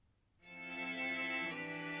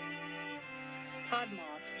God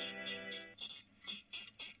Moth.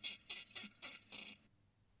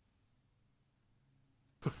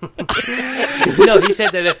 No, he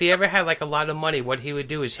said that if he ever had like a lot of money, what he would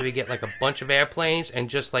do is he would get like a bunch of airplanes and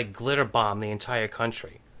just like glitter bomb the entire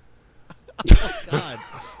country. Oh God!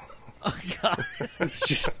 Oh God! It's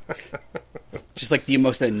just like the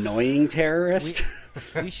most annoying terrorist.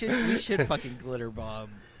 We should fucking glitter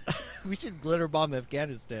bomb. We should glitter bomb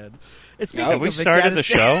Afghanistan. Have we started the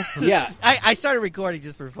show? Yeah, I started recording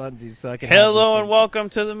just for funsies, so I can. Hello and welcome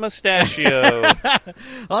to the Mustachio.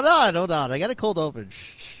 Hold on. I got a cold open.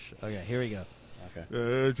 Okay, here we go.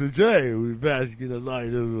 Okay. Today we bask in the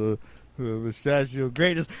light of Mustachio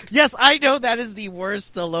greatness. Yes, I know that is the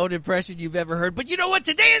worst Stallone impression you've ever heard, but you know what?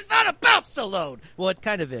 Today is not about Stallone. Well, it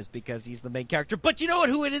kind of is because he's the main character. But you know what?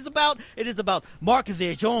 Who it is about? It is about Marc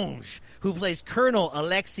the Jonge, who plays Colonel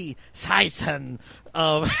Alexei Sison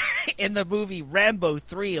in the movie Rambo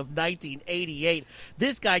 3 of 1988.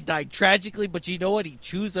 This guy died tragically, but you know what? He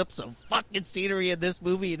chews up some fucking scenery in this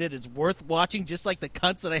movie, and it is worth watching, just like the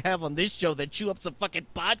cunts that I have on this show that chew up some fucking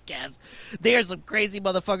podcasts. They are some crazy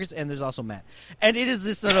motherfuckers, and there's also Matt. And it is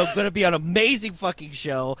this going to be an amazing fucking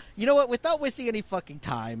show. You know what? Without wasting any fucking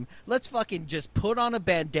time, let's fucking just put on a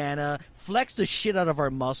bandana, flex the shit out of our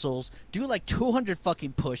muscles, do like 200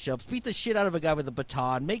 fucking push-ups, beat the shit out of a guy with a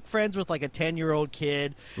baton, make friends with like a 10-year-old kid.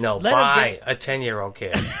 No, buy a 10-year-old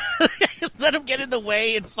kid. Let him get in the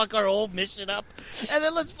way and fuck our whole mission up. And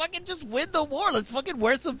then let's fucking just win the war. Let's fucking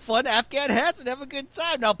wear some fun Afghan hats and have a good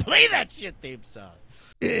time. Now play that shit theme song.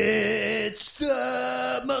 It's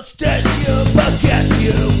the Mustachio Podcast.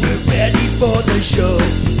 We're ready for the show.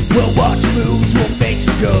 We'll watch movies, we'll make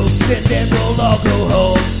some jokes, and then we'll all go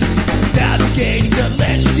home. Navigating the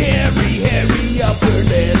legendary hairy upper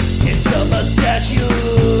lips. It's the Mustachio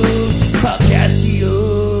Podcast.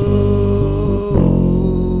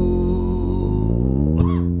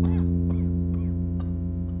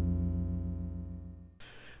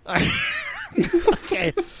 All right.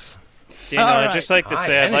 Okay. I'd just like to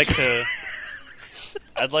say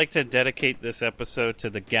I'd like to dedicate this episode to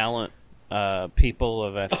the gallant people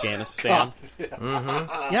of Afghanistan.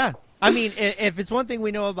 Mm-hmm. Yeah. I mean, if it's one thing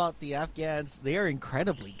we know about the Afghans, they are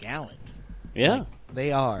incredibly gallant. Yeah. Like,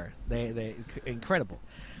 they are. They incredible.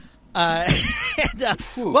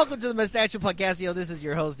 Welcome to the Mustachio Podcast. This is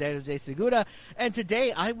your host, Daniel J. Segura. And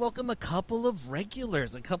today I welcome a couple of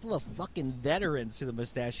regulars, a couple of fucking veterans to the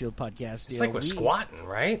Mustachio Podcast. It's like we're squatting,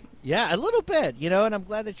 right? Yeah, a little bit, and I'm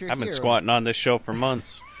glad that you're here. I've been squatting on this show for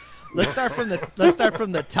months. Let's start from the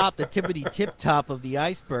top, the tippity tip top of the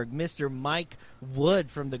iceberg. Mr. Mike Wood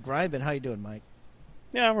from the Grindbin. How you doing, Mike?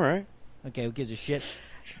 Yeah, I'm all right. Okay, who gives a shit?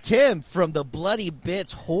 Tim from the Bloody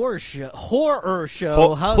Bits horror show. The Horror Show.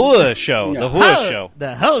 The Ho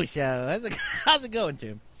Show. How's it going,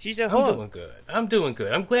 Tim? I'm doing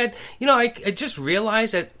good. I'm glad. I just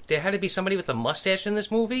realized that there had to be somebody with a mustache in this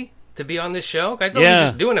movie to be on this show. I thought we were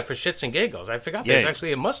just doing it for shits and giggles. I forgot there's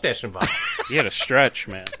actually a mustache involved. You had a stretch,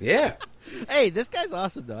 man. Yeah. Hey, this guy's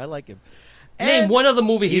awesome, though. I like him. Name one other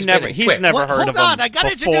movie he's never heard of him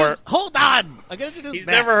before. Hold on. I got to introduce He's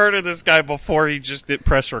Matt. Never heard of this guy before he just did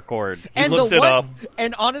press record. He looked it up.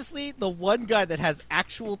 And honestly, the one guy that has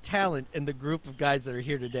actual talent in the group of guys that are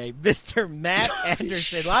here today, Mr. Matt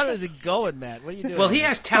Anderson. How is it going, Matt? What are you doing? Well, he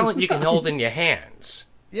has talent you can hold in your hands.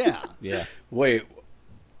 Yeah. Yeah. Wait.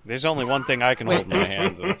 There's only one thing I can hold in my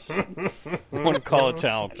hands. I wouldn't call it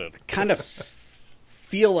talented. Kind of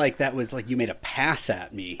feel like that was like you made a pass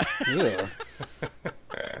at me.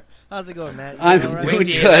 How's it going, Matt? I'm doing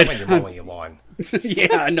good. When you're mowing your lawn.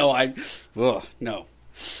 Yeah, no, no.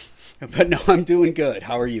 But no, I'm doing good.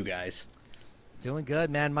 How are you guys? Doing good,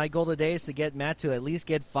 man. My goal today is to get Matt to at least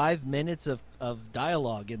get 5 minutes of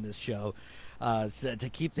dialogue in this show. So to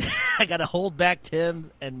keep, I got to hold back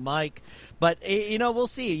Tim and Mike, but we'll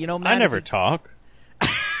see. Matt, I never talk.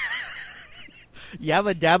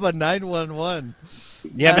 Yabba dabba 911.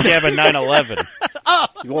 Yabba dabba 911. Oh,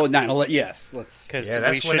 well, 911. Yes, let's.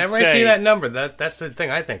 That's whenever I see that number, that's the thing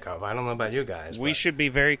I think of. I don't know about you guys. We should be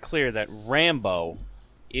very clear that Rambo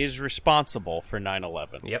is responsible for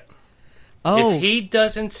 9/11. Yep. Oh, if he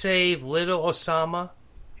doesn't save little Osama,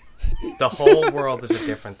 the whole world is a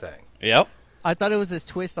different thing. Yep. I thought it was this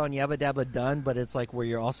twist on Yabba Dabba Done, but it's like where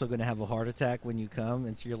you're also going to have a heart attack when you come,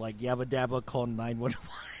 and so you're like Yabba Dabba call 911.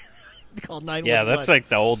 Call 911. Yeah, that's like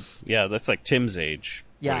the old. Yeah, that's like Tim's age.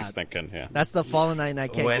 Yeah, what he's thinking. Yeah, that's the fallen night. I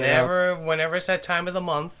can't get out. Whenever it's that time of the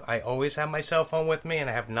month, I always have my cell phone with me, and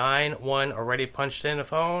I have 9-1 already punched in the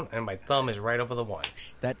phone, and my thumb is right over the 1.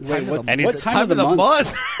 That time Wait, of the, what time of the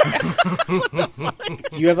month? What the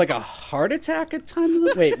fuck? Do you have like a heart attack at time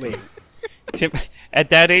of the? Wait. Tim, at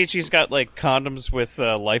that age, he's got like condoms with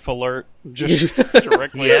Life Alert just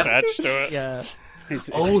directly attached to it. Yeah.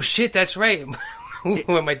 Oh shit, that's right.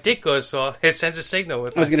 When my dick goes off, it sends a signal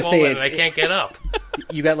with I was going to say and I can't get up.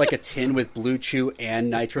 You got like a tin with Blue Chew and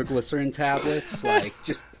nitroglycerin tablets. Like,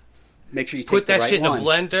 just make sure you take Put the that right shit in one. a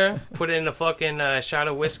blender, put it in a fucking shot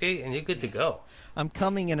of whiskey, and you're good to go. I'm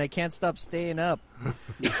coming and I can't stop staying up.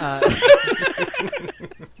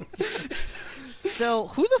 So,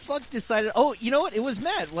 who the fuck decided? Oh, you know what? It was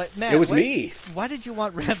Matt. Matt, It was me. Why did you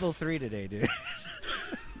want Rambo 3 today, dude?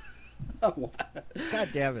 God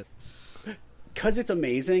damn it. Because it's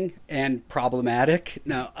amazing and problematic.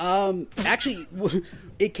 No, actually,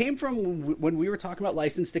 it came from when we were talking about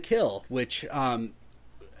License to Kill, which in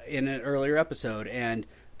an earlier episode, and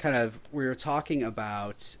kind of we were talking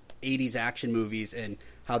about 80s action movies and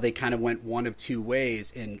how they kind of went one of two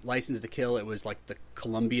ways. In License to Kill, it was like the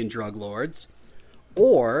Colombian drug lords,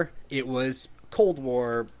 or it was Cold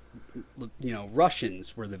War,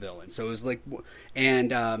 Russians were the villains. So it was like,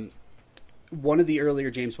 and one of the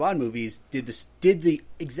earlier James Bond movies did the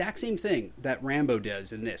exact same thing that Rambo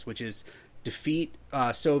does in this, which is defeat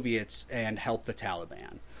Soviets and help the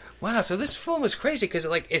Taliban. Wow, so this film is crazy because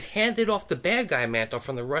it handed off the bad guy mantle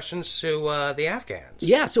from the Russians to the Afghans.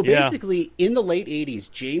 Yeah, so basically, in the late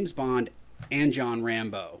 80s, James Bond and John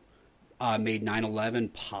Rambo made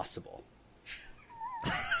 9/11 possible.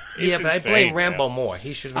 Yeah, but insane, I blame Rambo more.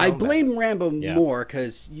 He should. I blame Rambo more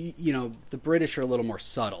because the British are a little more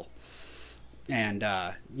subtle, and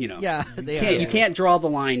you can't draw the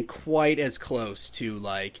line quite as close to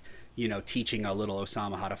teaching a little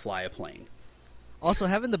Osama how to fly a plane. Also,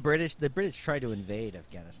 having the British tried to invade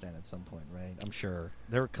Afghanistan at some point, right? I'm sure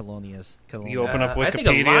they were colonialists. You open up Wikipedia. I think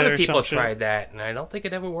a lot of people or some tried shit. that, and I don't think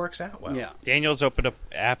it ever works out well. Yeah, Daniel's opened up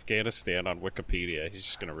Afghanistan on Wikipedia. He's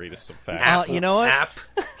just going to read us some facts. You know what?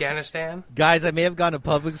 Afghanistan? Guys, I may have gone to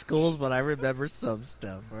public schools, but I remember some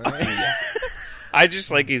stuff, all right? I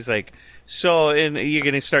just he's like, so you're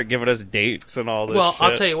going to start giving us dates and all this Well, shit.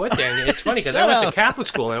 I'll tell you what, Dan. It's funny because I went to Catholic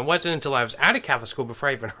school, and it wasn't until I was out of Catholic school before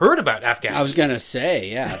I even heard about Afghanistan. I was gonna say,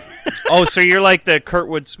 yeah. Oh, so you're like the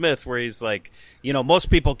Kurtwood Smith, where he's like, most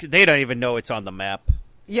people, they don't even know it's on the map.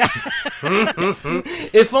 Yeah.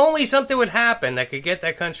 If only something would happen that could get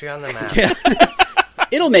that country on the map. Yeah.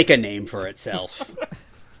 It'll make a name for itself.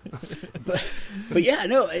 but yeah,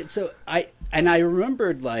 no. So I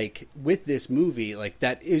remembered with this movie,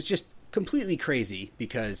 that is just completely crazy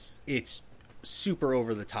because it's super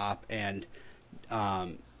over the top and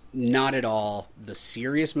not at all the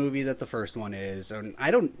serious movie that the first one is. And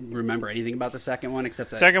I don't remember anything about the second one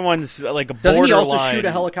except that Second one's like a doesn't he also borderline- shoot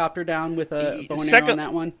a helicopter down with a bow and arrow on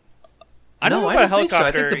that one? I don't know about I don't think so. I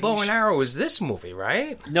helicopter. think the bow and arrow is this movie,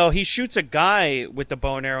 right? No, he shoots a guy with the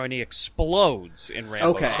bow and arrow and he explodes in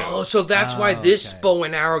Rambo 2. Oh, so that's why this bow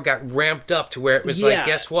and arrow got ramped up to where it was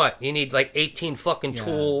guess what? You need 18 fucking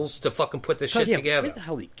tools to fucking put this shit together. Where the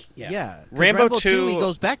hell Rambo 2, 2, he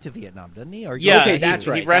goes back to Vietnam, doesn't he? Or okay, that's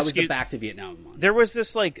right. He That was the rescued, Back to Vietnam one. There was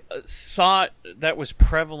this thought that was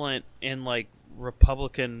prevalent in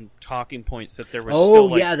Republican talking points that there was still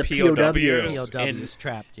the POWs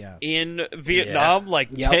trapped, in Vietnam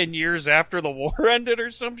 10 years after the war ended or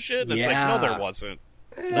some shit. It's no, there wasn't.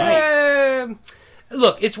 Right.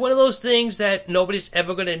 Look, it's one of those things that nobody's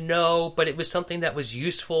ever going to know, but it was something that was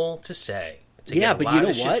useful to say. To get but a lot you know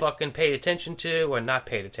of shit what? fucking paid attention to or not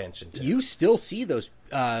paid attention to. You still see those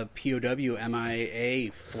POW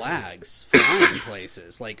MIA flags flying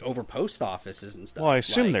places, over post offices and stuff. Well, I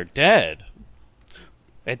assume they're dead.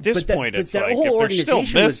 At this point, it's that if they're still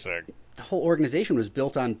missing. The whole organization was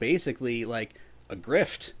built on basically a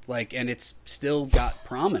grift, and it's still got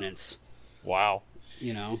prominence. Wow.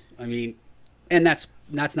 I mean, and that's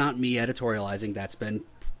not me editorializing. That's been,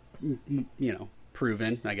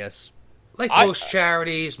 proven, I guess. Most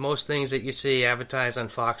charities, most things that you see advertised on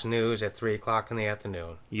Fox News at 3 o'clock in the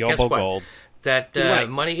afternoon. Guess Yobo what? Gold. That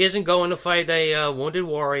money isn't going to fight a wounded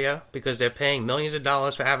warrior because they're paying millions of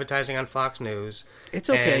dollars for advertising on Fox News.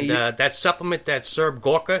 It's okay. And that supplement that Serb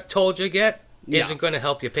Gorka told you to get isn't going to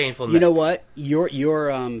help your painful neck. You know what? Your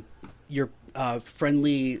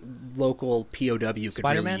friendly local POW could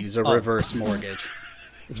Spider-Man? really use a reverse mortgage.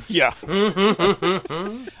 Yeah.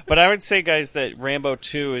 But I would say, guys, that Rambo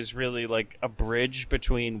 2 is really a bridge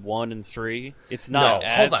between 1 and 3. It's not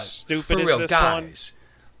as stupid For as real, this guys,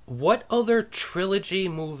 what other trilogy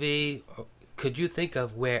movie could you think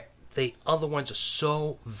of where the other ones are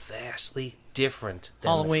so vastly different than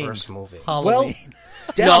Halloween. the first movie? Halloween.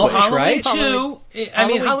 No, Devilish, Halloween right? 2. I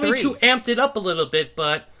mean, Halloween 3. 2 amped it up a little bit,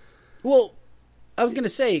 but... Well, I was going to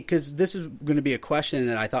say, because this is going to be a question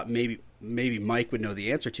that I thought maybe maybe Mike would know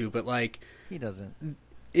the answer to, but like He doesn't.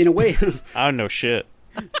 in a way, I don't know shit.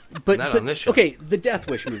 but on this show. okay, the Death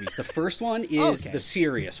Wish movies. The first one is Okay. the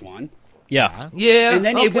serious one, Yeah. Yeah, and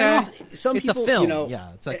then it went off. Some It's people, a film. you know,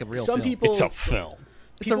 Yeah, it's like a real some film. people, It's a film.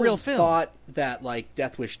 It's a real film. Thought that like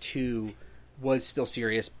Death Wish 2 was still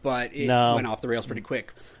serious, but it No. went off the rails pretty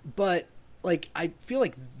quick. But like I feel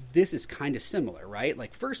like this is kind of similar, right?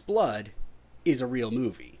 Like First Blood is a real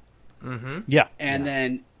movie, Yeah. and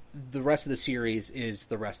then the rest of the series is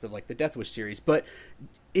the rest of like the Death Wish series. But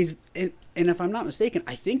and if I'm not mistaken,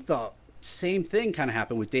 I think the same thing kind of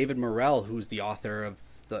happened with David Morrell, who's the author of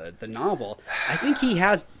the novel. I think he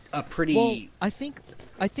has a pretty Well, I think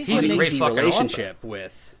He's what a makes, great fucking relationship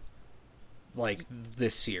with like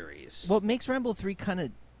this series. what makes Rambo 3 kind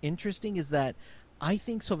of interesting is that I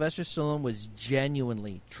think Sylvester Stallone was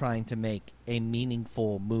genuinely trying to make a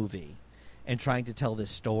meaningful movie and trying to tell this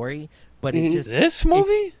story, but it just This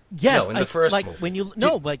movie? it's- Yes, No, in the first like movie. when you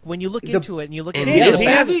look into it and you look In at this he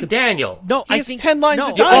has movie, the- Daniel. No, He I has think 10 lines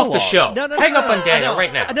no, of You're dialogue. off the show. No, Hang up on Daniel no,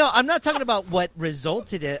 right now. No, I'm not talking about what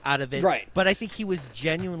resulted out of it. Right. But I think he was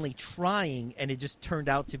genuinely trying, and it just turned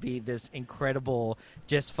out to be this incredible,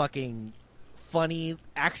 just fucking funny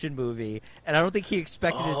action movie. And I don't think he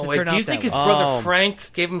expected it to turn do out you think that his way. brother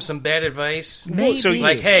Frank gave him some bad advice? Maybe. So,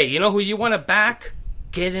 Like, hey, you know who you want to back?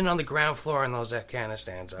 Get in on the ground floor in those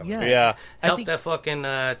Afghanistans. Over Yeah. there. Yeah. I Help think- that fucking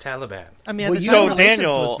Taliban. I mean, at Well, the you- time, So, relations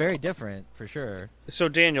Daniel- was very different, for sure. So,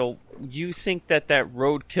 Daniel, you think that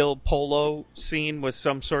roadkill polo scene was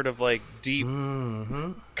some sort of, like, deep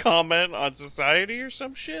comment on society or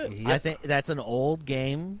some shit? I think that's an old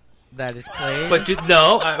game that is played. But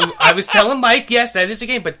no, I was telling Mike, yes, that is a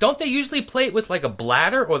game. But don't they usually play it with like a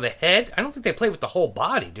bladder or the head? I don't think they play with the whole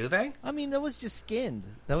body, do they? I mean, that was just skinned.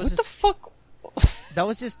 That was What the just fuck? that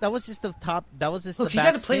was just the top. That was just Look, the you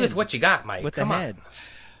back got to play skin with what you got, Mike. with the Come head. on.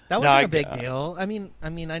 That No, wasn't I a big get it. deal. I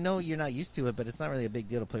mean, I know you're not used to it, but it's not really a big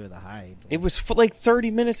deal to play with a hide. It was for like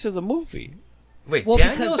 30 minutes of the movie. Wait, Well,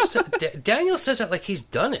 Daniel says that like he's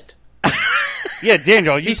done it. Yeah,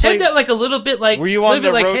 Daniel, you He said played- that like a little bit like, Were you on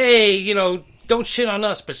the like, road- hey, you know, don't shit on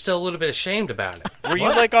us, but still a little bit ashamed about it. Were you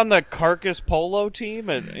like on the Carcass polo team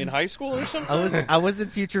in high school or something? I was in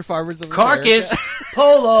Future Farmers of Carcass, America.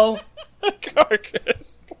 polo.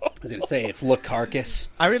 Carcass. I was going to say it's Look Carcass.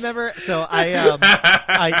 I remember. So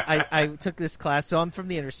I took this class. So I'm from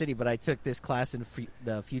the inner city, but I took this class in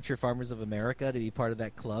the Future Farmers of America to be part of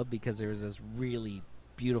that club because there was this really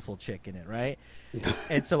beautiful chick in it, right?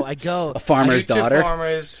 And so I go A farmer's Future daughter.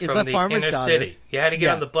 Farmers It's from a the farmer's inner daughter. city. You had to get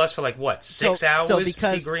Yeah. on the bus for like what, 6 So hours to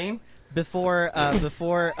because- see Green? before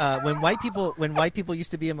when white people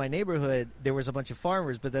used to be in my neighborhood, there was a bunch of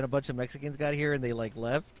farmers, but then a bunch of Mexicans got here and they like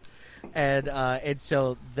left, and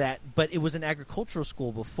so that, but it was an agricultural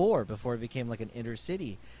school before it became like an inner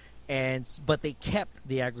city, but they kept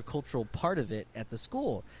the agricultural part of it at the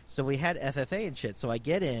school, so we had FFA and shit. So I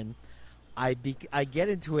get in. I get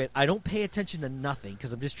into it. I don't pay attention to nothing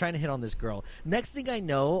because I'm just trying to hit on this girl. Next thing I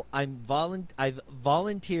know, I've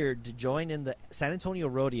volunteered to join in the San Antonio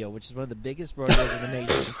Rodeo, which is one of the biggest rodeos in the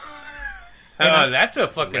nation. That's a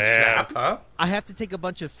fucking snap, huh? I have to take a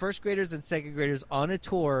bunch of first graders and second graders on a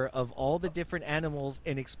tour of all the different animals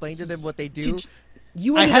and explain to them what they do.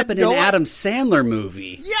 You I ended had up in no- an Adam Sandler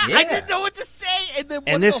movie. Yeah, I didn't know what to say. And then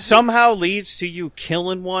And this somehow leads to you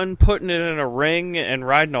killing one, putting it in a ring, and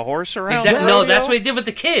riding a horse around? No, that's what he did with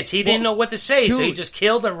the kids. He didn't know what to say, so he dude. just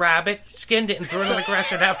killed a rabbit, skinned it, and threw it on the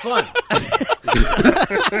grass and have fun.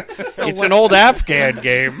 It's an old Afghan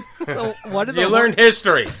game. So one of the You learned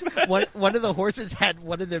history. one of the horses had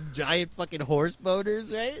one of them giant fucking horse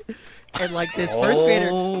motors, right? And like this Oh.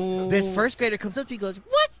 first grader comes up to me and goes,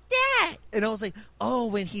 "What's that?" And I was like, "Oh,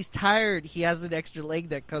 when he's tired, he has an extra leg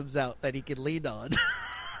that comes out that he can lean on."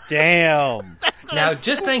 Damn. Now,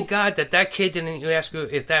 just thank God that kid didn't ask you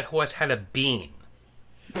if that horse had a bean.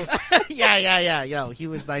 yeah. You know, he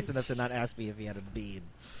was nice enough to not ask me if he had a bean.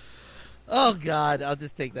 Oh God, I'll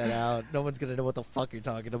just take that out. No one's gonna know what the fuck you're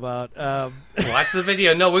talking about. Watch the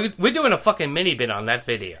video. No, we're doing a fucking mini bit on that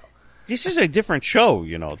video. This is a different show,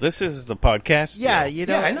 you know. This is the podcast. Yeah, you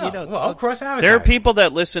know, Yeah, I know. You know, Well, I'll cross advertise. There are people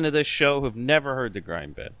that listen to this show who've never heard the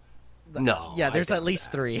Grind Bit. No. yeah, there's I at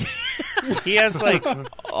least 3. He has, like,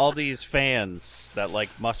 all these fans that like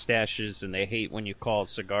mustaches, and they hate when you call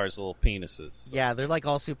cigars little penises. Yeah, they're like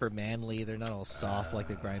all super manly. They're not all soft like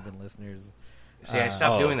the Grindbin listeners. See, I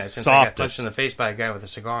stopped doing that since I got punched in the face by a guy with a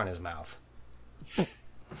cigar in his mouth.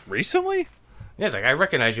 Recently? Yeah, it's like, I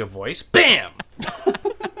recognize your voice. Bam!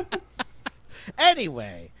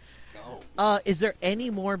 Anyway, is there any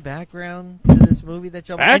more background to this movie that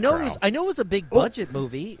y'all? I know it was a big budget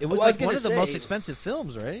movie. It was Well, I was like one gonna of the say- most expensive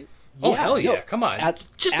films, right? Oh, hell yeah. Come on.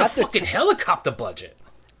 Just a fucking helicopter budget.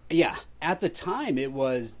 Yeah. At the time, it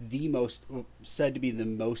was said to be the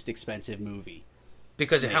most expensive movie.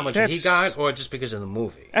 Because of how much he got, or just because of the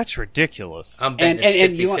movie? That's ridiculous. I'm betting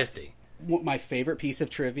it's 50-50. My favorite piece of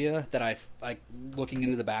trivia that I looking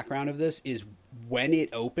into the background of this is when it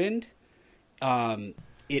opened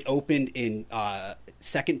in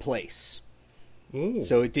second place. Ooh.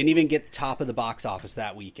 So it didn't even get the top of the box office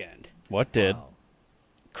that weekend. What did? Wow.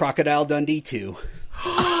 Crocodile Dundee 2.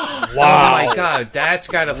 Wow. Oh my god, that's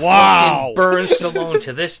gotta fucking burn Stallone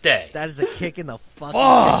to this day. That is a kick in the fucking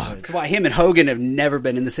That's why him and Hogan have never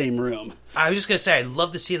been in the same room. I was just gonna say, I'd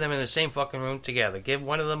love to see them in the same fucking room together. Give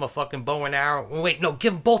one of them a fucking bow and arrow. Wait, no,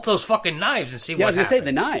 give them both those fucking knives and see what happens. I was gonna say,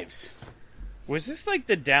 the knives. Was this like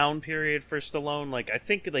the down period for Stallone? Like, I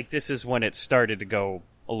think like this is when it started to go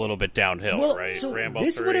a little bit downhill, right? So Rambo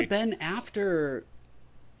this 3. would have been after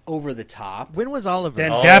Over the Top. When was Oliver?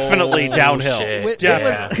 Then definitely downhill. When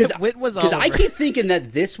was Oliver? Because I keep thinking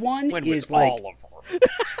that this one is like Oliver.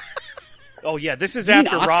 Oh yeah, this is You mean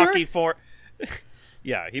after Oscar? Rocky 4.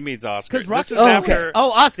 Yeah, he means Oscar. Because Rocky. This is after.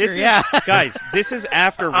 Oscar. This is, yeah, guys, this is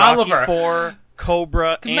after Rocky Oliver. 4,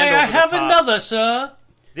 Cobra, and May Over I the have Top. another, sir?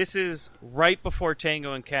 This is right before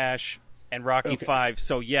Tango and Cash and Rocky 5.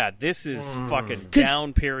 So yeah, this is fucking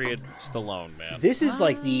down period Stallone, man. this is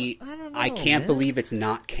like the I don't know, I can't man. believe it's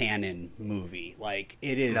not canon movie. Like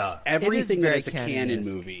it is It everything is that very is a canon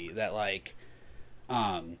canon-esque. movie. That like,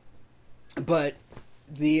 but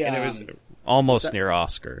the And it was almost near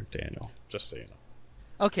Oscar, Daniel. Just so you know.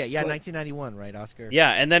 Okay, yeah, 1991, right, Oscar?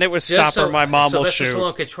 Yeah, and then it was Just Stopper, My Mom Will Sylvester Shoot.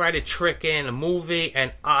 Stallone could try to trick in a movie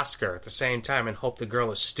and Oscar at the same time and hope the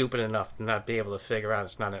girl is stupid enough to not be able to figure out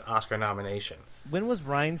it's not an Oscar nomination. When was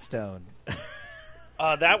Rhinestone?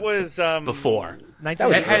 That was Before. was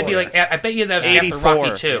That had to be like, I bet you that was after 84.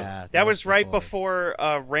 Rocky 2. Yeah, that was right before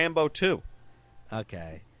Rambo 2.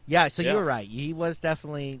 Okay. Yeah, so Yeah. you were right. He was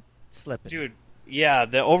definitely slipping. Dude, yeah,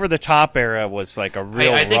 the Over the Top era was like a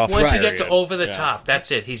real I think rough once you period. get to Over the Yeah. Top,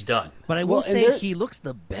 that's it. He's done. But I will Well, and say there- he looks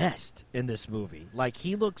the best in this movie. Like,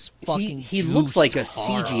 he looks fucking he looks like a juiced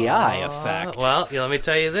CGI effect. Well, let me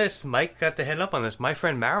tell you this. Mike got the head up on this. My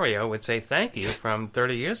friend Mario would say thank you from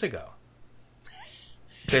 30 years ago.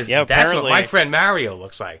 Because Yeah, that's what apparently my friend Mario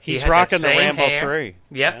looks like. He's had that rocking the same Rambo hair. 3.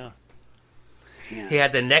 Yep. Yeah. He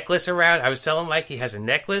had the necklace around. I was telling Mike he has a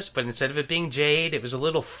necklace, but instead of it being jade, it was a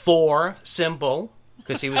little Thor symbol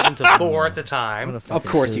because he was into Thor at the What a time. fucking Of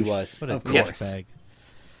course he douche. was. What a Of course. douchebag.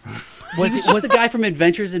 Was he just the guy from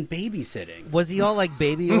Adventures in Babysitting? Was he all like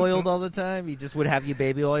baby oiled all the time? He just would have you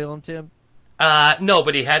baby oil him, Tim? No,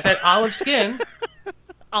 but he had that olive skin.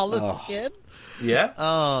 Olive skin? Yeah.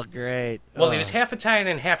 Oh, great. Well, he was half Italian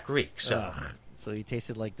and half Greek, so So he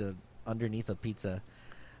tasted like the underneath of pizza.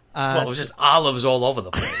 well, it was just olives all over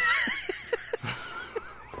the place.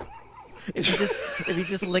 If you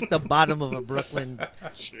just lick the bottom of a Brooklyn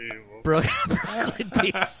pizza,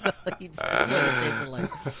 that's what it tasted like.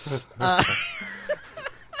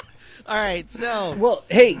 All right, so Well,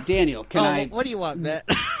 hey Daniel, can I? what do you want, Matt?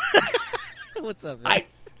 What's up, Matt?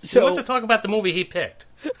 He wants to talk about the movie he picked.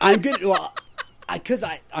 I'm good. Well, I'm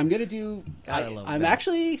gonna do. God, I love I'm that.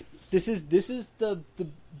 actually. This is the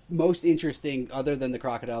most interesting, other than the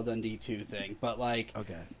Crocodile Dundee 2 thing. But like,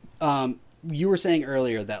 Okay. you were saying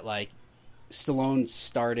earlier that like Stallone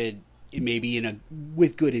started maybe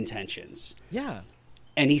with good intentions, Yeah.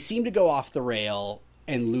 and he seemed to go off the rail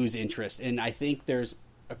and lose interest. And I think there's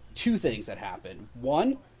two things that happened.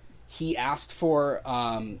 One, he asked for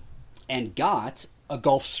and got a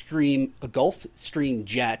Gulfstream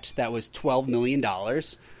jet that was $12 million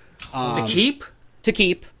To keep? to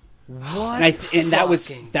keep. What? And that was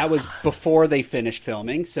before they finished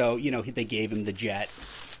filming, so they gave him the jet.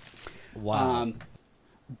 Wow.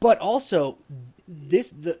 But also,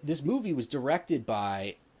 this movie was directed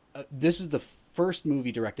by. This was the first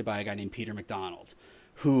movie directed by a guy named Peter McDonald,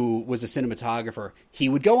 who was a cinematographer. He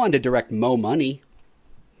would go on to direct Mo Money.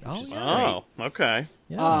 Oh, yeah. Oh, okay.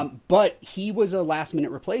 Yeah. But he was a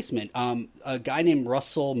last-minute replacement. A guy named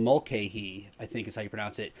Russell Mulcahy, I think is how you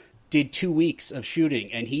pronounce it, did 2 weeks of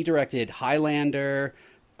shooting, and he directed Highlander,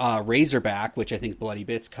 Razorback, which I think Bloody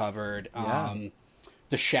Bits covered, The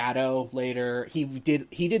Shadow later. He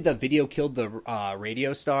did the Video Killed the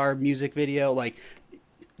Radio Star music video, like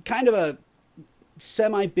kind of a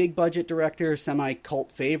semi-big budget director,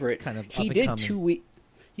 semi-cult favorite. Kind of he did up-and-coming. 2 weeks.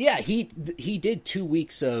 Yeah, he did 2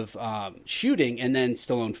 weeks of shooting, and then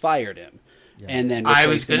Stallone fired him. Yeah. And then I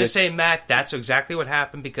was going to say, Matt, that's exactly what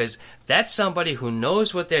happened, because that's somebody who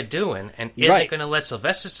knows what they're doing and isn't going to let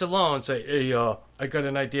Sylvester Stallone say, hey, I got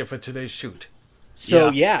an idea for today's shoot.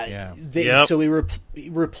 So Yep. so we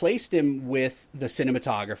replaced him with the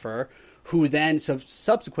cinematographer, who then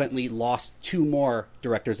subsequently lost 2 more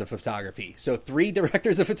directors of photography. So 3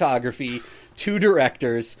 directors of photography, 2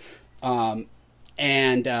 directors, and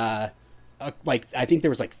I think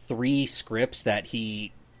there was 3 scripts that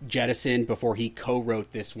he jettisoned before he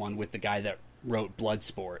co-wrote this one with the guy that wrote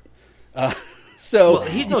Bloodsport. Well,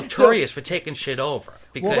 he's notorious for taking shit over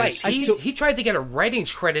because he tried to get a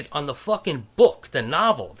writings credit on the fucking book, the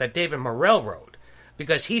novel that David Morrell wrote,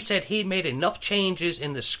 because he said he made enough changes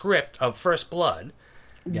in the script of First Blood.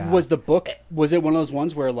 Yeah. Was it one of those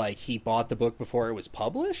ones where he bought the book before it was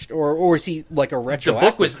published, or is he a retroactive?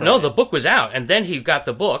 The book was out, and then he got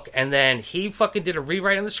the book, and then he fucking did a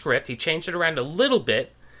rewrite on the script. He changed it around a little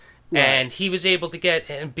bit. Right. And he was able to get,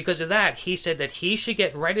 and because of that, he said that he should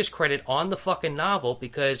get writer's credit on the fucking novel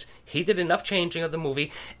because he did enough changing of the movie,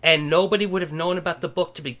 and nobody would have known about the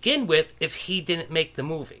book to begin with if he didn't make the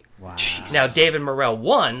movie. Wow. Now, David Morrell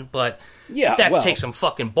won, but that takes some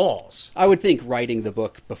fucking balls. I would think writing the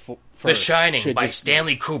book before The Shining by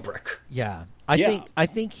Stanley Kubrick. Yeah. I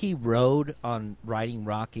think he rode on writing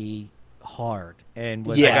Rocky hard. And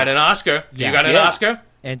I got an Oscar. Yeah. You got an Oscar?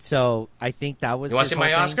 And so I think that was. You want to see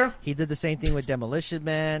my Oscar? He did the same thing with Demolition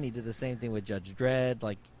Man. He did the same thing with Judge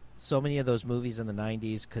Dredd. So many of those movies in the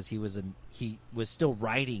 '90s, because he was still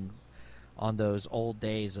writing on those old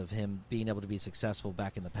days of him being able to be successful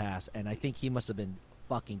back in the past. And I think he must have been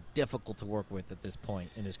fucking difficult to work with at this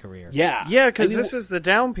point in his career. Yeah, because this is the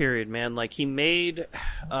down period, man. He made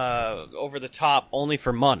Over the Top only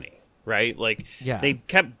for money. Right? They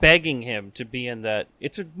kept begging him to be in that.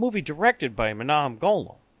 It's a movie directed by Menachem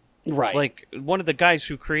Golan. Right. One of the guys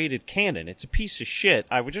who created Canon. It's a piece of shit.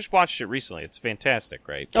 I just watched it recently. It's fantastic,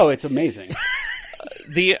 right? Oh, it's amazing.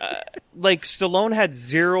 Stallone had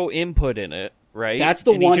 0 input in it, right? That's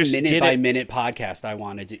the one minute-by-minute podcast I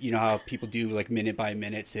wanted to... You know how people do,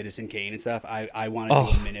 minute-by-minute Citizen Kane and stuff? I wanted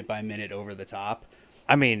to do a minute-by-minute Over the Top.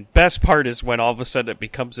 I mean, best part is when all of a sudden it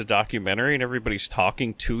becomes a documentary and everybody's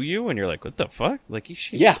talking to you and you're like, what the fuck?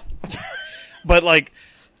 Yeah. But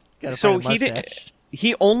so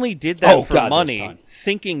he only did that for money,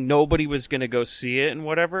 thinking nobody was going to go see it and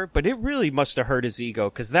whatever, but it really must have hurt his ego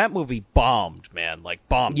because that movie bombed, man,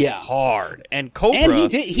 bombed hard. And Cobra...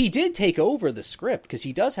 And he did take over the script because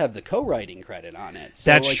he does have the co-writing credit on it.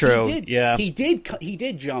 So, that's true, He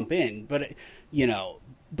did jump in, but,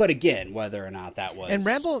 But again, whether or not that was... And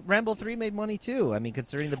Rambo 3 made money, too. I mean,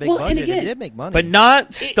 considering the big budget, it did make money. But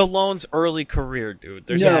not Stallone's early career, dude.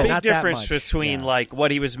 There's a big difference between, what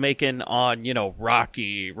he was making on,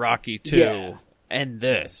 Rocky 2, and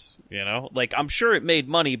this, I'm sure it made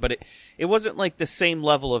money, but it wasn't, the same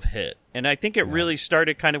level of hit. And I think it really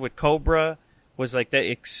started kind of with Cobra, was that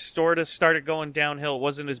it sort of started going downhill. It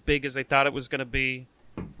wasn't as big as they thought it was going to be.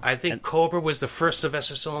 I think Cobra was the first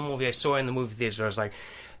Sylvester Stallone movie I saw in the movie theater. I was like,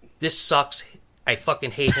 this sucks. I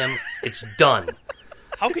fucking hate him. It's done.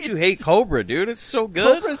 How could you hate Cobra, dude? It's so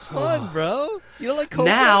good. Cobra's fun, bro. You don't like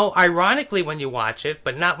Cobra? Now, ironically, when you watch it,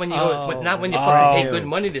 but not when you fucking pay good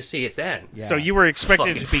money to see it then. Yeah. So you were expecting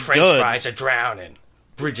it to be French good. Fries are drowning.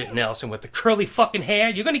 Bridget Nelson with the curly fucking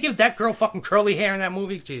hair. You're going to give that girl fucking curly hair in that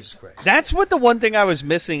movie? Jesus Christ. That's what the one thing I was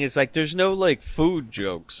missing is, there's no, food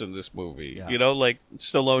jokes in this movie. Yeah.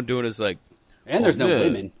 Stallone doing is and there's no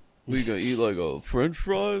women. We going to eat, a French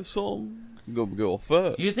fry or something? You're going to go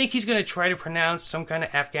fat. You think he's going to try to pronounce some kind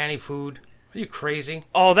of Afghani food? Are you crazy?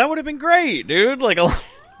 Oh, that would have been great, dude.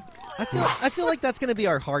 I feel like that's going to be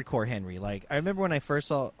our Hardcore Henry. I remember when I first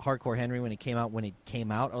saw Hardcore Henry when it came out,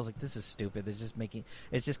 I was like, this is stupid.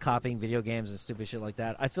 It's just copying video games and stupid shit like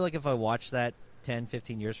that. I feel like if I watch that 10,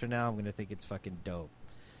 15 years from now, I'm going to think it's fucking dope.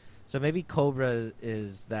 So maybe Cobra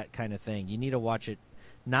is that kind of thing. You need to watch it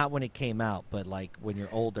not when it came out, but when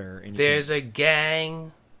you're older. And there's a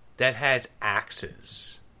gang that has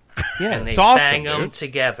axes. Yeah, and they awesome, bang them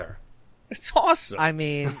together. It's awesome. I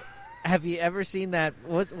mean... Have you ever seen that?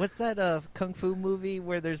 What's that kung fu movie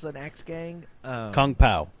where there's an axe gang? Kung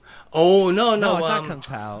Pao. Oh no, it's not Kung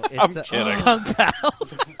Pao. It's I'm kidding. Kung Pao.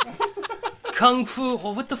 Kung Fu.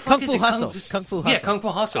 Well, what the fuck Kung is Fu it? Hustle. Kung Fu Hustle. Yeah, Kung Fu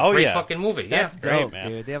Hustle. Oh, Great yeah. fucking movie. That's great, dope, man.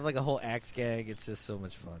 dude. They have a whole axe gang. It's just so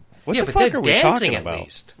much fun. What the but fuck they're are we dancing talking at about?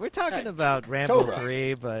 least. We're talking about Rambo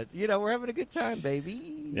 3, but we're having a good time,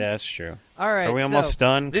 baby. Yeah, that's true. All right, are we almost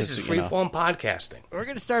done? This is freeform podcasting. We're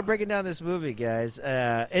gonna start breaking down this movie, guys.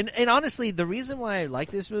 And honestly, the reason why I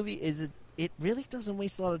like this movie is it really doesn't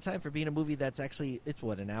waste a lot of time for being a movie that's actually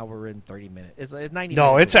an hour and 30 minutes. It's 90 minutes.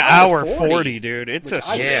 No, it's an hour 40, dude. It's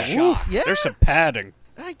Yeah. There's some padding.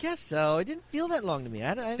 I guess so. It didn't feel that long to me.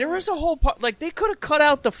 There was a whole they could have cut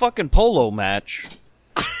out the fucking polo match.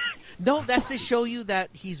 No, that's to show you that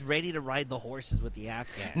he's ready to ride the horses with the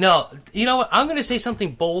Afghans. No, you know what? I'm going to say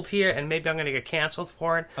something bold here, and maybe I'm going to get canceled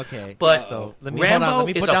for it. Okay. But so Rambo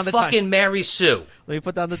is a fucking Mary Sue. Let me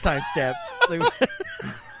put down the timestamp.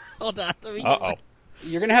 Hold on.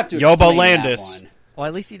 You're going to have to Yobo explain Landis. that one. Well,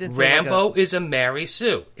 at least he didn't say Rambo is a Mary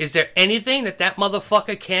Sue. Is there anything that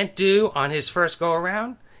motherfucker can't do on his first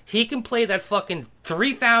go-around? He can play that fucking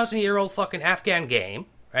 3,000-year-old fucking Afghan game.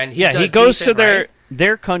 And he goes to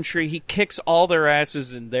their country. He kicks all their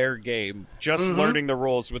asses in their game, just learning the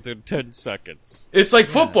rules within 10 seconds. It's like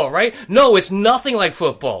football, right? No, it's nothing like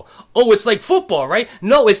football. Oh, it's like football, right?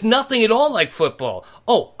 No, it's nothing at all like football.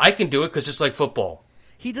 Oh, I can do it because it's like football.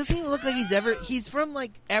 He doesn't even look like he's from,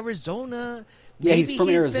 like, Arizona. Yeah, Maybe he's from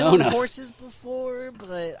been Arizona. on horses before,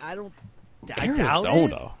 but I doubt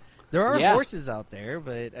Arizona. it. There are horses out there,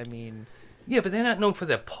 but, I mean... Yeah, but they're not known for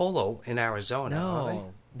their polo in Arizona, are they?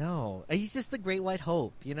 No. He's just the Great White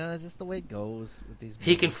Hope. You know, it's just the way it goes with these movies.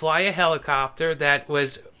 He can fly a helicopter that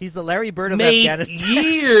was... He's the Larry Bird of made Afghanistan.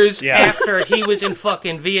 years after he was in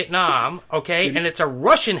fucking Vietnam, okay? And it's a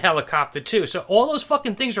Russian helicopter, too. So all those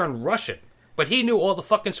fucking things are in Russian. But he knew all the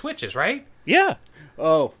fucking switches, right? Yeah.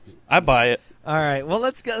 Oh. I buy it. All right, well,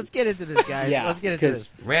 let's get into this, guys. Let's get into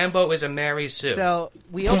this. Rambo is a Mary Sue. So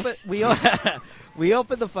we open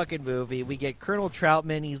the fucking movie. We get Colonel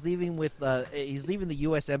Troutman. He's leaving the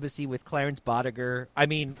U.S. Embassy with Clarence Boddicker. I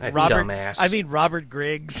mean Robert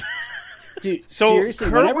Griggs. Dude, so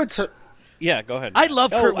seriously, yeah, go ahead. I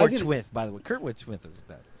love Kurtwood Smith. By the way, Kurtwood Smith is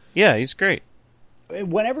the best. Yeah, he's great.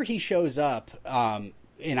 Whenever he shows up,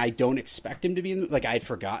 and I don't expect him to be like I'd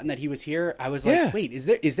forgotten that he was here. I was like, wait,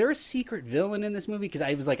 is there a secret villain in this movie? Because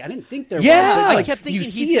I was like, I didn't think there was. I like, kept thinking you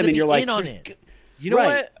see he's him and you're like, on it. You know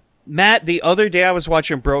what, Matt? The other day I was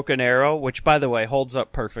watching Broken Arrow, which by the way holds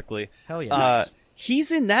up perfectly. Hell yeah!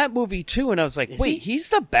 He's in that movie too, and I was like, wait, he's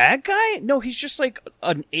the bad guy? No, he's just like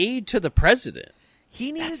an aide to the president.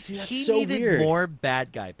 He needed more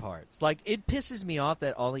bad guy parts. Like, it pisses me off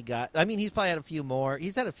that all he got. I mean, he's probably had a few more.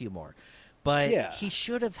 He's had a few more. But he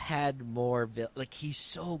should have had more. Like, he's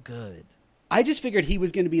so good. I just figured he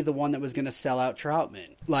was going to be the one that was going to sell out Troutman.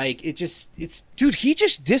 Like, dude, he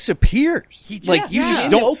just disappears. You just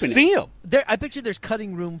don't see him. I bet you there's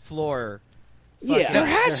cutting room floor. Yeah, there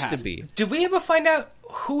has to be. Did we ever find out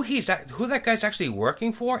who that guy's actually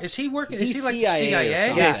working for? Is he working? Is he like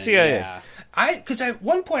CIA? Yeah, CIA. Yeah. Because at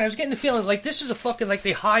one point I was getting the feeling like this is a fucking like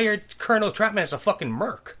they hired Colonel Troutman as a fucking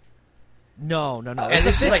merc. No. And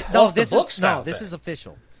this is like off the books now. This is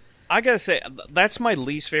official. I gotta say, that's my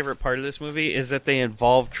least favorite part of this movie is that they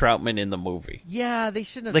involved Troutman in the movie. Yeah, they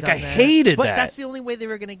shouldn't have done that. I hated that. But that's the only way they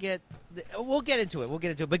were going to get... We'll get into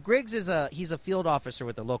it. But Griggs he's a field officer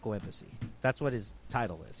with the local embassy. That's what his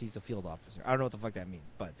title is. He's a field officer. I don't know what the fuck that means,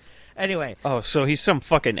 but anyway. Oh, so he's some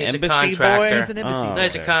fucking embassy boy? He's an embassy boy. No,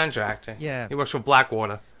 he's a contractor. Yeah. He works for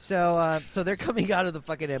Blackwater. So they're coming out of the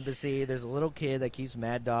fucking embassy. There's a little kid that keeps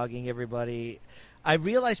mad dogging everybody. I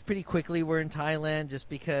realized pretty quickly we're in Thailand just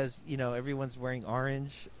because, everyone's wearing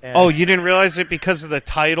orange. And... you didn't realize it because of the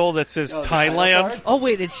title that says Thailand? Oh,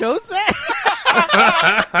 wait, it shows that?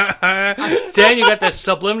 Dan, you got that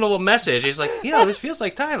subliminal message. He's like, this feels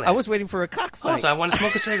like Thailand. I was waiting for a cockfight. Oh, so I want to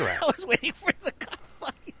smoke a cigarette. I was waiting for the cockfight.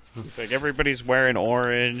 It's like everybody's wearing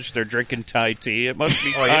orange. They're drinking Thai tea. It must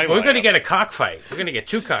be Thailand. We're going to get a cockfight. We're going to get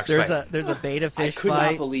two cockfights. There's a beta fish fight. I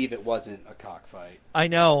could not believe it wasn't a cockfight. I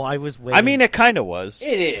know. I was waiting. I mean, it kind of was.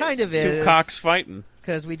 It is. Kind of is. Two cocks fighting.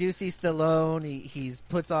 Because we do see Stallone. He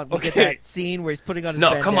puts on. We get that scene where he's putting on his.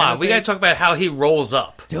 No, come on. We got to talk about how he rolls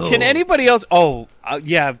up. Dude. Can anybody else? Oh,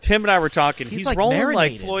 yeah. Tim and I were talking. He's like rolling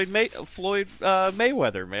marinated. like Floyd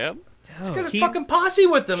Mayweather, man. He's got his fucking posse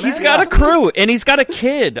with him, man. He's got a crew, and he's got a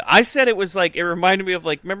kid. I said it was like, it reminded me of,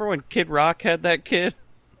 like, remember when Kid Rock had that kid?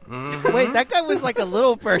 Mm-hmm. Wait, that guy was like a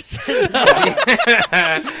little person.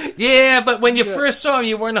 Yeah, but when you first saw him,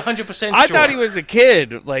 you weren't 100% sure. I thought he was a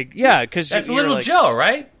kid. Like, yeah, because that's Little like, Joe,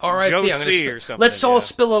 right? R.I.P. Joe C. or something. Let's all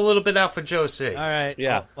spill a little bit out for Joe C. All right.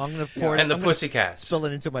 Yeah. Well, I'm going to pour it. And the Pussycats. Spill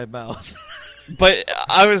it into my mouth. But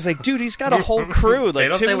I was like, dude, he's got a whole crew. Like, they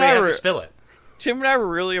don't say we have to spill it. Tim and I were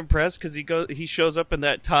really impressed because he shows up in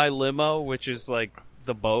that Thai limo, which is like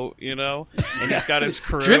the boat, and he's got his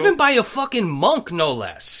crew. Driven by a fucking monk, no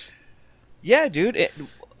less. Yeah, dude.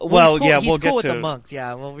 Well, cool. He's cool with the monks.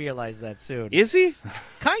 Yeah, we'll realize that soon. Is he?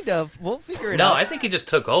 Kind of. We'll figure it out. No, I think he just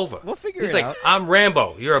took over. We'll figure He's it like, out. I'm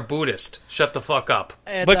Rambo. You're a Buddhist. Shut the fuck up.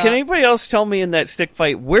 And, but can anybody else tell me in that stick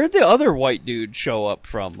fight, where'd the other white dude show up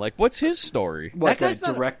from? Like, what's his story? What, that guy's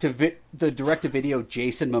direct to the direct-to-video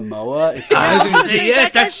Jason Momoa. It's I was going to say, yeah,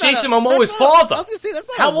 that's Jason Momoa's father. I was going to say, that's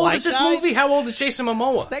not How a old white is this guy. movie? How old is Jason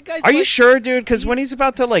Momoa? That guy's Are you sure, dude? Because when he's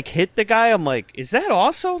about to like hit the guy, I'm like, is that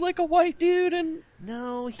also like a white dude? And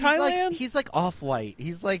no, he's Thailand? he's like off-white.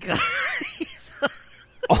 He's like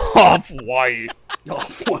off-white.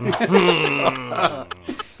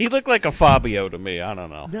 He looked like a Fabio to me. I don't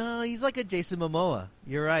know. No, he's like a Jason Momoa.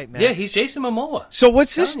 You're right, man. Yeah, he's Jason Momoa. So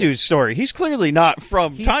what's this dude's story? He's clearly not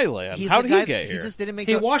from Thailand. He's How the did he guy get that- here? He just didn't make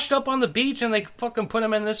He the, washed up on the beach and they fucking put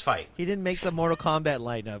him in this fight. He didn't make the Mortal Kombat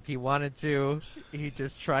lineup. He wanted to. He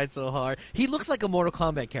just tried so hard. He looks like a Mortal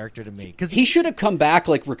Kombat character to me because he should have come back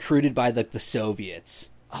like recruited by the Soviets.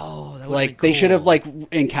 Oh, that would Like cool. they should have like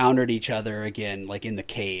encountered each other again, like in the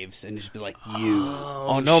caves, and just be like, "You."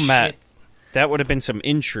 Oh no, shit. Matt. That would have been some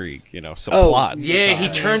intrigue, some Oh, plot. Yeah, he Sorry,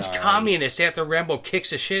 turns sorry. communist after Rambo kicks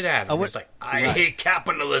the shit out of him. would- He's like, I hate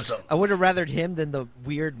capitalism. I would have rathered him than the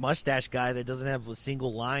weird mustache guy that doesn't have a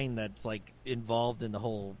single line that's like involved in the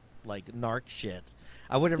whole like narc shit.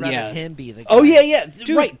 I would have rather him be the guy. Oh yeah,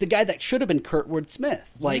 Dude. right. The guy that should have been Kurtwood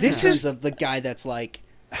Smith. Like This in terms is- of the guy that's like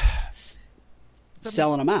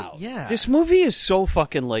selling him out. Yeah. This movie is so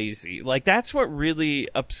fucking lazy. Like, that's what really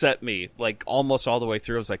upset me, like, almost all the way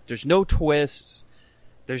through. I was like, there's no twists.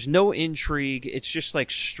 There's no intrigue. It's just,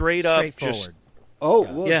 like, straight up Straightforward. just... Oh,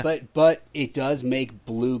 well, Yeah. but it does make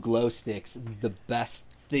blue glow sticks the best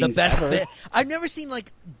things The best ever. bit. I've never seen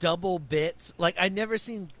like double bits. Like I've never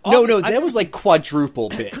seen. No, I've that never was seen- like quadruple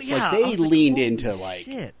bits. Yeah, like I they was like, leaned holy into like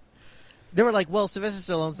shit. They were like, well,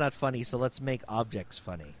 Sylvester Stallone's not funny, so let's make objects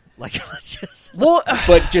funny. Like let's just. Well,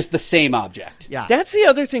 but just the same object. Yeah. that's the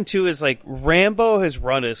other thing, too, is, like, Rambo has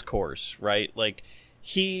run his course, right? Like,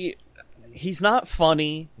 he's not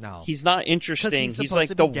funny. No. He's not interesting. he's He's supposed like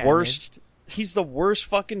to the be worst. He's the worst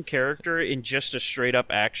fucking character in just a straight-up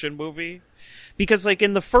action movie. Because, like,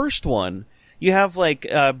 in the first one, you have, like,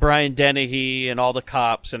 Brian Dennehy and all the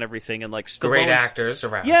cops and everything, and, like, Great Stallone's- actors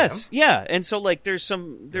around Yes, him. yeah. And so, like, there's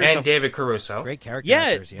And David Caruso. Great character Yeah,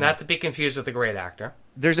 actors. Yeah. Not to be confused with the great actor.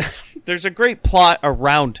 there's a great plot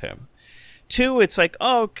around him. Two, it's like,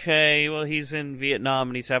 okay, well, he's in Vietnam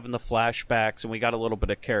and he's having the flashbacks and we got a little bit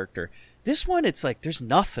of character. This one, it's like, there's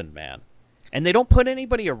nothing, man. And they don't put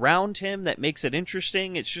anybody around him that makes it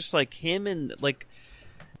interesting. It's just like him and, like,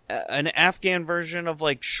 an Afghan version of,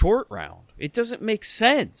 like, Short Round. It doesn't make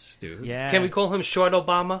sense, dude. Yeah. Can we call him Short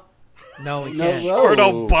Obama? No, we No, can't. no. Or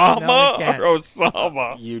No, Obama we can't. or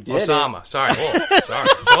Osama. You did Osama. Sorry. Whoa, sorry.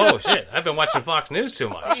 Oh, shit. I've been watching Fox News too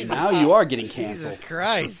much. it. Now you are getting Jesus canceled.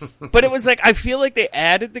 Christ. But it was like, I feel like they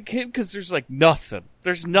added the kid because there's, like, nothing.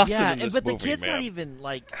 There's nothing Yeah, in this but movie, the kid's man. not even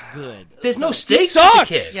like good. There's no So- stakes sucks. with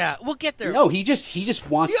the kid. Yeah, we'll get there. No, he just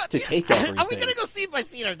wants to take everything. Are we gonna go scene by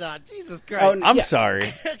scene or not? Jesus Christ. Oh, I'm Yeah. sorry.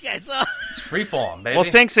 Okay, so It's freeform, baby. Well,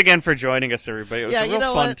 thanks again for joining us, everybody. It was Yeah, a you real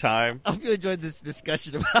know fun what? time. I hope you enjoyed this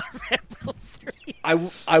discussion about Rambo 3.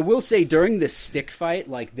 I will say during this stick fight,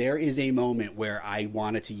 like there is a moment where I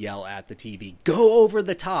wanted to yell at the TV, "Go over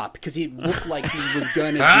the top," because it looked like he was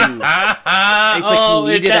gonna do. It's like he Oh,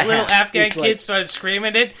 needed that a little hat. Afghan It's kid like, started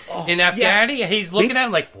screaming it in Afghani, and he's looking at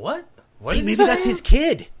him like, what? What Hey, is maybe this? that's his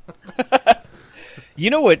kid. You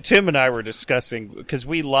know what Tim and I were discussing, because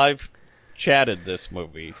we live chatted this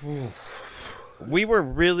movie. We were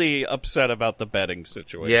really upset about the betting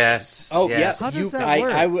situation. Yes. Oh yes. How does that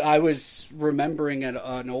work? I was remembering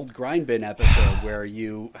an old Grind Bin episode where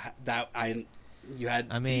you had I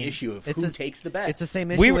mean, the issue of it's who a- takes the bet. It's the same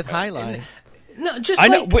We issue were- with Highline. No, just I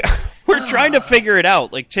know. like... We're trying to figure it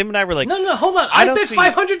out. Like, Tim and I were like, No, hold on. I I don't bet see-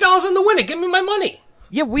 $500 on the winner. Give me my money.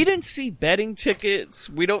 yeah, we didn't see betting tickets.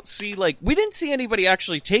 We didn't see anybody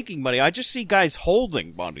actually taking money. I just see guys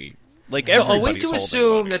holding money. Like, So are everybody's we to holding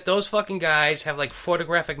assume money. that those fucking guys have, like,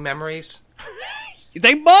 photographic memories?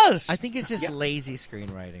 They must. I think it's just lazy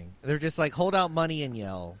screenwriting. They're just like hold out money and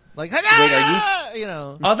yell, like you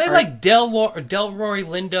know. Are they like Delroy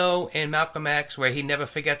Lindo in Malcolm X, where he never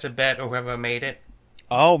forgets a bet or whoever made it?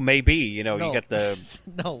 Oh, maybe. You know, No. you get the...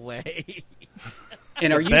 No way.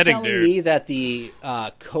 And are you betting telling dude. me that the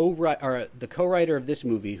co-writer of this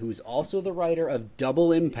movie, who's also the writer of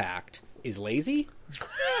Double Impact, is lazy?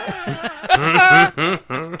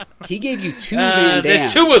 He gave you two Van There's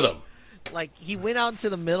Dams. two of them. Like he went out into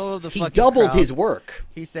the middle of the He fucking doubled crowd. his work.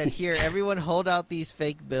 He said, "Here, everyone, hold out these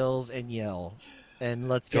fake bills and yell, and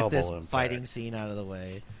let's get this Double impact. fighting scene out of the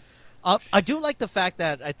way." I do like the fact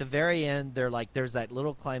that at the very end, they're like, there's that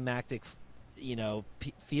little climactic,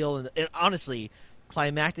 feel, and honestly,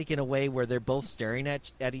 climactic in a way where they're both staring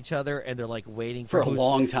at each other and they're like waiting For a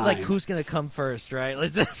long time. like who's gonna come first, right?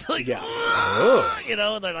 It's just like, Yeah.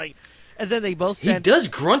 and they're like. And then they both He does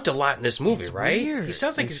grunt a lot in this movie, It's right? weird. He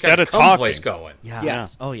sounds like Instead he's got a of cum talking. voice going. Yeah.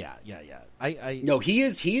 Yes. Oh, yeah. No, he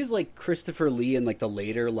is like Christopher Lee in like the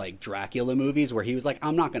later like Dracula movies where he was like,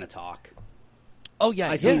 I'm not going to talk. Oh,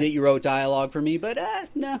 yeah. I see that you wrote dialogue for me, but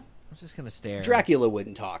no. I'm just going to stare. Dracula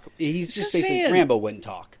wouldn't talk. He's just basically saying. Rambo wouldn't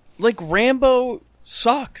talk. Like, Rambo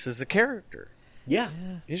sucks as a character. Yeah.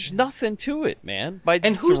 There's nothing to it, man.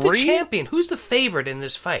 And who's the champion? Who's the favorite in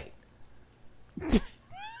this fight?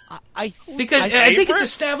 I think it's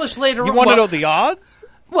established later on. You want to know the odds?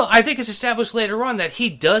 Well, I think it's established later on that he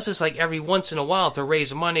does this like every once in a while to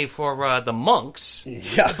raise money for the monks.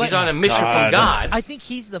 Yeah. He's on a mission from God. I think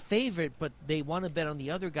he's the favorite, but they want to bet on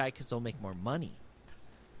the other guy because they'll make more money.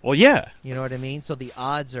 Well, yeah. You know what I mean? So the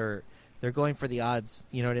odds are, they're going for the odds,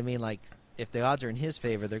 you know what I mean? Like, if the odds are in his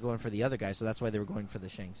favor, they're going for the other guy, so that's why they were going for the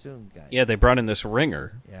Shang Tsung guy. Yeah, they brought in this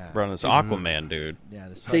ringer. Yeah. Brought in this Aquaman dude. Yeah,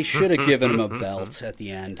 this They should have given him a belt at the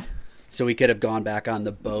end. So he could have gone back on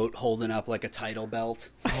the boat holding up like a title belt.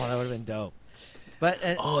 Oh, that would have been dope. But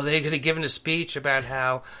they could have given a speech about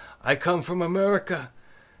how I come from America.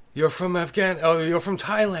 You're from you're from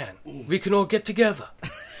Thailand. We can all get together.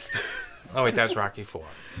 Oh, wait, that's Rocky IV.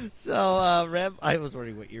 So, I was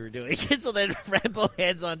wondering what you were doing. So then Rambo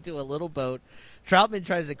heads onto a little boat. Troutman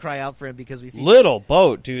tries to cry out for him because we see... Little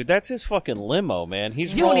boat, dude. That's his fucking limo, man.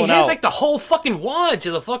 He's and rolling he hands out. like the whole fucking wad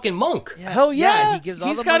to the fucking monk. Yeah. Hell yeah. He gives all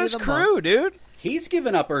He's the got money his to the crew, monk. dude. He's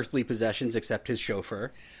given up earthly possessions except his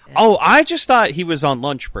chauffeur. Oh, I just thought he was on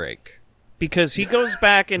lunch break. Because he goes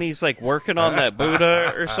back and he's like working on that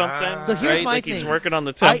Buddha or something. So here's right? my like thing. He's working on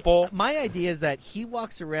the temple. My idea is that he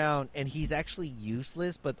walks around and he's actually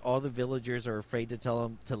useless, but all the villagers are afraid to tell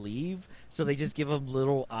him to leave, so they just give him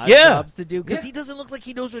little odd jobs to do because he doesn't look like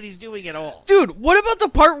he knows what he's doing at all. Dude, what about the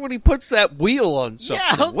part when he puts that wheel on something?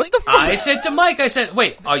 Yeah, I was what like, the fuck? I said to Mike,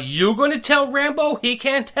 wait, are you going to tell Rambo he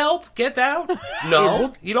can't help? Get out?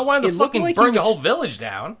 No. You don't want him to fucking like burn the whole village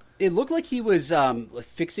down. It looked like he was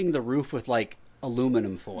fixing the roof with like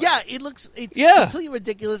aluminum foil. Yeah, it's completely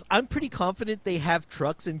ridiculous. I'm pretty confident they have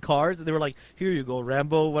trucks and cars, and they were like, "Here you go,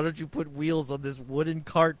 Rambo. Why don't you put wheels on this wooden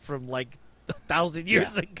cart from like 1,000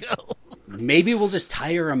 years ago?" Maybe we'll just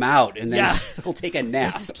tire him out, and then he'll take a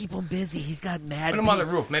nap. Let's just keep him busy. He's got mad. Put him on the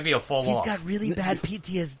roof. Maybe he'll fall off. He's got really bad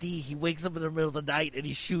PTSD. He wakes up in the middle of the night and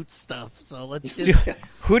he shoots stuff. So let's just.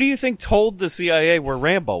 Who do you think told the CIA where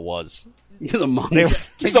Rambo was? The monks.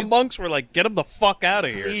 The monks were like, get him the fuck out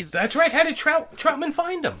of here. Please. That's right. How did Troutman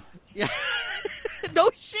find him? Yeah. No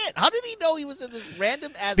shit. How did he know he was in this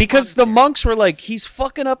random ass? Because the monastery? monks were like, he's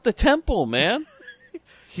fucking up the temple, man.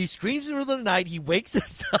 He screams in the middle of the night. He wakes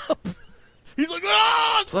us up. He's like,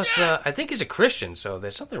 ah! Plus, I think he's a Christian, so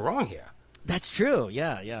there's something wrong here. That's true.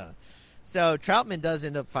 Yeah. So Troutman does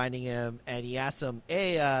end up finding him, and he asks him,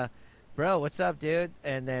 "Hey, bro, what's up, dude?"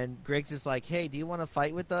 And then Griggs is like, "Hey, do you want to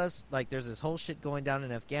fight with us? Like, there's this whole shit going down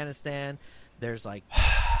in Afghanistan. There's like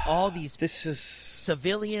all these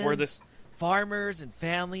civilians, farmers, and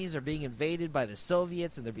families are being invaded by the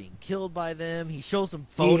Soviets, and they're being killed by them." He shows some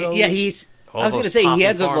photos. I was going to say he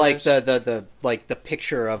had some like the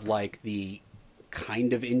picture of like the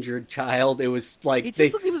kind of injured child. It was like it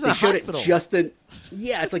just looked like he was in a hospital.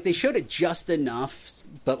 It's like they showed it just enough,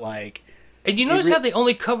 but like. And you notice how they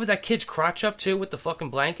only covered that kid's crotch up too with the fucking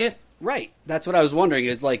blanket? Right. That's what I was wondering.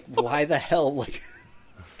 Is like, why the hell? Like,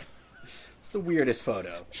 it's the weirdest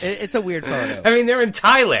photo. It's a weird photo. I mean, they're in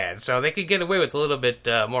Thailand, so they could get away with a little bit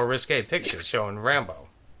more risque pictures showing Rambo.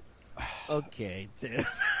 Okay, dude.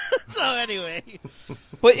 So anyway,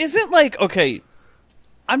 but isn't like okay?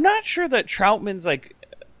 I'm not sure that Troutman's like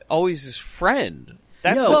always his friend.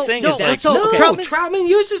 That's the thing. Troutman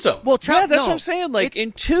uses him. Well, that's what I'm saying. Like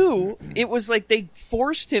in 2, it was like they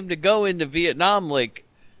forced him to go into Vietnam, like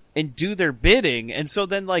and do their bidding, and so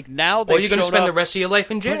then like now they. Or you're going to spend the rest of your life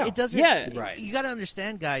in jail. But it doesn't. Yeah, right. You got to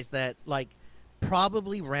understand, guys, that like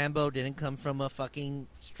probably Rambo didn't come from a fucking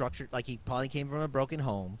structured. Like he probably came from a broken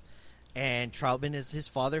home. And Troutman is his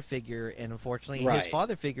father figure, and unfortunately, his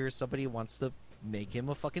father figure is somebody who wants to make him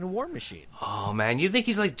a fucking war machine. Oh, man. You think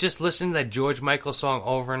he's like just listening to that George Michael song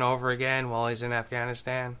over and over again while he's in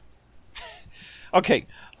Afghanistan? Okay,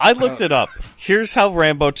 I looked it up. Here's how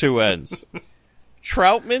Rambo 2 ends.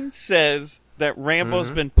 Troutman says that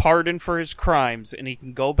Rambo's been pardoned for his crimes, and he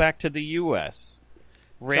can go back to the U.S.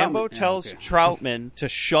 Rambo tells Troutman to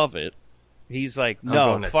shove it. He's like,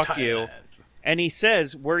 no, fuck you. And he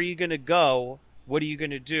says, where are you going to go? What are you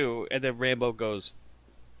going to do? And then Rambo goes,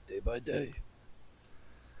 day by day.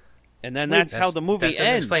 And then that's how the movie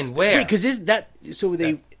ends. Explain where. Wait, because so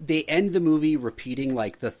they end the movie repeating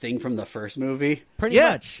like the thing from the first movie? Pretty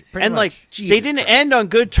much. Like, they didn't end on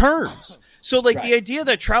good terms. So, like, the idea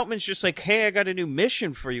that Troutman's just like, hey, I got a new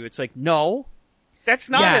mission for you. It's like, no, that's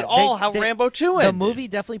not at all how Rambo 2 ended. The movie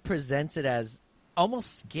definitely presents it as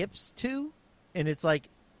almost skips 2, and it's like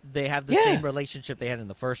they have the same relationship they had in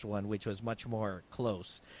the first one, which was much more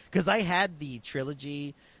close. Because I had the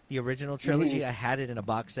trilogy, the original trilogy, I had it in a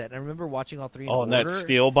box set, and I remember watching all 3 in order. Oh, in that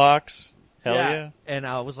steel box? Hell yeah. And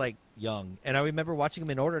I was, like, young. And I remember watching them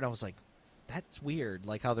in order, and I was like, that's weird.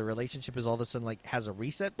 Like, how the relationship is all of a sudden, like, has a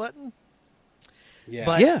reset button. Yeah.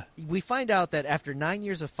 But we find out that after 9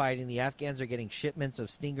 years of fighting, the Afghans are getting shipments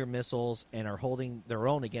of Stinger missiles and are holding their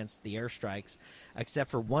own against the airstrikes,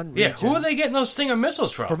 except for one region. Yeah, who are they getting those Stinger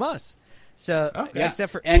missiles from? From us. So,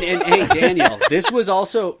 except for... And hey, Daniel, this was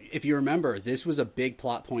also, if you remember, this was a big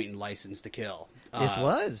plot point in License to Kill. This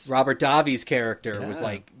was. Robert Davi's character was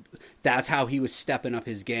like, that's how he was stepping up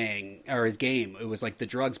his game. It was like the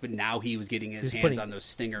drugs, but now he was getting his hands on those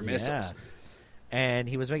Stinger missiles. And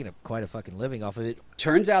he was making quite a fucking living off of it.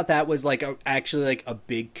 Turns out that was like actually a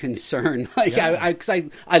big concern. Like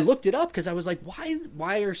I looked it up because I was like,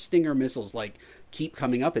 why are Stinger missiles like keep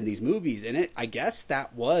coming up in these movies? And I guess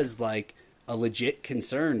that was like a legit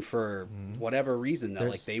concern for whatever reason. Though,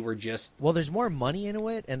 like they were just there's more money into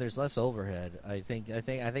it and there's less overhead. I think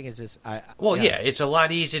it's just it's a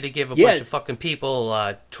lot easier to give a bunch of fucking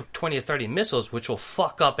people 20 or 30 missiles, which will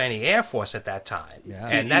fuck up any air force at that time.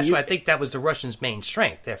 And that's why I think that was the Russians' main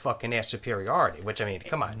strength, their fucking air superiority. Which I mean,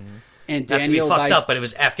 come on, and not Daniel, to be fucked up, but it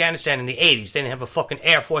was Afghanistan in the '80s. They didn't have a fucking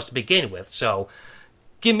air force to begin with, so.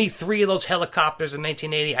 Give me 3 of those helicopters in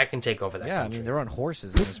 1980, I can take over that country. I mean, they're on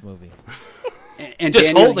horses in this movie. and just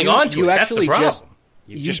Daniel, holding on to you it, actually that's the problem.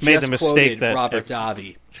 You just made the mistake that Robert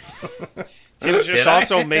Davi. Tim just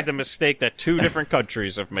also made the mistake that 2 different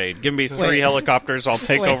countries have made. Give me 3 helicopters, I'll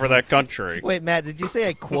take over that country. Wait, Matt, did you say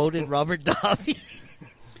I quoted Robert Davi?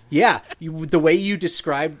 Yeah, the way you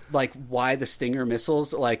described like why the Stinger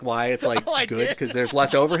missiles, like why it's like good because there's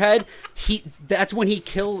less overhead. That's when he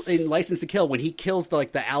kills in License to Kill when he kills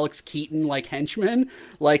the Alex Keaton like henchman.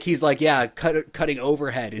 Like he's like cutting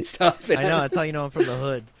overhead and stuff. I know that's how you know him from the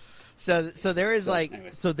hood. So there is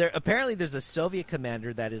apparently there's a Soviet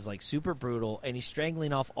commander that is like super brutal and he's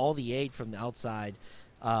strangling off all the aid from the outside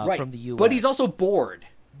from the U.S. But he's also bored.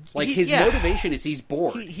 Like his motivation is he's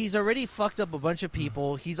bored. He's already fucked up a bunch of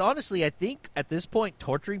people. He's honestly, I think, at this point,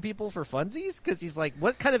 torturing people for funsies because he's like,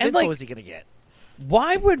 what kind of info is he going to get?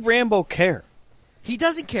 Why would Rambo care? He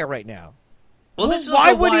doesn't care right now. Well, this is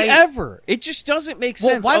why would he ever? It just doesn't make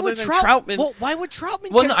sense. Why would Troutman? Well, why would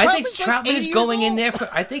Troutman? Well, no, I think Troutman is going in there for.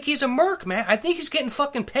 I think he's a merc, man. I think he's getting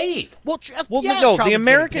fucking paid. No, the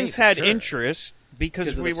Americans had interest.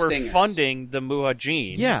 Because we were funding the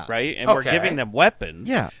Mujahideen, right? And we're giving them weapons.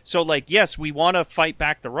 Yeah. So, like, yes, we want to fight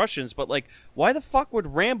back the Russians, but, like, why the fuck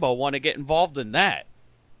would Rambo want to get involved in that?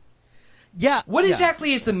 Yeah. What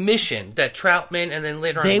exactly is the mission that Troutman and then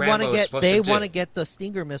later on Rambo is supposed to do? They want to get the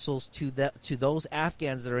Stinger missiles to those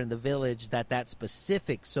Afghans that are in the village that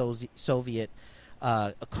specific Soviet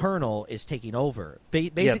colonel is taking over.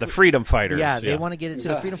 Basically, the freedom fighters. Yeah, they want to get it to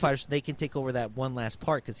the freedom fighters so they can take over that one last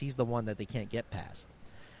part because he's the one that they can't get past.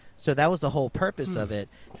 So that was the whole purpose of it.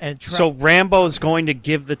 And so Rambo's going to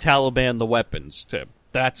give the Taliban the weapons, Tim.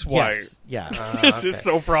 That's why. This is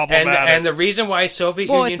so problematic. And the reason why Soviet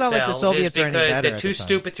Union fell like the Soviets is because they're too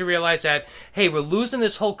stupid to realize that, hey, we're losing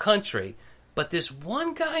this whole country, but this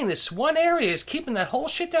one guy in this one area is keeping that whole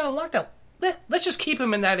shit down in lockdown. Let's just keep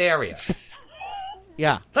him in that area.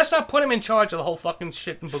 Yeah. Let's not put him in charge of the whole fucking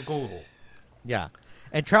shit in Bagoogle. Yeah.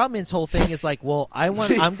 And Troutman's whole thing is like, well, I'm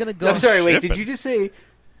going to go... I'm sorry, wait, did you just say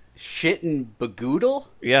shit and Bagoodle?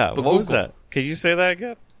 Yeah, what was that? Could you say that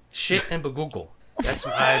again? Shit and Bagoogle.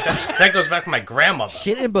 That goes back to my grandmother.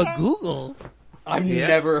 Shit and Bagoogle? I've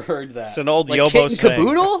never heard that. It's an old like Yobo saying. Kit and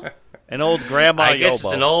Caboodle? An old grandma I guess Yobo.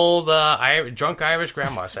 it's an old drunk Irish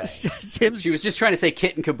grandma saying. She was just trying to say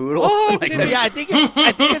kit and caboodle. Oh, yeah, I think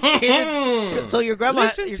it's kit and... So your grandma...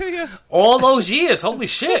 Listen to your... All those years, holy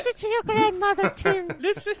shit. Listen to your grandmother, Tim.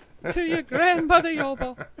 Listen to your grandmother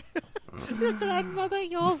Yobo. Your grandmother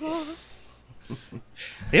Yobo.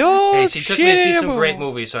 Hey, she took me to see some great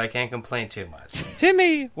movies, so I can't complain too much.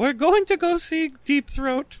 Timmy, we're going to go see Deep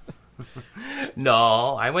Throat.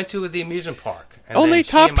 No, I went to the amusement park. And Only then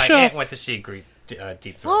Top she and my Shelf. aunt went to see Deep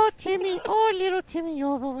Throat. Oh, Timmy. Oh, little Timmy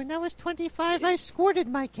Yobo. When I was 25, I squirted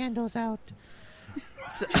my candles out.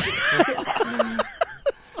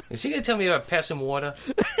 Is she going to tell me about passing water?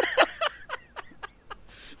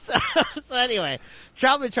 So anyway,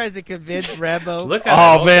 Troutman tries to convince Rambo. Look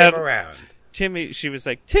at man. around. Timmy, she was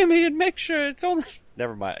like, Timmy, and make sure it's only...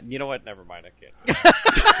 Never mind. You know what? Never mind. I can't.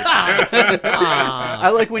 I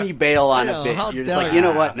like when you bail on a bit. You're just like, you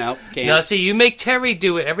know what? No, can't. No, see, you make Terry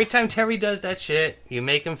do it. Every time Terry does that shit, you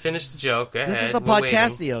make him finish the joke. Go ahead. This is the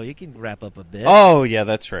podcastio. You can wrap up a bit. Oh, yeah,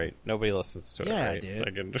 that's right. Nobody listens to it, yeah, right? dude.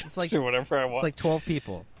 I can it's like, do whatever I want. It's like 12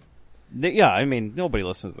 people. Yeah, I mean, nobody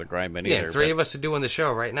listens to the Grind Man either. Yeah, three of us are doing the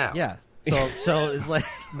show right now. Yeah. So it's like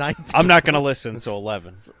 9 people. I'm not going to listen, so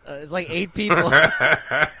 11. It's like 8 people.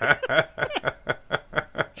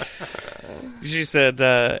 She said,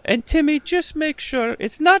 and Timmy, just make sure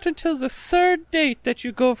it's not until the third date that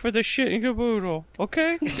you go for the shit in caboodle,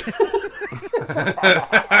 okay?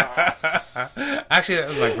 Actually, that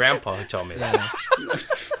was my grandpa who told me that.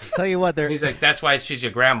 Tell you what, he's like, that's why she's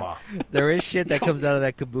your grandma. There is shit that comes out of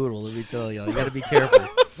that caboodle, let me tell you. You got to be careful.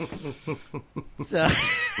 So.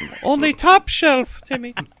 Only top shelf,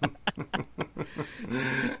 Timmy.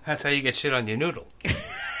 That's how you get shit on your noodle.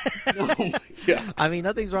 Oh my God. I mean,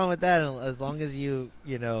 nothing's wrong with that as long as you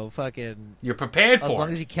fucking... You're prepared for it. As long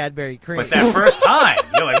as you Cadbury cream. But that first time,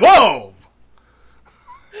 you're like, whoa!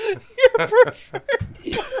 You're perfect.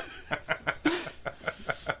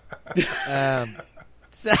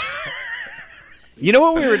 So... You know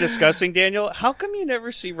what we were discussing, Daniel? How come you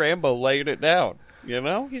never see Rambo laying it down? You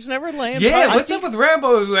know? He's never laying it down. Yeah, what's up with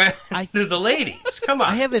Rambo to the ladies? Come on.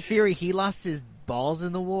 I have a theory. He lost his balls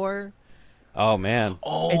in the war. Oh, man.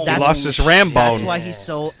 Oh, he lost his Rambo. That's why he's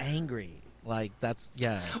so angry. Like,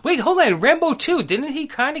 yeah. Wait, hold on. Rambo 2, didn't he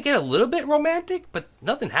kind of get a little bit romantic? But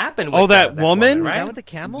nothing happened with that woman? Right? Is Right? that with the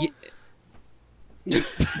camel?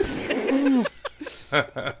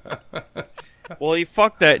 Well, he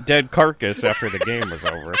fucked that dead carcass after the game was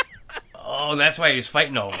over. Oh, that's why he was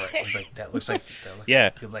fighting over it. It was like, that looks like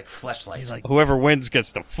fleshlight. He's like, whoever wins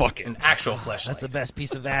gets to fuck it. An actual fleshlight. that's the best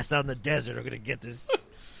piece of ass out in the desert. I'm going to get this.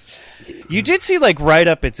 You did see, like, right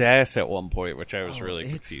up its ass at one point, which I was really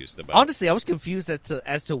confused about. Honestly, I was confused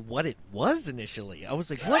as to what it was initially. I was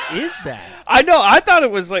like, what is that? I know. I thought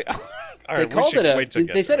it was like... All they right, called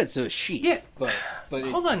it they said it's a sheep. Yeah. But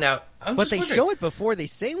hold on now. But they show it before they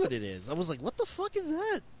say what it is. I was like, what the fuck is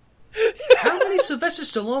that? How many Sylvester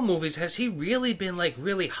Stallone movies has he really been, like,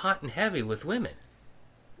 really hot and heavy with women?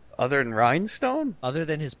 Other than Rhinestone? Other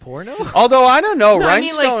than his porno? Although, I don't know. No,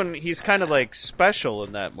 Rhinestone, I mean, like, he's kind of, like, special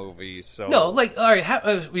in that movie, so... No, like, all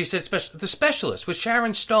right, we said The Specialist with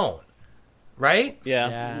Sharon Stone, right? Yeah.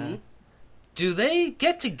 Mm-hmm. Do they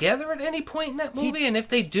get together at any point in that movie? And if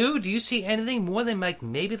they do you see anything more than, like,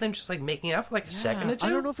 maybe them just, like, making out for, like, a second or two? I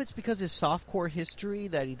don't know if it's because his softcore history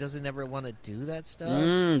that he doesn't ever want to do that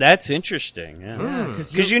stuff. That's interesting, yeah.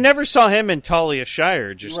 Because you never saw him and Talia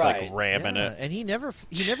Shire just, Right. like, ramming it. And he never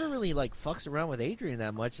really, like, fucks around with Adrian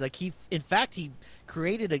that much. Like, he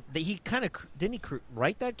created didn't he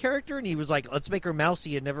write that character? And he was like, let's make her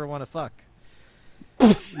mousy and never want to fuck.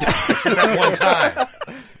 That one time.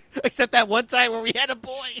 Except that one time where we had a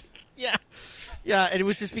boy. Yeah. Yeah, and it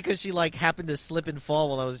was just because she, like, happened to slip and fall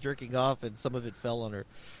while I was jerking off, and some of it fell on her.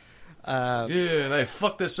 Yeah, and I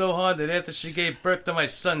fucked her so hard that after she gave birth to my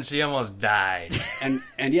son, she almost died. and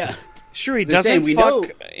yeah. Sure, he They're doesn't saying we fuck know-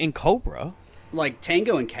 in Cobra. Like,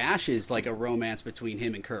 Tango and Cash is like a romance between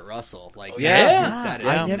him and Kurt Russell. Like, Yeah.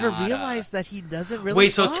 I never realized that he doesn't really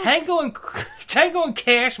Wait, so fuck. Tango and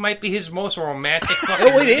Cash might be his most romantic fucking...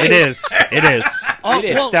 Oh, it is. It is. It is. Oh, It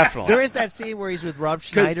is, well, definitely. There is that scene where he's with Rob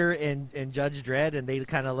Schneider and Judge Dredd, and they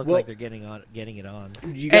kind of look like they're getting it on.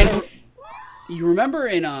 You remember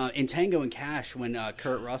in Tango and Cash when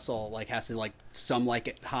Kurt Russell like has to like like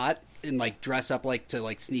it hot and like dress up like to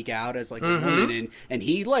like sneak out as like a woman, and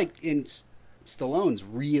he like in Stallone's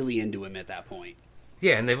really into him at that point.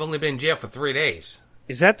 Yeah, and they've only been in jail for 3 days.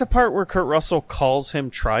 Is that the part where Kurt Russell calls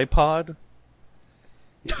him tripod?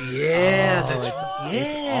 Yeah,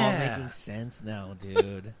 It's all making sense now,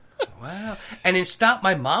 dude. Wow. And in Stop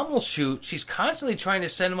My Mom Will Shoot, she's constantly trying to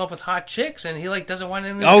set him up with hot chicks, and he like doesn't want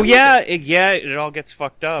anything to do with it. It all gets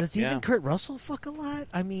fucked up. Does even Kurt Russell fuck a lot?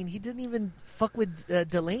 I mean, he didn't even fuck with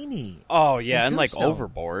Delaney. Oh, yeah, and like Tombstone.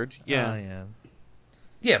 Overboard. Yeah. Oh, yeah.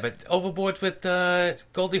 Yeah, but Overboard with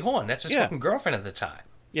Goldie Hawn. That's his fucking girlfriend at the time.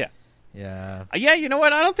 Yeah. Yeah. Yeah, you know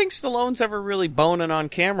what? I don't think Stallone's ever really boning on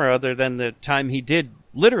camera other than the time he did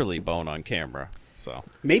literally bone on camera. So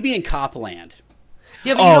Maybe in Copland.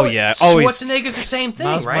 Yeah, but you know what? yeah. Schwarzenegger's the same thing,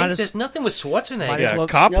 Might right? as- There's nothing with Schwarzenegger. as well-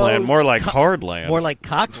 Copland, more like Hardland. More like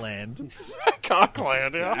Cockland.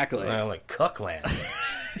 Cockland, yeah. Exactly. Like Cookland.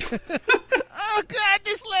 Oh, God,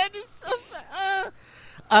 this land is so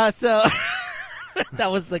bad. So,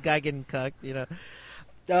 that was the guy getting cucked, you know.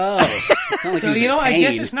 Oh, it's not like So he was in I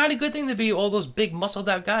guess pain. it's not a good thing to be all those big muscled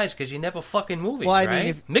out guys because you never fucking move it, Well, I right? mean,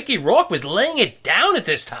 if- Mickey Rourke was laying it down at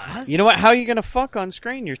this time. You know what? How are you going to fuck on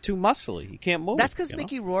screen? You're too muscly. You can't move. That's because you know?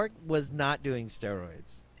 Mickey Rourke was not doing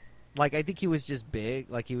steroids. Like, I think he was just big.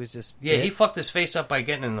 Like, he was just Yeah, fit. he fucked his face up by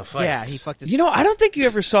getting in the fights. Yeah, he fucked his... You know, I don't think you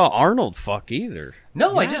ever saw Arnold fuck either.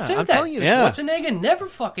 No, I Yeah, just said I'm that. telling you. Yeah. Schwarzenegger never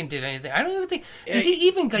fucking did anything. I don't even think... Did he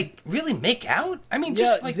even, like, really make out? I mean, Yeah,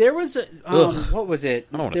 just, like... there was a what was it?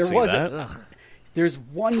 I don't want to there see was that. There's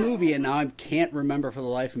one movie, and now I can't remember for the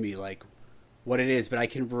life of me, like, what it is, but I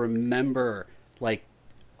can remember, like,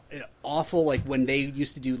 an awful, like, when they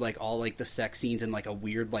used to do, like, all, like, the sex scenes in, like, a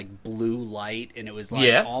weird, like, blue light, and it was, like,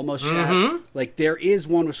 Yeah. almost Mm-hmm. like, there is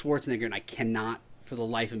one with Schwarzenegger, and I cannot, for the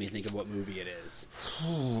life of me, think of what movie it is.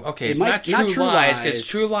 Okay, It it's might- not True Lies, Lies. because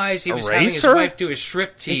True Lies, he was having his Eraser? wife do a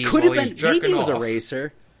striptease It could while have he was been, jerking maybe it was off.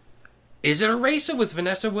 Eraser. Is it Eraser with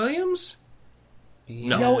Vanessa Williams?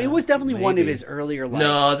 No, it was definitely one of maybe. his earlier, like...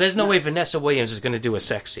 No, there's no way Vanessa Williams is going to do a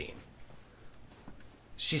sex scene.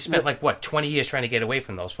 She spent, 20 years trying to get away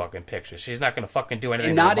from those fucking pictures. She's not going to fucking do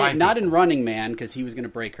anything And to not remind in, not people. in Running Man, because he was going to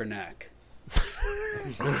break her neck.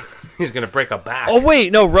 He's going to break her back. Oh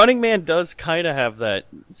wait, no, Running Man does kind of have that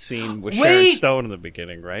scene with Sharon Wait! Stone in the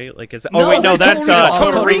beginning, right? Like, is that... No, oh wait, no, that's that's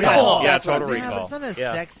Total Recall. Yeah, That's Total Yeah, Recall. but it's not a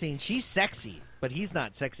Yeah. sex scene. She's sexy, but he's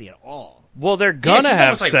not sexy at all. Well, they're gonna she's have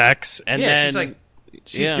almost like- sex, and yeah, then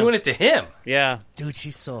she's yeah. doing it to him. Yeah. Dude,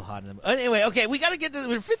 she's so hot in them. Anyway, okay, we got to get this.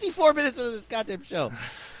 We're 54 minutes into this goddamn show.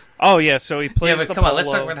 Oh yeah, so he plays. Yeah, but the come on, let's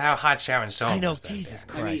polo. talk about how hot Sharon Stone I know, was that Jesus day.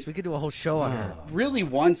 Christ. We could do a whole show on her. Really,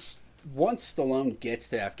 once Stallone gets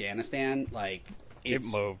to Afghanistan, like It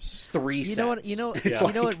it's moves. 3 You cents. know what? You know. It's You know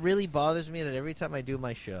like- what really bothers me that every time I do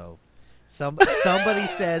my show, somebody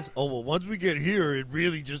says, "Oh well, once we get here, it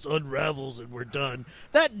really just unravels and we're done."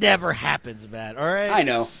 That never happens, man. All right. I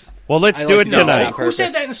know. Well, let's I do like it to know tonight. that. Who said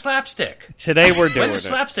purpose. that in Slapstick? Today we're When doing did it.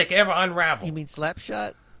 Slapstick ever You unravel? mean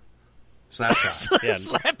Slapshot? Slapshot. Yeah.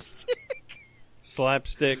 Slapstick.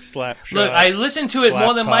 Slapstick, slapshot. Look, I listened to it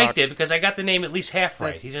more than Mike Slapcock. did because I got the name at least half right.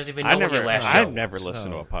 That's- He doesn't even know I what never, your last show I was. never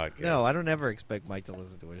listened to a podcast. No, I don't ever expect Mike to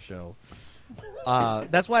listen to a show.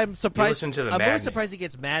 That's why I'm surprised. listen to the I'm more Madman. surprised he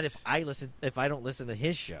gets mad if I don't listen to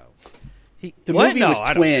his show. The What? movie No, was I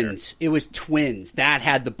don't Twins. It was Twins. That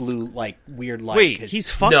had the blue, like, weird light. Wait, 'cause- he's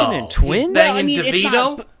fucking No, in he's Twins? banging Well, I mean, it's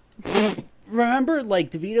DeVito? not- remember, like,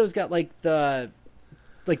 DeVito's got, like, the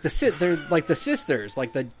they're like the sisters,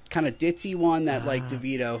 like the kind of ditzy one that like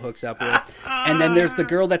DeVito hooks up with, and then there's the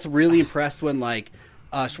girl that's really impressed when like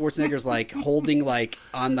Schwarzenegger's like holding like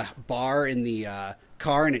on the bar in the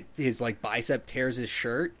car, and his like bicep tears his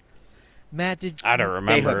shirt. Matt, did I don't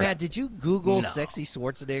remember. Matt, did you Google No. sexy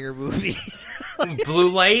Schwarzenegger movies? Blue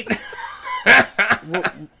Light?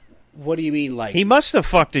 What do you mean, like He must have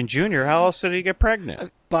fucked in Junior. How else did he get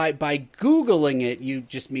pregnant? by googling it? You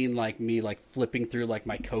just mean like me like flipping through like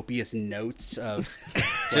my copious notes of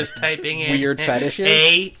Just typing in weird fetishes?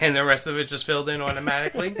 A, and the rest of it just filled in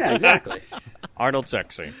automatically? yeah, exactly. Arnold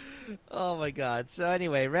sexy. Oh my God! So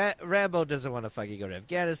anyway, Rambo doesn't want to fucking go to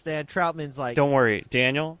Afghanistan. Troutman's like, Don't worry,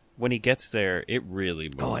 Daniel. When he gets there, it really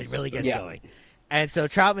moves. "Oh, it really gets Yeah. going." And so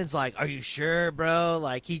Troutman's like, "Are you sure, bro?"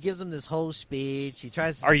 Like he gives him this whole speech. He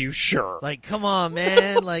tries to, Are you sure? like, "Come on,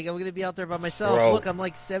 man! Like I'm gonna be out there by myself. Bro. Look, I'm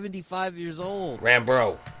like 75 years old."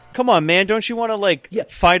 Rambo. Come on, man. Don't you want to, like, Yeah.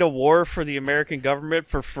 fight a war for the American government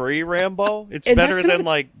for free, Rambo? It's And better that's kinda than,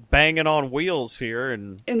 like, banging on wheels here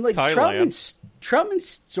in And like Thailand.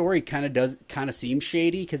 Troutman's story kind of seems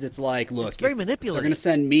shady because it's like, look, It's very if manipulative. They're going to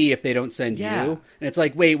send me if they don't send Yeah. you, and it's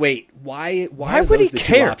like, wait, why Why are would he those the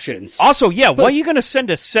two care? options? Also, yeah, why are you going to send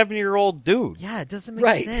a 7-year-old dude? Yeah, it doesn't make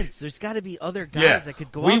Right. sense. There's got to be other guys that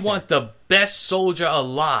could go. We out want the best soldier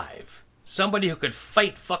alive. Somebody who could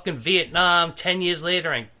fight fucking Vietnam 10 years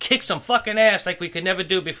later and kick some fucking ass like we could never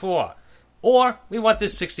do before. Or we want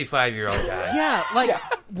this 65-year-old guy. there. Yeah, like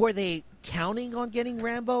were they counting on getting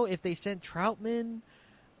Rambo if they sent Troutman?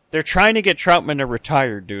 They're trying to get Troutman to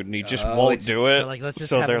retire, dude, and he just won't it's- do it. They're like, let's just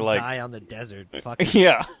so have they're him like, die on the desert. Fuck,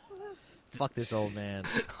 yeah. fuck this old man.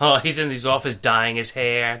 Oh, he's in his office dyeing his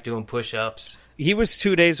hair, doing push-ups. He was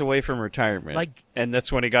 2 days away from retirement. Like- and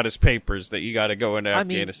that's when he got his papers that you got to go into I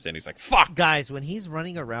mean- Afghanistan. He's like, fuck. Guys, when he's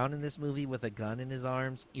running around in this movie with a gun in his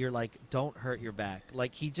arms, you're like, don't hurt your back.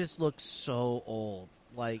 Like he just looks so old.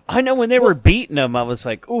 Like I know when they were beating him, I was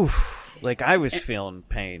like, oof. Like, I was feeling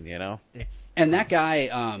pain, you know? it's And that guy,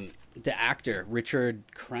 the actor Richard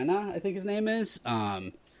Crenna, I think his name is.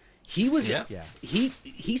 He was Yeah.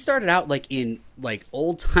 he started out like in like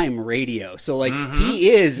old time radio, so like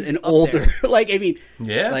he is an older like I mean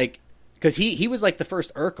Yeah. like because he was like the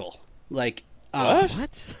first Urkel like What?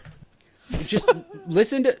 what? just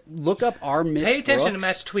look up our Miss Pay attention Brooks. to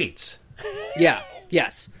Matt's tweets. Yeah,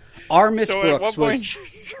 yes. Our Miss So Brooks at what was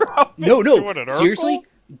point no. doing an Seriously,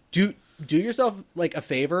 Urkel? do yourself like a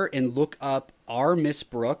favor and look up Our Miss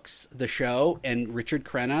Brooks, the show, and Richard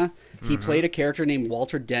Crenna. He played a character named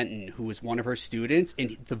Walter Denton, who was one of her students,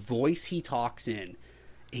 and the voice he talks in,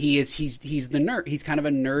 he's the nerd. He's kind of a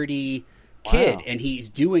nerdy kid, and he's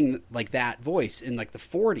doing like that voice in like the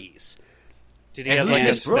 40s. Did he have who's like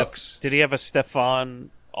Miss a Brooks? Did he have a Stefan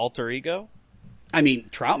alter ego? I mean,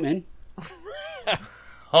 Troutman.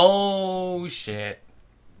 Oh shit!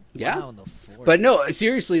 Yeah, Wow, in the 40s. but no,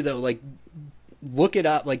 seriously though, like look it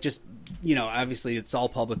up. Like just obviously it's all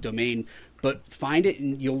public domain, but find it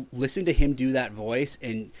and you'll listen to him do that voice,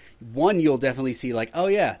 and you'll definitely see like, oh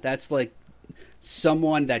yeah, that's like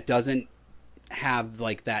someone that doesn't have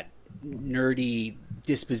like that nerdy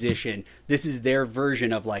disposition. This is their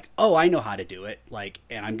version of like, oh, I know how to do it, like,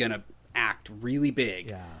 and I'm gonna act really big.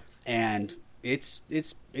 Yeah. And it's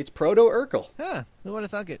proto Urkel. Huh, who would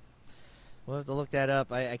have thunk it? We'll have to look that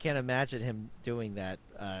up. I can't imagine him doing that.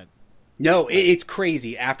 No, it's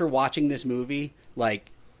crazy. After watching this movie,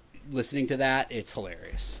 like listening to that, it's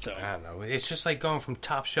hilarious. So I don't know. It's just like going from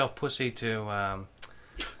top shelf pussy to, well,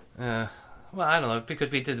 I don't know,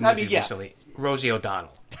 because we did the movie recently. Rosie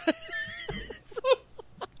O'Donnell.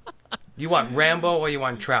 You want Rambo or you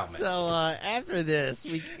want Troutman? So after this,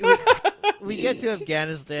 we get to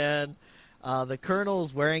Afghanistan. The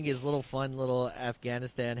colonel's wearing his fun little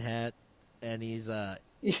Afghanistan hat, and he's Oh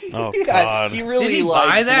God! he really did he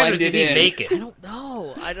buy that or blended did he in. make it? I don't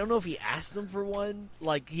know. I don't know if he asked them for one.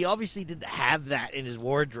 Like, he obviously didn't have that in his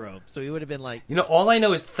wardrobe, so he would have been like, All I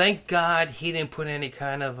know is thank God he didn't put any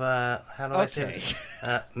kind of, how do I say Okay. this?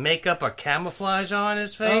 Makeup or camouflage on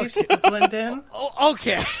his face to blend in. "Oh,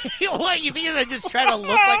 okay." What, you mean I just try to look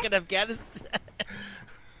like an Afghanistan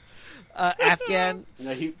Afghan?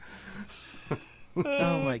 No, he-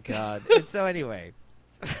 Oh my God! And so anyway.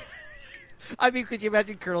 I mean, could you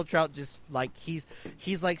imagine Colonel Trout just like he's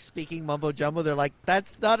like speaking mumbo jumbo? They're like,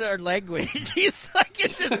 that's not our language. He's like,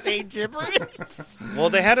 it's just saying gibberish. Well,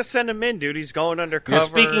 they had to send him in, dude. He's going undercover. You're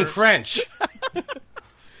speaking French.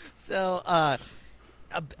 So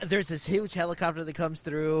there's this huge helicopter that comes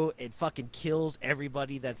through. It fucking kills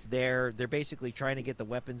everybody that's there. They're basically trying to get the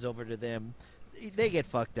weapons over to them. They get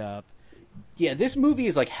fucked up. yeah, this movie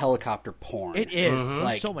is like helicopter porn. It is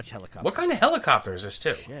Like- so much helicopter. What kind of helicopter is this,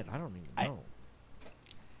 too? Shit? I don't even know.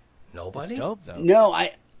 Nobody? It's dope though. No,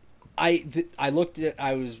 I looked at.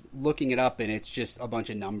 I was looking it up, and it's just a bunch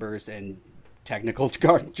of numbers and technical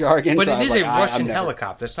jargon. But so it I was is like, a I'm Russian never-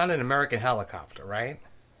 helicopter. It's not an American helicopter, right?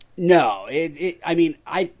 No, I mean,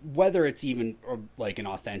 whether it's even like an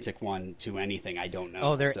authentic one to anything, I don't know.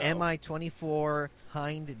 Oh, they're so. Mi-24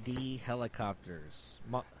 Hind D helicopters.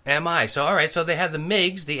 MI. So, all right. So they have the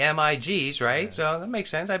MiGs, the MiGs, right? So that makes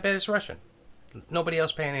sense. I bet it's Russian. Nobody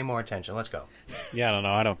else paying any more attention. Let's go. Yeah, I don't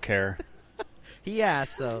know. I don't care. He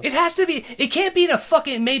asked, so It has to be. It can't be the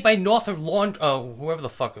fucking made by Northrop Lawn. Oh, whoever the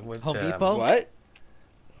fuck it was. Home Depot. What?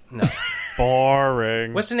 No.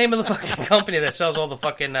 Boring. What's the name of the fucking company that sells all the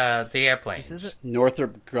fucking the airplanes? This is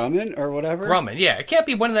Northrop Grumman or whatever? Grumman. Yeah, it can't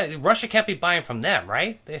be one of that. Russia can't be buying from them,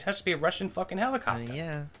 right? It has to be a Russian fucking helicopter.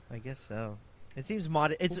 yeah, I guess so. It seems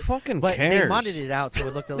modded. It's Who fucking but they cares? modded it out so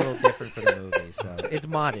it looked a little different for the movie. So it's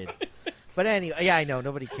modded. But anyway, yeah, I know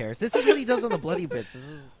nobody cares. This is what he does on the Bloody Bits. This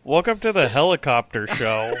is... Welcome to the helicopter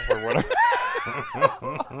show or whatever.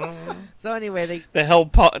 So anyway, they the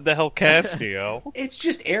hell Castillo. It's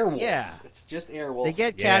just Airwolf. Yeah. It's just Airwolf. they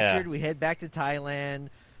get Yeah. captured. We head back to Thailand.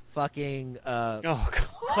 Fucking Oh God.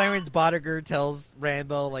 Clarence Boddiger tells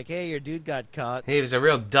Rambo like, "Hey, your dude got caught." He was a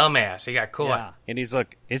real dumbass. He got caught. Yeah. And he's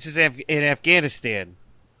like, "This is in Afghanistan.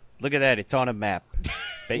 Look at that. It's on a map.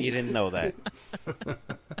 Bet you didn't know that."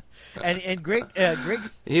 And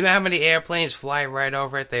Griggs You know how many airplanes fly right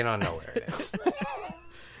over it? They don't know where it is.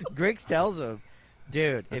 Griggs tells him,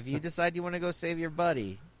 "Dude, if you decide you want to go save your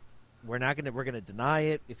buddy, we're gonna deny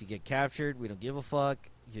it. If you get captured, we don't give a fuck.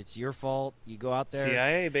 It's your fault. You go out there."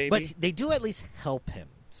 CIA baby. But they do at least help him,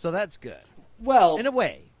 so that's good well, in a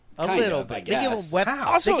way, a kind little of, bit. I They give him guess. weapons.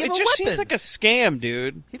 How? Also, they give it him just weapons. seems like a scam,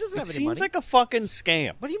 dude. He doesn't have It any seems money. like a fucking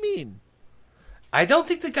scam. What do you mean? I don't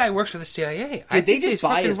think the guy works for the CIA. did they just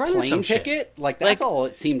buy his plane ticket? Like that's all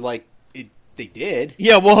it seemed like. They did.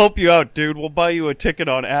 Yeah, we'll help you out, dude. We'll buy you a ticket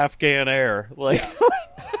on Afghan Air. Like,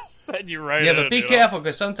 send you right But in, be you know? careful,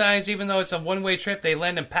 because sometimes, even though it's a one-way trip, they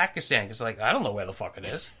land in Pakistan. Because, like, I don't know where the fuck it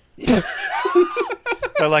is.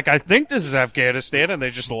 They're like, I think this is Afghanistan, and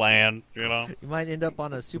they just land, You might end up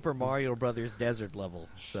on a Super Mario Brothers desert level,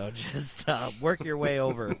 so just work your way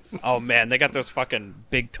over. Oh, man, they got those fucking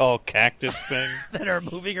big, tall cactus things. that are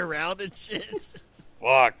moving around and shit.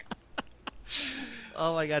 Fuck.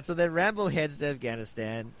 Oh, my God. So then Rambo heads to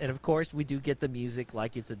Afghanistan, and of course we do get the music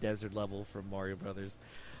like it's a desert level from Mario Brothers.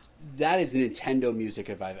 That is Nintendo music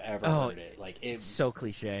if I've ever heard it. Like it's so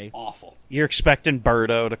cliche. Awful. You're expecting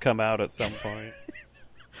Birdo to come out at some point.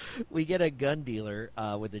 We get a gun dealer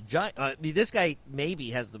with a giant... this guy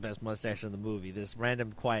maybe has the best mustache in the movie. This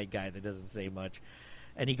random quiet guy that doesn't say much.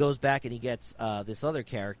 And he goes back and he gets this other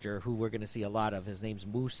character who we're going to see a lot of. His name's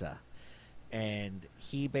Musa. And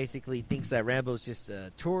he basically thinks that Rambo's just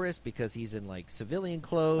a tourist because he's in, like, civilian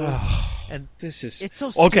clothes. And this is... It's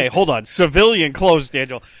so stupid. Okay, hold on. Civilian clothes,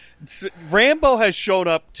 Daniel. Rambo has shown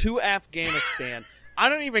up to Afghanistan. I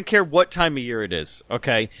don't even care what time of year it is,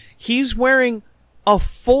 okay? He's wearing a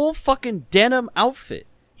full fucking denim outfit.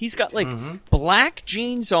 He's got, like, black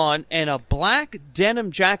jeans on and a black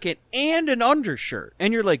denim jacket and an undershirt.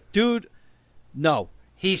 And you're like, dude, no.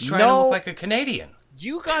 He's trying to look like a Canadian.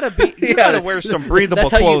 You gotta wear some breathable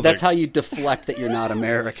clothing. That's how you deflect that you're not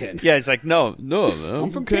American. Yeah, he's like, no, man, I'm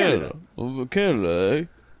from Canada. I'm from Canada, eh?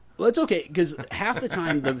 Well, it's okay, because half the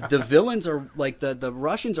time the villains are, like, the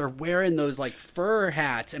Russians are wearing those, like, fur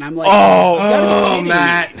hats, and I'm like... Oh,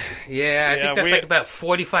 Matt. Yeah, I think that's like about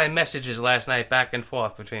 45 messages last night back and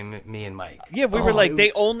forth between me and Mike. Yeah, we were like,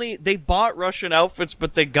 they bought Russian outfits,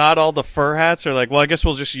 but they got all the fur hats. They're like, well, I guess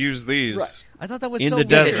we'll just use these. Right. I thought that was in so the weird.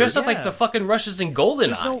 desert. They dress up like the fucking Russians in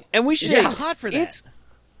GoldenEye. And we should... It's hot for that.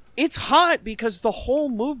 It's hot because the whole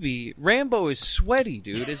movie, Rambo is sweaty,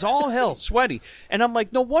 dude. Is all hell sweaty. And I'm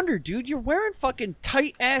like, no wonder, dude. You're wearing fucking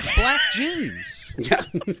tight-ass black jeans. Yeah.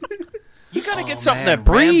 You gotta get something that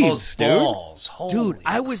breathes, dude. Balls. Dude,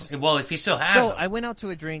 I was... Well, if he still has them. I went out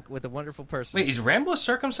to a drink with a wonderful person. Wait, is Rambo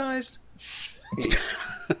circumcised?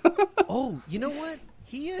 Oh, you know what?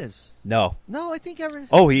 He is. No, I think every...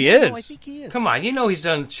 Oh, he is? No, I think he is. Come on, you know he's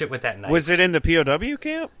done shit with that knife. Was it in the POW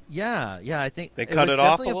camp? Yeah, I think... They cut it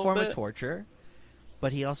off a little bit? It was definitely a form of torture,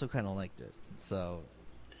 but he also kind of liked it, so...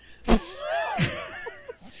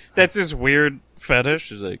 That's his weird fetish.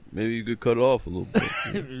 He's like, maybe you could cut it off a little bit.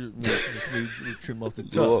 Trim off the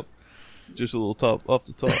top. Just a little top, off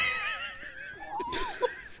the top.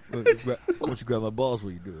 Why don't you grab my balls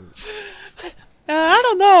while you do it? I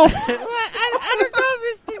don't know. I don't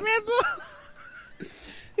know, Mr. Rambo.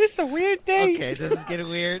 It's a weird day. Okay, this is getting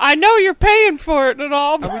weird. I know you're paying for it and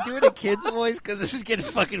all. Are we doing a kid's voice? Because this is getting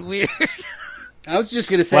fucking weird. I was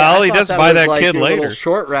just gonna say. Well, he does buy that kid later.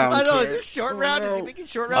 Short round. I know. Kid. Is this short round? Is he making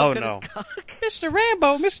short round? Oh no, Mr.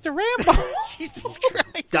 Rambo. Jesus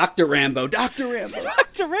Christ. Dr. Rambo.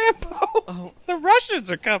 Oh. The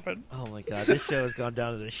Russians are coming. Oh my God, this show has gone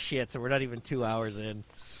down to the shit. So we're not even 2 hours in.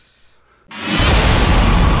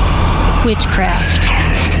 Witchcraft,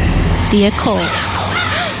 the occult,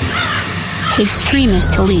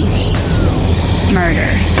 extremist beliefs, murder.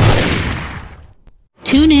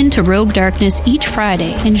 Tune in to Rogue Darkness each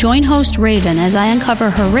Friday and join host Raven as I uncover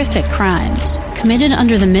horrific crimes committed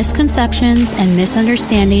under the misconceptions and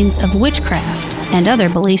misunderstandings of witchcraft and other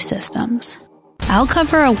belief systems. I'll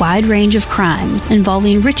cover a wide range of crimes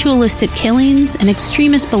involving ritualistic killings and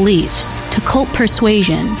extremist beliefs to cult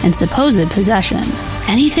persuasion and supposed possession.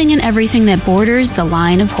 Anything and everything that borders the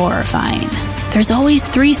line of horrifying. There's always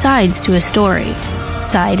 3 sides to a story.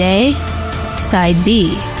 Side A, Side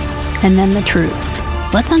B, and then the truth.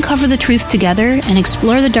 Let's uncover the truth together and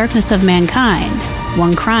explore the darkness of mankind,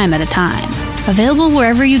 one crime at a time. Available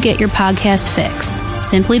wherever you get your podcast fix,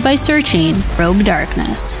 simply by searching Rogue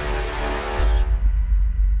Darkness.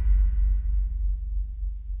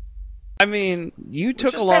 I mean, you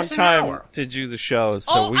took a long time to do the show,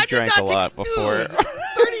 so we drank a lot before.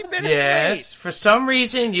 30 minutes Yes, for some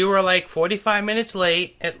reason you were like 45 minutes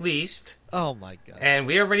late at least. Oh my God. And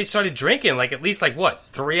we already started drinking like at least 3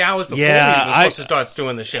 hours before we were supposed to start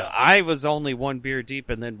doing the show. I was only 1 beer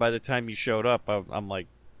deep, and then by the time you showed up, I'm like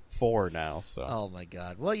 4 now. So. Oh my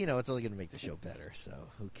God. Well, it's only going to make the show better, so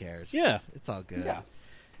who cares? Yeah. It's all good. Yeah.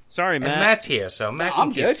 Sorry, Matt. And Matt's here, so Matt can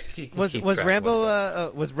I'm good. Was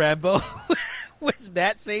Rambo was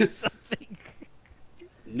Matt saying something?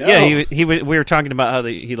 No. Yeah, we were talking about how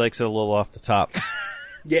he likes it a little off the top.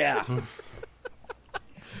 Yeah.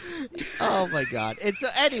 Oh my God. And so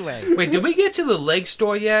anyway. Wait, did we get to the leg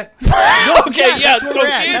store yet? Okay, that's so where we're at.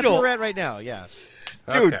 That's Daniel. where we're at right now, yeah.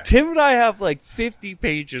 Dude, Okay. Tim and I have like 50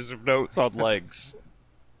 pages of notes on legs.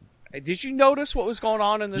 Did you notice what was going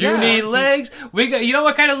on in this? You need legs? We got. You know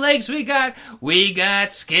what kind of legs we got? We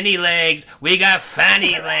got skinny legs. We got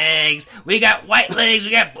fatty legs. We got white legs.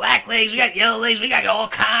 We got black legs. We got yellow legs. We got all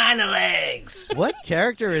kind of legs. What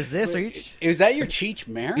character is this? Is that your Cheech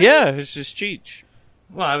Marin? Yeah, it's just Cheech.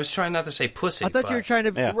 Well, I was trying not to say pussy. I thought you were trying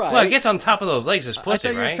to. Yeah. Right. Well, I guess on top of those legs is pussy,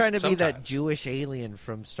 I thought you were right? trying to be that Sometimes. Jewish alien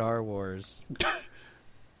from Star Wars.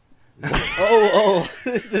 Oh,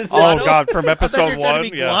 God! From episode 1, to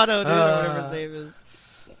be Guano, dude, or whatever his name is.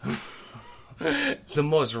 The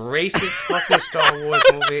most racist fucking Star Wars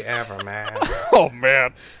movie ever, man. Oh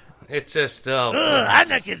man! It's just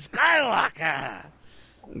Anakin Skywalker.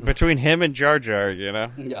 Between him and Jar Jar,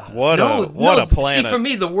 what a planet. See, for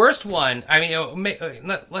me, the worst one. I mean,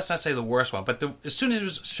 let's not say the worst one, but as soon as it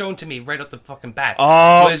was shown to me right off the fucking bat,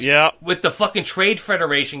 was with the fucking Trade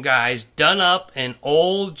Federation guys done up in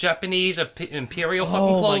old Japanese imperial fucking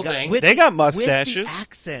clothing. They got mustaches, with the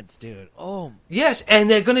accents, dude. Oh, yes, and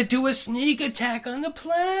they're gonna do a sneak attack on the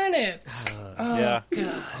planet. God.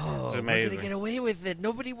 It's amazing. We're gonna get away with it.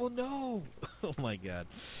 Nobody will know. Oh my God.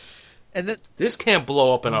 And this can't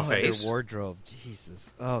blow up in our face. Their wardrobe,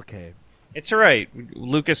 Jesus. Okay, it's all right.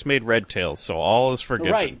 Lucas made Red Tail, so all is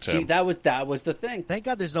forgiven. Right. Tim. See, that was the thing. thank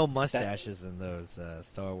God there's no mustaches in those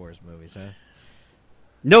Star Wars movies, huh?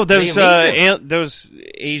 No, those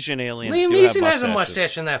Asian aliens. Liam do Neeson have has a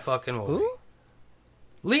mustache in that fucking movie.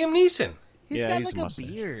 Who? Liam Neeson He's got he's like a mustache.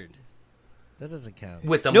 beard. That doesn't count.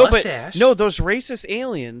 with the No, mustache. but those racist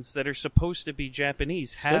aliens that are supposed to be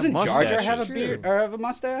Japanese have Doesn't Jar mustaches. Jar have a beard or have a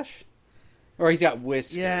mustache? Or he's got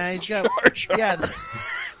whiskers? Yeah, he's got. Jar Jar. Yeah.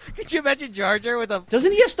 Could you imagine Jar Jar with a?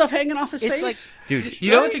 Doesn't he have stuff hanging off his It's face? like, Dude,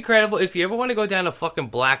 You know what's incredible? If you ever want to go down a fucking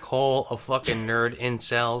black hole of fucking nerd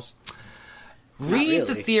incels, read the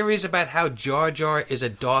really. theories about how Jar Jar is a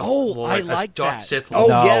Darth Lord, I like a Darth that. Sith Oh Lord.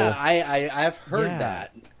 No. yeah, I've heard Yeah.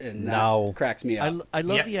 that, and No. that cracks me up. I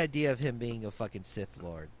love Yeah. the idea of him being a fucking Sith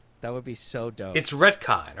Lord. That would be so dope. It's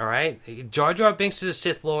retcon, all right? Jar Jar Binks is a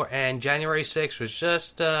Sith Lord, and January 6th was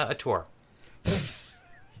just a tour.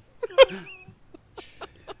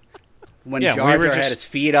 When Yeah, Jar we were Jar just- had his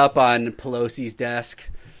feet up on Pelosi's desk.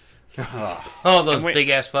 Oh, those And we-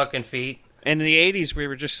 big-ass fucking feet. and in the 80s, we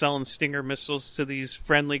were just selling Stinger missiles to these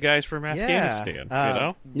friendly guys from Afghanistan. You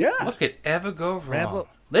know, Yeah. What could ever go wrong? Rambo-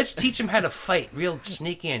 Let's teach him how to fight real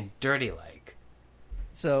sneaky and dirty like.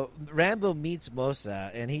 So Rambo meets Mosa,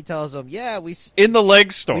 and he tells him, "Yeah, we in the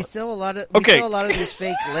leg store, sell a lot of these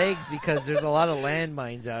fake legs because there's a lot of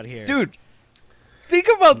landmines out here." dude. Think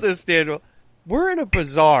about this, Daniel. We're in a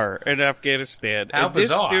bazaar in Afghanistan, How and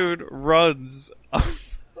bizarre. this dude runs a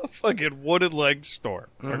fucking wooden leg store.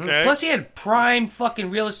 Okay, Plus, he had prime fucking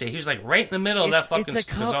real estate. He was like right in the middle of that fucking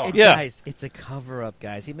bazaar. Yeah. Guys, it's a cover-up,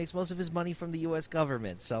 guys. He makes most of his money from the U.S.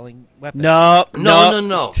 government selling weapons.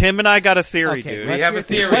 No. Tim and I got a theory, Okay, dude. We have a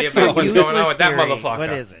theory what's about your what's going on useless with that theory? motherfucker. What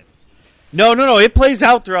is it? No. It plays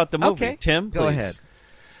out throughout the movie. Okay, Tim, go please. ahead. See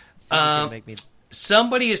if you can make me...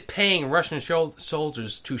 Somebody is paying Russian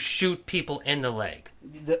soldiers to shoot people in the leg.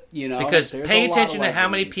 Because there's pay a lot attention of to how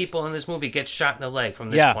many legends. people in this movie get shot in the leg from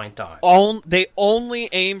this point on. They only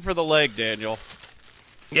aim for the leg, Daniel.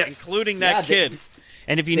 Yep. Including that Yeah, kid.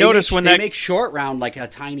 And if you notice they make short round like a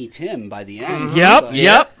tiny Tim by the end.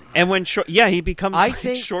 Yep. And when he becomes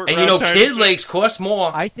short And round tiny kid kid. legs cost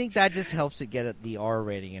more. I think that just helps it get at the R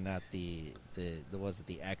rating and not the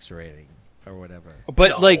X rating or whatever.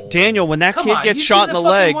 But Daniel, when that Come kid on, gets you shot see in the fucking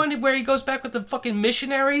leg, one where he goes back with the fucking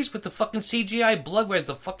missionaries with the fucking CGI blood, where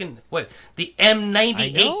the fucking the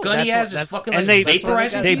M98 gun he has is fucking and like they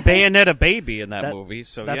vaporizing. they people? bayonet a baby in that movie.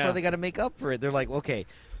 So that's why they got to make up for it. They're like, okay,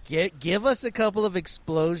 give us a couple of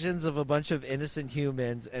explosions of a bunch of innocent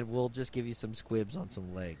humans, and we'll just give you some squibs on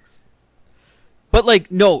some legs. But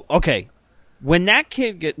when that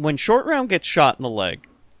kid when Short Round gets shot in the leg,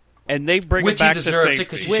 and they bring him back to safety,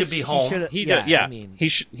 because he should be home. He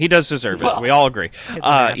does deserve it. We all agree.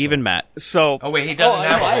 Even Matt. So, he doesn't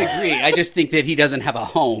have. I agree. I just think that he doesn't have a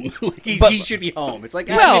home. He should be home. It's like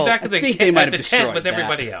back I to think they might have the tent destroyed with that.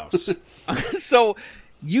 everybody else. So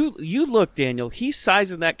you look, Daniel. He's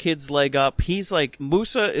sizing that kid's leg up. He's like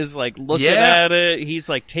Musa is like looking at it. He's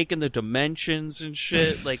like taking the dimensions and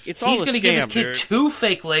shit. Like it's all He's a gonna scam, give his kid dude. 2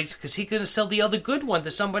 fake legs because he's gonna sell the other good one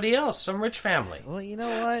to somebody else, some rich family. Well, you know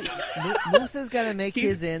what? Musa's got to make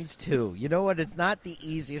his ends too. You know what? It's not the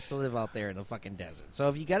easiest to live out there in the fucking desert. So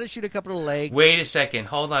if you got to shoot a couple of legs, Wait a second.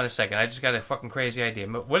 Hold on a second. I just got a fucking crazy idea.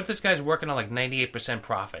 What if this guy's working on like 98%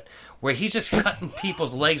 profit, where he's just cutting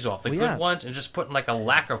people's legs off, the good ones, and just putting like a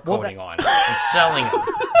lacquer coating on it and selling them?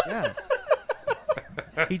 yeah.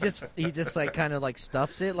 He just like kind of like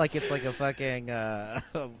stuffs it like it's like a fucking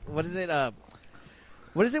what is it?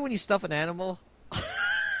 What is it when you stuff an animal?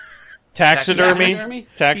 Taxidermy He's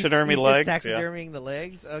legs. Just taxidermying the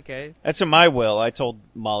legs. Okay, that's in my will. I told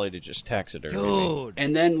Molly to just taxidermy. Dude.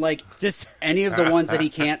 And then, like, just any of the ones that he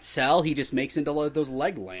can't sell, he just makes into those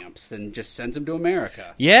leg lamps and just sends them to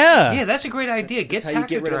America. Yeah, that's a great idea. Get how you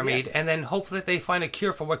get rid of the taxidermied, excess. and then hopefully they find a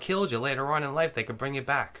cure for what killed you later on in life. They can bring you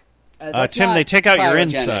back. Tim, they take out your cryogenics.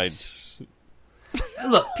 insides.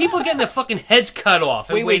 Look, people getting their fucking heads cut off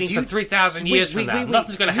and Wait, waiting do you- for 3,000 years from now.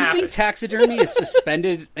 Nothing's going to happen. Do you think taxidermy is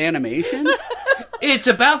suspended animation? It's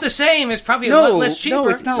about the same. It's probably a lot less cheaper. No,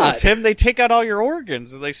 it's not. Well, Tim, they take out all your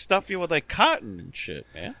organs and they stuff you with like cotton and shit,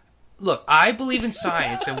 man. Look, I believe in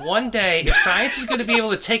science, and one day, if science is going to be able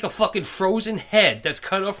to take a fucking frozen head that's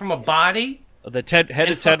cut off from a body The head and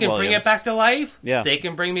of Ted fucking Williams. bring it back to life, Yeah. they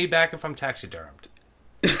can bring me back if I'm taxidermed.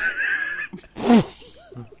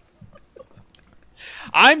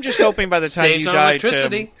 I'm just hoping by the time Saves you on die,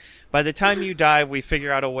 electricity. Tim, by the time you die, we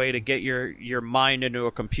figure out a way to get your mind into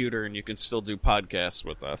a computer and you can still do podcasts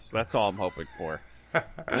with us. That's all I'm hoping for.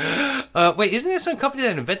 Wait, isn't there some company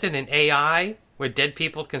that invented an AI where dead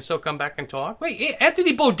people can still come back and talk? Wait,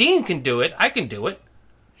 Anthony Bourdain can do it. I can do it.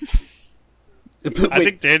 I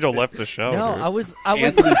think Daniel left the show. no. Dude.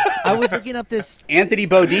 I was looking up this. Anthony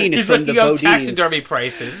Bourdain is He's from the looking up Bourdains. taxidermy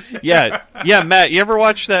prices. Yeah, Matt, you ever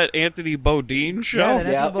watch that Anthony Bourdain show? Yeah,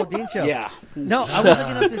 the Yeah. Anthony Bourdain show. Yeah. No, I was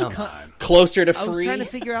looking up this. Closer to I was free. trying to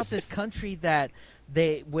figure out this country that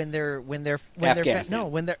they when they're Afghanistan.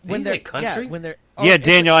 Did you say country? when they're Yeah, it's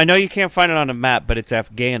Daniel, I know you can't find it on a map, but it's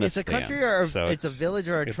Afghanistan. It's a country or so it's a village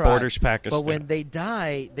or a it tribe. borders Pakistan. But when they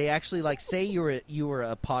die, they actually like say you were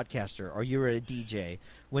a podcaster or you were a DJ.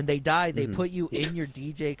 When they die, they put you in your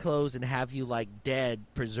DJ clothes and have you like dead,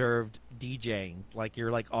 preserved DJing, like you're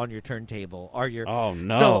like on your turntable or you're. Oh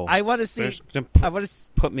no! So I want to see. Then I want to.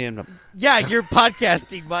 put me in. Yeah, you're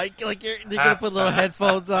podcasting, Mike. Like they're gonna put little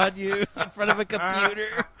headphones on you in front of a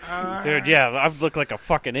computer. Dude, yeah, I look like a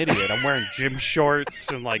fucking idiot. I'm wearing gym shorts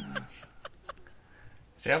and like.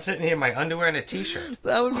 See, I'm sitting here in my underwear and a t-shirt.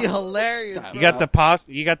 That would be hilarious. You got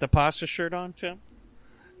the pasta shirt on, Tim?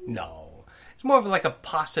 No. It's more of like a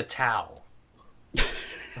pasta towel. Oh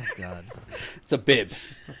God. It's a bib.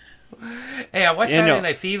 Hey, I watched Saturday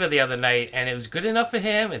Night Fever the other night, and it was good enough for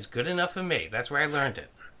him. It's good enough for me. That's where I learned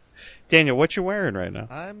it. Daniel, what you wearing right now?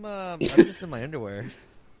 I'm just in my underwear.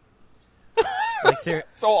 Like,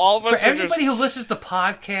 So all of us For are everybody who listens to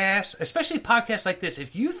podcasts, especially podcasts like this,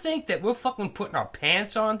 if you think that we're fucking putting our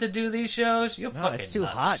pants on to do these shows, you're no, fucking it's too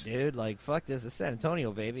nuts. hot, dude. Like, fuck this. It's San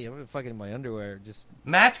Antonio, baby. I'm fucking in my underwear. Just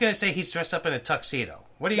Matt's going to say he's dressed up in a tuxedo.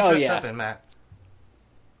 What are you Oh, dressed yeah. up in, Matt?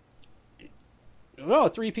 Oh, a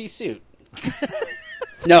 3-piece suit.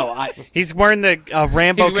 No, He's wearing the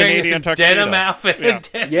Rambo He's wearing Canadian a tuxedo. denim outfit.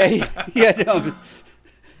 Yeah. no.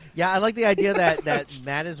 yeah. I like the idea that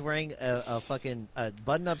Matt is wearing a fucking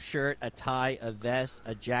button-up shirt, a tie, a vest,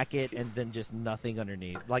 a jacket, and then just nothing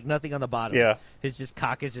underneath, like nothing on the bottom. Yeah. His just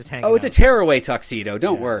cock is just hanging. Oh, it's a out. tearaway tuxedo.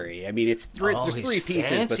 Don't worry. I mean, it's Oh, there's he's 3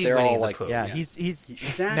 pieces, but fancy they're Winnie all the like Pooh. Yeah, he's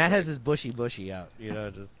Exactly. Matt has his bushy out. You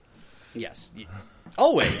know, just yes,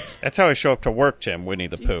 always. That's how I show up to work, Tim. Winnie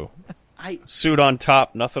the Pooh. Suit on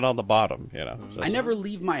top, nothing on the bottom. You know. I never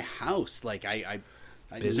leave my house. Like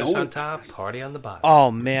Business no on one- top, party on the bottom.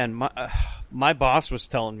 Oh man, my boss was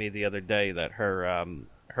telling me the other day that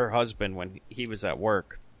her husband, when he was at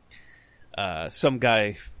work, some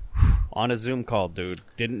guy on a Zoom call, dude,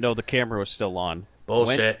 didn't know the camera was still on.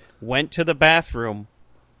 Bullshit. Went to the bathroom,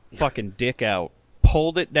 fucking dick out,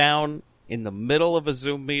 pulled it down in the middle of a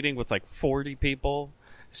Zoom meeting with like 40 people.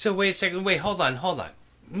 So wait a second. Wait, hold on.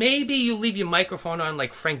 Maybe you leave your microphone on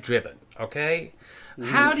like Frank Dribbin, okay?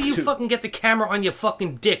 How do you fucking get the camera on your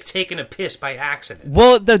fucking dick taking a piss by accident?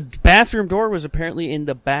 Well, the bathroom door was apparently in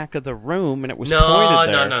the back of the room, and it was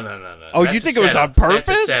pointed there. No. Oh, That's you a think it was setup. on purpose?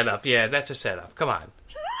 That's a setup. Yeah, that's a setup. Come on.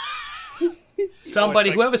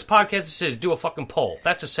 Somebody, whoever's podcast this is, do a fucking poll.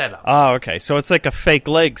 That's a setup. Oh, okay. So it's like a fake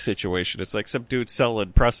leg situation. It's like some dude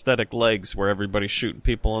selling prosthetic legs where everybody's shooting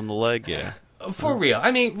people in the leg. Yeah. For real.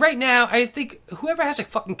 I mean, right now, I think whoever has a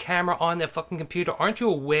fucking camera on their fucking computer, aren't you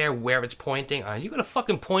aware where it's pointing? Are you going to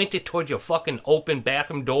fucking point it towards your fucking open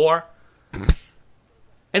bathroom door?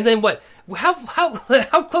 And then what?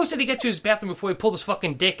 How close did he get to his bathroom before he pulled his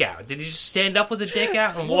fucking dick out? Did he just stand up with the dick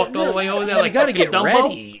out and walked all the way over there like you got to fucking get Dumbo?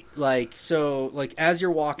 ready. Like as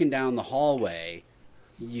you're walking down the hallway,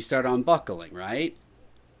 you start unbuckling, right?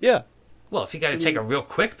 Yeah. Well, if you got to take a real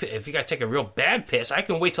if you got to take a real bad piss, I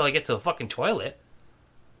can wait till I get to the fucking toilet.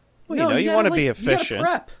 Well, you want to be You efficient.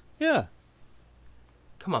 gotta prep. Yeah.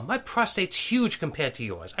 Come on, my prostate's huge compared to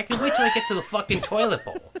yours. I can wait till I get to the fucking toilet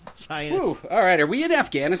bowl. Whew. All right, are we in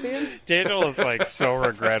Afghanistan? Daniel is like so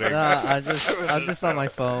regretting. I'm just on my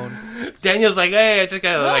phone. Daniel's like, hey, I just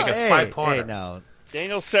got a 5-parter. Hey, no.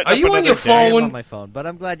 Daniel's setting Are up you on your I phone? am on my phone, but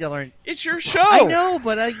I'm glad you learned. It's your show. I know,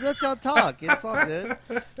 but I let y'all talk. It's all good.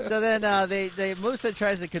 So then Musa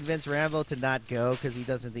tries to convince Rambo to not go because he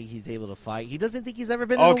doesn't think he's able to fight. He doesn't think he's ever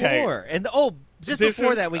been in a war. And just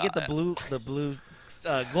before that, we get the blue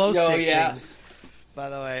glow stick things. By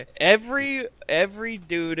the way, every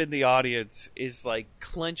dude in the audience is like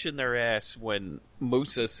clenching their ass when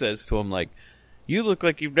Musa says to him like, "You look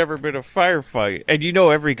like you've never been in a firefight," and you know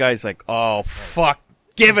every guy's like, "Oh fuck,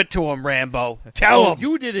 give it to him, Rambo. Tell him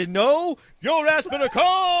you didn't know. Your ass better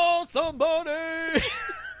call somebody."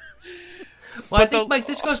 Well, I think, Mike,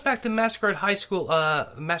 this goes back to Massacre at High School,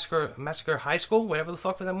 Massacre High School, whatever the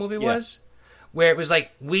fuck that movie was, where it was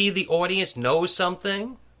like, we, the audience, know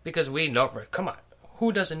something, because we know, come on,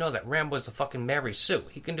 who doesn't know that Rambo's the fucking Mary Sue?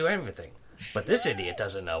 He can do everything. But this idiot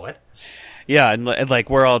doesn't know it. Yeah, and like,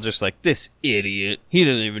 we're all just like, this idiot, he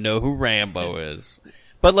doesn't even know who Rambo is.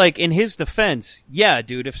 But, like, in his defense, yeah,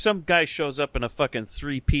 dude, if some guy shows up in a fucking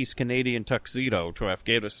 3-piece Canadian tuxedo to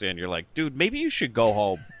Afghanistan, you're like, dude, maybe you should go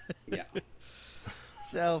home. Yeah.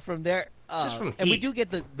 So from there, and we do get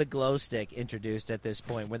the glow stick introduced at this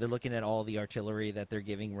point, where they're looking at all the artillery that they're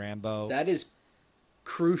giving Rambo. That is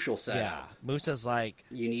crucial setup. Yeah, Musa's like,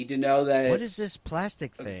 you need to know that. What is this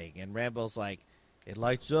plastic thing? And Rambo's like, it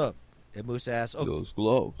lights up. And Musa asks, "Oh, those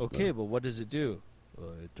glows." Okay, but what does it do?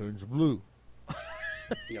 It turns blue.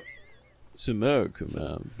 Yep. It's America,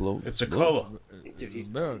 man. Blue. It's a color. Dude, he's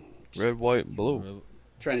red, white, and blue.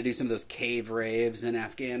 Trying to do some of those cave raves in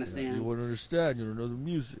Afghanistan. You won't understand. You don't know the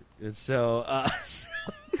music. And so,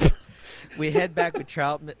 we head back with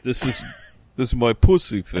Troutman. This is my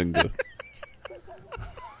pussy finger.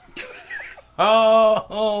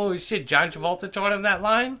 Oh shit! John Travolta taught him that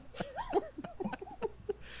line.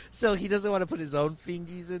 So he doesn't want to put his own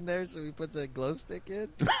fingies in there, so he puts a glow stick in.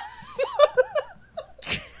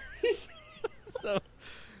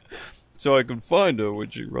 So I can find her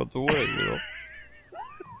when she runs away, you know.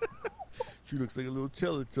 She looks like a little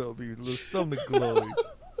Teletubby, a little stomach glowing.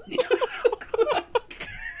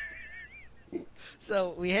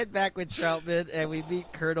 So we head back with Troutman, and we meet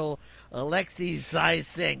Colonel Alexei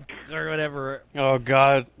Zysink, or whatever. Oh,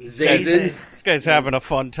 God. Zazen. This guy's having a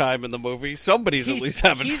fun time in the movie. Somebody's at least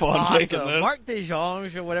having fun awesome. making this. Marc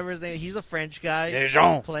Jonge, or whatever his name is, he's a French guy.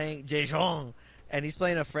 Playing Jonge. And he's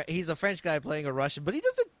playing he's a French guy playing a Russian, but he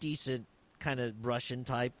does a decent kind of Russian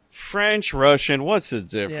type. French, Russian, what's the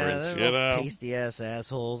difference? Yeah, they're both pasty-ass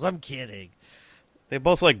assholes. I'm kidding. They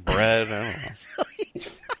both like bread. I don't know.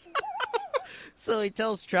 So he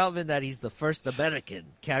tells Troutman that he's the first American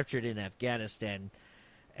captured in Afghanistan,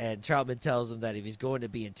 and Troutman tells him that if he's going to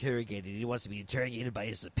be interrogated, he wants to be interrogated by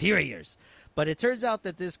his superiors. But it turns out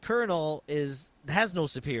that this colonel has no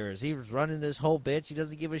superiors. He was running this whole bitch. He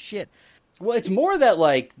doesn't give a shit. Well, it's more that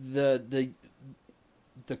like the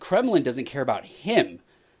Kremlin doesn't care about him.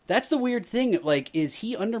 That's the weird thing. Like, is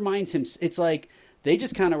he undermines him? It's like they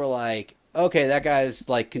just kind of were like, okay, that guy's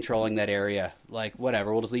like controlling that area. Like,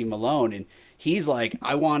 whatever, we'll just leave him alone. And he's like,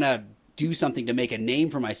 I want to do something to make a name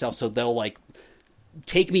for myself, so they'll like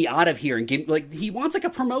take me out of here and give. Like, he wants like a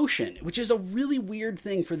promotion, which is a really weird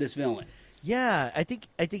thing for this villain. Yeah, I think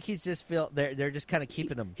he's just they're just kind of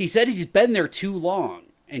keeping him. He said he's been there too long,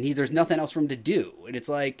 and there's nothing else for him to do. And it's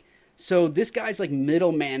like, so this guy's like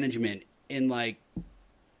middle management in like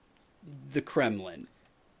the Kremlin,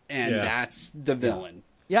 and that's the villain.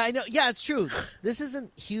 Yeah, I know. Yeah, it's true. This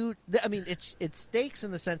isn't huge. I mean, it's stakes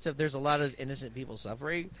in the sense of there's a lot of innocent people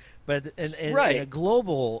suffering, but in a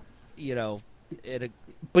global,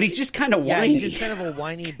 but he's just kind of whiny. He's just kind of a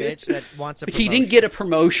whiny bitch that wants a promotion. He didn't get a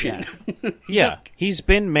promotion. Yeah, he's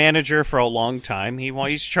been manager for a long time.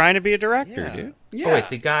 He's trying to be a director, dude. Yeah. Oh, wait,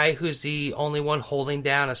 the guy who's the only one holding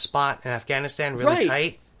down a spot in Afghanistan really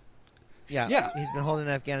tight? Yeah. He's been holding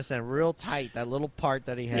Afghanistan real tight, that little part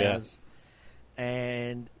that he has.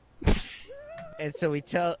 And so he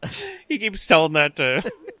keeps telling that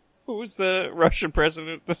to who was the Russian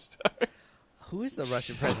president this time? Who is the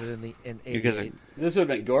Russian president in This would have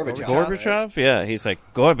been Gorbachev. Gorbachev? Yeah, he's like,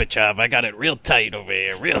 Gorbachev, I got it real tight over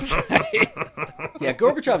here, real tight. Yeah,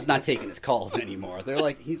 Gorbachev's not taking his calls anymore.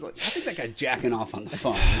 He's like, I think that guy's jacking off on the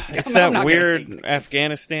phone. It's that weird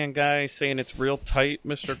Afghanistan guy saying it's real tight,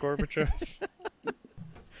 Mr. Gorbachev.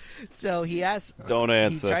 So he asks. Don't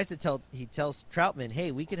answer. He tells Troutman,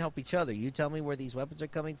 "Hey, we can help each other. You tell me where these weapons are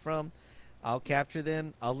coming from. I'll capture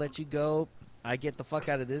them. I'll let you go. I get the fuck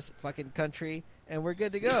out of this fucking country, and we're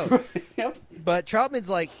good to go. Yep. But Troutman's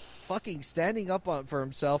like fucking standing up for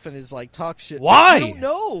himself and is like talk shit. Why? I don't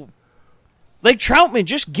know. Like, Troutman,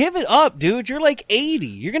 just give it up, dude. You're like 80.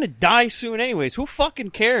 You're going to die soon anyways. Who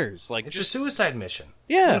fucking cares? Like, It's a suicide mission.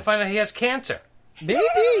 Yeah. You're gonna find out he has cancer. Maybe.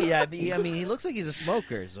 Yeah, I mean, he looks like he's a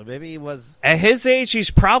smoker, so maybe he was. At his age,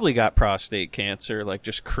 he's probably got prostate cancer, like,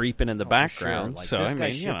 just creeping in the For background. Sure. Like, so, this I guy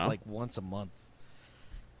mean, shits like once a month.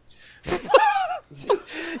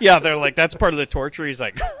 Yeah, they're like, that's part of the torture. He's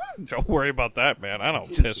like, don't worry about that, man. I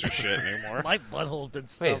don't piss or shit anymore. My butthole's been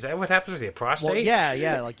stuffed. Wait, is that what happens with your prostate? Well,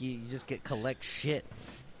 yeah. Like you just collect shit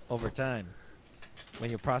over time when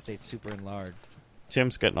your prostate's super enlarged.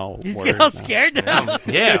 Tim's getting all He's worried getting all now. scared now.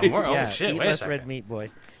 Yeah, more, Yeah, oh shit, eat wait a less second. red meat, boy.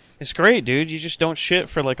 It's great, dude. You just don't shit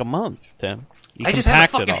for like a month, Tim. You I just had a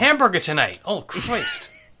compact it fucking all. hamburger tonight. Oh, Christ.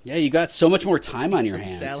 Yeah, you got so much more time on your Some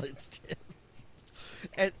hands. salads, too.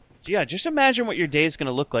 And Yeah, just imagine what your day's going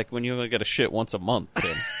to look like when you only get a shit once a month,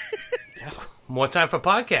 Tim. More time for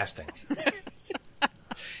podcasting.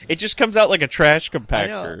 It just comes out like a trash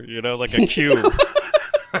compactor, you know, like a cube.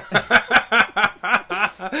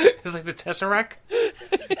 It's like the Tesseract.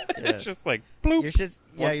 It's just like, bloop. your shit's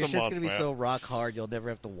Once a gonna month, be man. so rock hard you'll never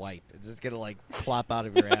have to wipe. It's just gonna like plop out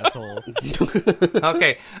of your asshole.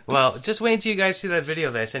 Okay, well, just wait until you guys see that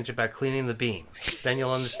video that I sent you about cleaning the bean. Then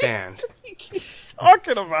you'll understand.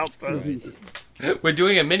 Talking about this. We're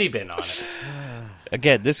doing a mini bin on it.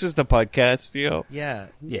 Again, this is the podcast, yo. Yeah,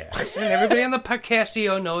 Yes, and everybody on the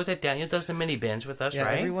podcast knows that Daniel does the mini bins with us, yeah.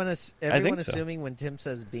 right? Everyone so. assuming when Tim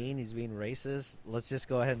says bean, he's being racist. Let's just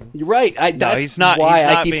go ahead and. You're right. That's he's not- why he's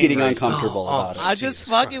I not keep being getting racist. uncomfortable Oh, about it. I'm Jesus just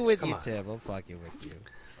fucking Christ, with come you, on. Tim. I'm fucking with you.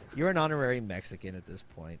 You're an honorary Mexican at this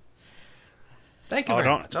point. Thank you Oh, very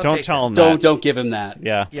much. I'll don't take tell that. him that. Don't give him that.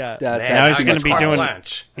 Yeah. Yeah, That- Man, Now that's he's too going to much be carte doing.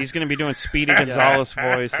 blanche. He's going to be doing Speedy Gonzalez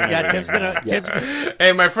voice. And yeah. Tim's everything. gonna.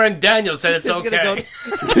 Hey, my friend Daniel said it's Tim's okay. gonna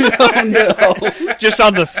go. Oh, no. Just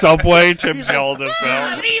on the subway, Tim's yelling this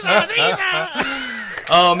out. Arriba, arriba.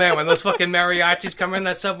 Oh, man, when those fucking mariachis come in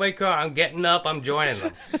that subway car, I'm getting up, I'm joining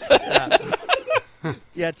them.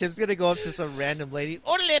 Yeah, Tim's gonna go up to some random lady.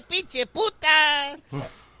 Orle pinche puta.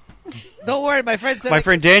 Don't worry, my friend said. My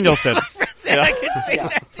friend Daniel said. My friend said I can say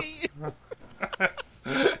that to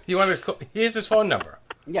you. You want to? Here's his phone number.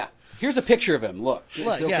 Yeah. Here's a picture of him. Look.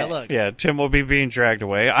 Look, It's yeah, okay. look. Yeah, Tim will be being dragged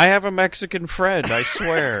away. I have a Mexican friend, I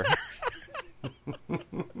swear.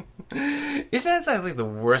 Isn't that like the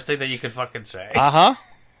worst thing that you could fucking say? Uh-huh.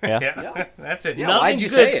 Yeah. Yeah, that's it. Yeah, Nothing why'd you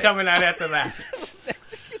good's say it? coming out after that.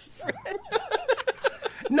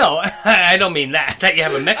 No, I don't mean that. That you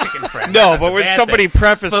have a Mexican friend. No, That's but a when bad somebody thing.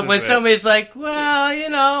 prefaces But when it. somebody's like, well, you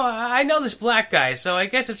know, I know this black guy, so I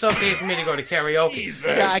guess it's okay for me to go to karaoke.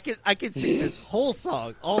 Yeah, I can sing this whole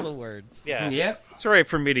song, all the words. Yeah. Yeah. It's all right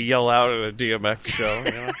for me to yell out at a DMX show,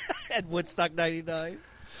 you know? At Woodstock '99.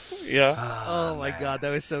 Yeah. Oh my god,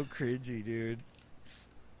 that was so cringy, dude.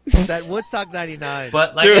 That Woodstock '99.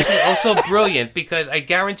 But like I said, also brilliant because I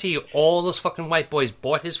guarantee you, all those fucking white boys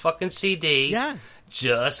bought his fucking CD. Yeah,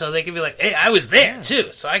 Just so they could be like, hey, I was there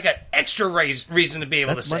too, so I got extra reason to be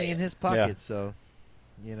able that's to money say in it. his pocket. So,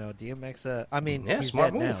 you know, DMX. I mean, Yeah, he's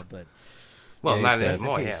smart dead move. now, but Well, Yeah, not he's dead.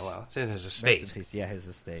 anymore. Rest in Yeah, peace. well, it's in his rest in estate. peace. Yeah, his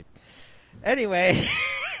estate. Anyway,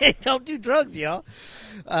 don't do drugs, y'all.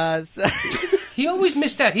 So, He always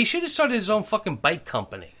missed out. He should have started his own fucking bike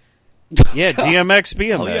company. Yeah, DMX,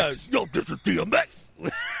 BMX. oh yeah, yo, this is DMX.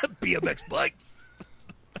 BMX bikes.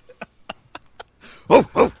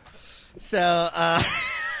 So,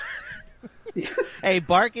 hey,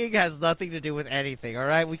 barking has nothing to do with anything. All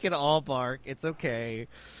right, we can all bark. It's okay.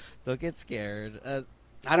 Don't get scared.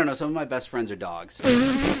 I don't know. Some of my best friends are dogs.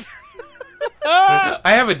 I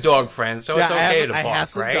have a dog friend, so it's okay to I bark, have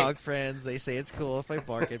some right? dog friends. They say it's cool if I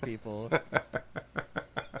bark at people.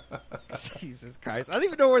 Jesus Christ. I don't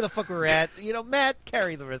even know where the fuck we're at. You know, Matt,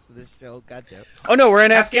 carry the rest of this show. Gotcha. Oh, no, we're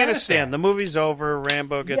in Afghanistan. Afghanistan. The movie's over.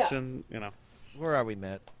 Rambo gets Yeah. in, you know. Where are we,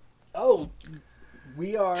 Matt? Oh,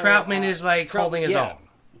 we are. Troutman is like holding his yeah.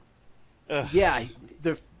 own. Yeah,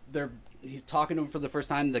 he's talking to him for the first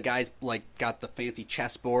time. The guy's like got the fancy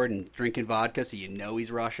chessboard and drinking vodka, so you know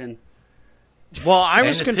he's Russian. Well, I And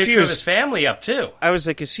was the picture of his confused. family up too. I was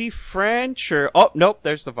like, is he French or... Oh, nope,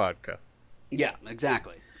 there's the vodka. Yeah,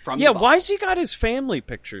 exactly. From Yeah, the bottle. why's he got his family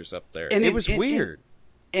pictures up there? And it was weird.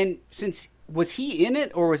 And since was he in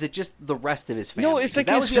it, or was it just the rest of his family? No, it's like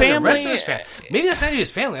That his was the other The family- rest of his family. Maybe that's not even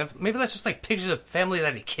his family. Maybe that's just like pictures of family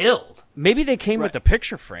that he killed. Maybe they came with Right. the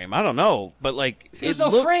picture frame. I don't know. But, like... There's it no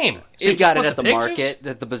looked- frame. So He you got just it put at the pictures? market,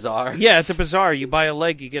 at the bazaar. Yeah, at the bazaar, you buy a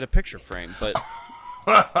leg, you get a picture frame. But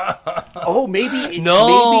Oh, maybe it's No.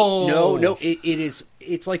 maybe no. It is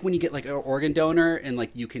it's like when you get like an organ donor, and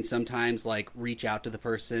like you can sometimes like reach out to the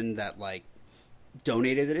person that like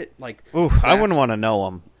donated it. Like, I wouldn't want to know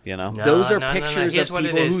them. You know, those are pictures of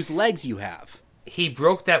people whose legs you have. He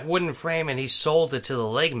broke that wooden frame and he sold it to the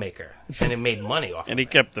leg maker, and it made money off. And he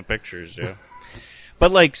kept the pictures. Yeah,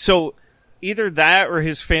 but like so. Either that or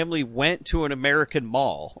his family went to an American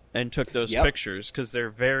mall and took those pictures because they're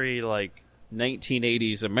very, like,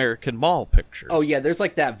 1980s American mall pictures. Oh, yeah, there's,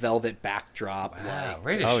 like, that velvet backdrop. Wow,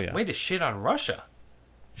 way to shit on Russia.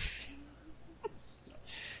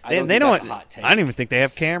 I don't even think they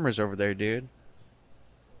have cameras over there, dude.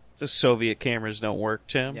 The Soviet cameras don't work,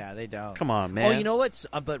 Tim. Yeah, they don't. Come on, man. Oh, you know what?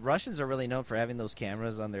 But Russians are really known for having those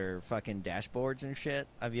cameras on their fucking dashboards and shit.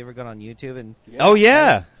 Have you ever gone on YouTube and? Oh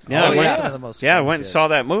yeah, I went and saw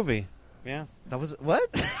that movie. Yeah, that was what?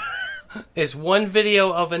 Is one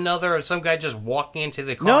video of another of some guy just walking into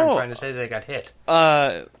the car and trying to say they got hit?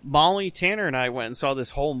 Molly Tanner and I went and saw this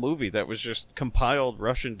whole movie that was just compiled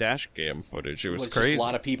Russian dash cam footage. It was crazy. Just a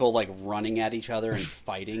lot of people like running at each other and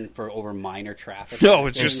fighting over minor traffic. No,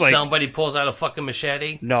 it's just like somebody pulls out a fucking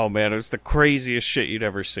machete. No, man, it was the craziest shit you'd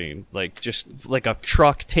ever seen. Like just like a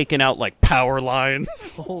truck taking out like power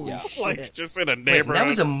lines. Holy shit! Like just in a neighborhood. Wait, that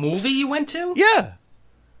was a movie you went to? Yeah,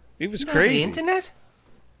 it was crazy. The internet?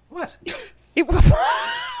 What?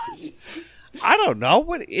 I don't know.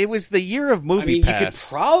 What it was the year of movie pass. You could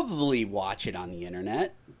probably watch it on the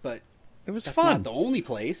internet, but it was that's fun. Not the only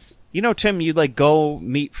place. You know, Tim, you like go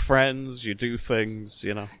meet friends, you do things,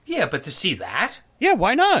 you know. Yeah, but to see that? Yeah,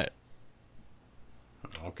 why not?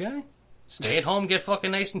 Okay. Stay at home, get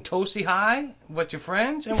fucking nice and toasty high with your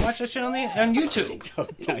friends, and watch that shit on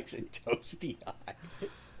YouTube. Nice and toasty high.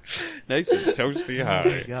 Nice and toasty high. Oh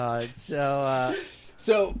my God.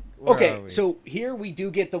 So okay, so here we do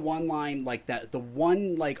get the one line like that, the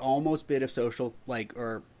one like almost bit of social like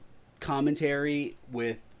or commentary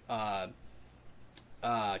with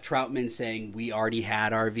Troutman saying we already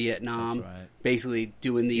had our Vietnam, basically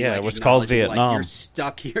doing the it was called Vietnam. Like, you're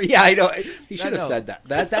stuck here. Yeah, I know. He should have said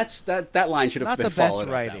that. That line should have been not the best followed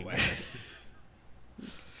writing. That way.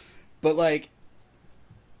 But like,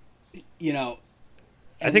 you know,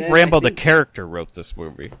 I think Rambo the character wrote this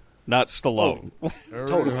movie. Not Stallone.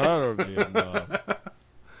 Totally.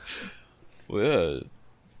 Well,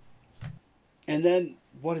 and then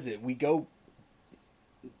what is it? We go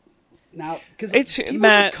now because people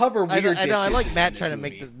Matt. just cover weird. I know. I like Matt trying to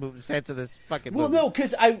movie. make the sense of this fucking. Well, movie. no,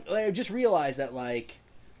 because I just realized that like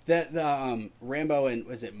that Rambo and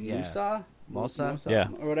was it Musa? Yeah,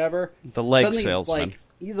 or whatever. The leg salesman. Like,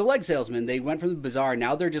 the leg salesman. They went from the bazaar.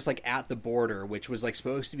 Now they're just like at the border, which was like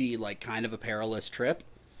supposed to be like kind of a perilous trip.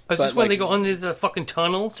 Is this when they go under the fucking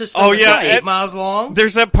tunnel system? Oh, yeah. 8 miles long?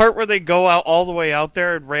 There's that part where they go out all the way out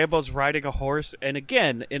there, and Rambo's riding a horse, and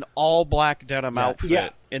again, an all-black denim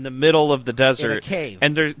outfit in the middle of the desert. In a cave.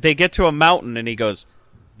 And they get to a mountain, and he goes,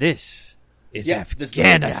 "This is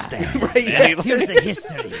Afghanistan." Right? Here's the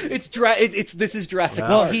history. This is Jurassic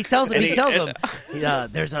Well, Park. he tells him,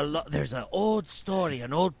 there's an old story,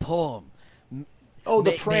 an old poem.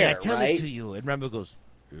 The prayer, may I tell right? it to you? And Rambo goes,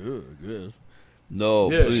 yeah, I guess. No,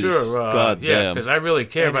 please. Sure. God damn. Because I really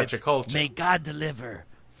care about your culture. May God deliver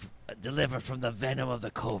from the venom of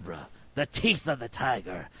the cobra, the teeth of the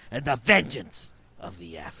tiger, and the vengeance of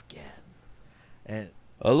the Afghan. And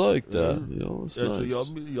I like that. It's So nice.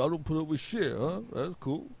 y'all don't put up with shit, huh? That's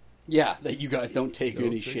cool. Yeah, that you guys don't take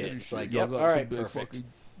any shit. It's like, y'all got all some right, big perfect. fucking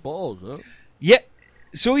balls, huh? Yeah.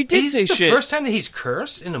 So he did say Is this shit. the first time that he's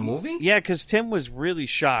cursed in a movie? Yeah, because Tim was really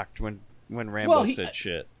shocked when Rambo said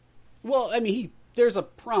shit. Well, I mean, there's a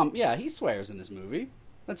prompt. Yeah, he swears in this movie.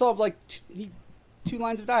 That's all like two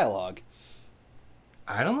lines of dialogue.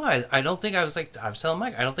 I don't know. I don't think I was like I've telling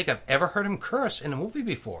Mike. I don't think I've ever heard him curse in a movie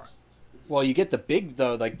before. Well, you get the big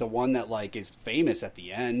though, like the one that like is famous at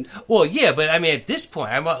the end. Well, yeah, but I mean, at this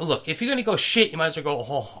point, look. If you're gonna go shit, you might as well go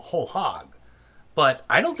whole hog. But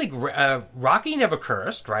I don't think Rocky never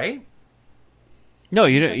cursed, right? No,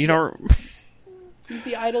 you don't. He's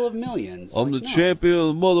the idol of millions. I'm the champion of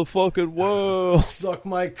the motherfucking world. Suck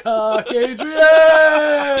my cock,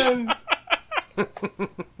 Adrian.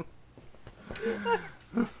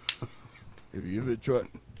 If you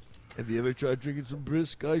ever tried drinking some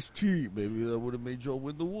brisk iced tea, maybe that would have made y'all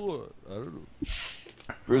win the war. I don't know.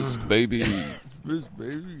 Brisk, baby. It's brisk,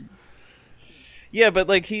 baby. Yeah, but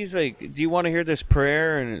like he's like, do you want to hear this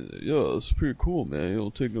prayer? And yeah, it's pretty cool, man. You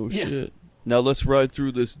don't take no shit. Now let's ride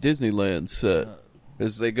through this Disneyland set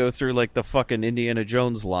as they go through like the fucking Indiana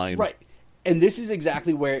Jones line, Right, and this is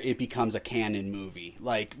exactly where it becomes a canon movie.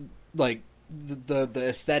 Like the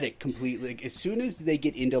aesthetic completely. Like, as soon as they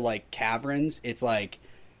get into like caverns, it's like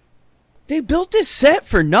They built this set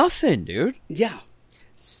for nothing, dude. Yeah.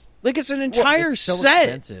 Like, it's an entire it's so set.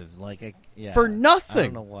 expensive. For nothing. I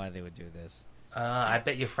don't know why they would do this. I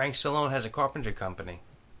bet you Frank Stallone has a carpentry company.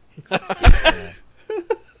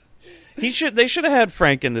 They should have had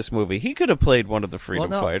Frank in this movie. He could have played one of the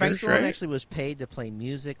freedom fighters, Frank Stallone right? actually was paid to play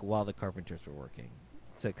music while the Carpenters were working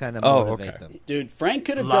to kind of motivate them. Dude, Frank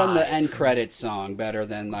could have done the end credits song better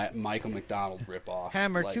than that Michael McDonald ripoff.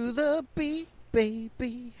 Hammer to the beat,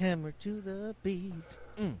 baby. Hammer to the beat.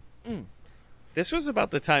 This was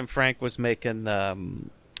about the time Frank was making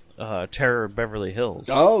Terror of Beverly Hills.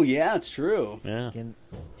 Oh yeah, it's true. Yeah,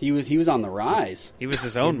 he was on the rise. he was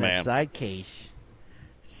his own man. Side case.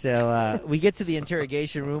 So we get to the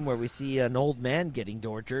interrogation room where we see an old man getting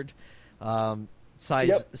tortured.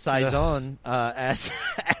 Saison ask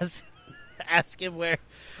him where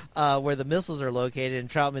the missiles are located, and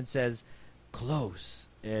Troutman says, "Close."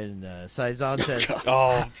 And Saison says,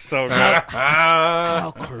 Oh, so good.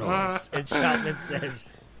 "How close?" And Troutman says,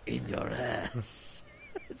 "In your ass."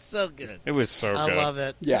 It's so good. It was so good. I love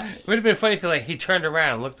it. Yeah. It would have been funny if he turned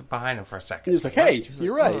around and looked behind him for a second. He was like, "Hey,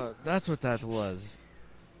 you're right." That's what that was.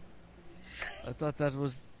 I thought that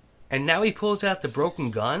was... And now he pulls out the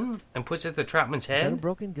broken gun and puts it to Troutman's Is that a head.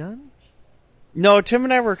 broken gun? No, Tim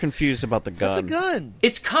and I were confused about the gun. That's a gun.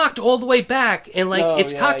 It's cocked all the way back, and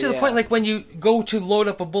it's cocked to the yeah. point like when you go to load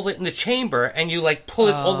up a bullet in the chamber, and you pull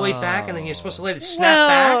it all the way back, and then you're supposed to let it snap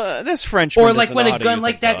back. This Frenchman Or doesn't when know a how to gun use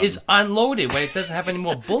like a that gun. is unloaded, when it doesn't have any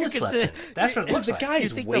more bullets left in it. That's what it looks The like. guy's You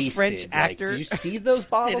think wasted. the French actor do you see those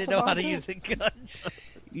bottles? didn't know how to use a gun? So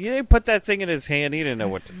Yeah, they put that thing in his hand. He didn't know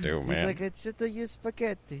what to do, he's man. like, I should have used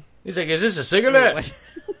spaghetti. He's like, "Is this a cigarette?"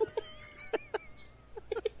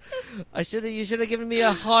 Wait, you should have given me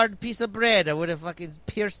a hard piece of bread. I would have fucking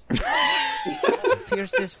pierced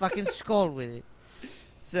his fucking skull with it.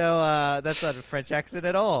 So that's not a French accent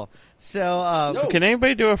at all. So No. Can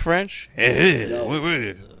anybody do a French?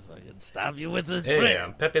 fucking stab you with this Hey, bread.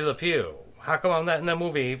 I'm Pepe Le Pew. How come I'm not in that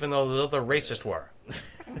movie, even though the other racist were?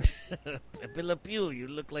 Pepe Le Pew, you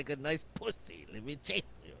look like a nice pussy. Let me chase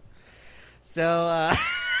you. So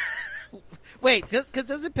wait, because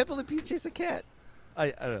doesn't Pepe Le Pew chase a cat?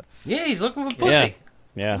 I don't know. Yeah, he's looking for pussy.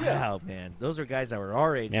 Yeah. Wow, man, those are guys that were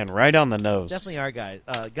our age. And right on the nose. Definitely our guys.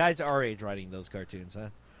 Guys our age writing those cartoons, huh?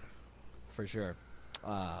 For sure.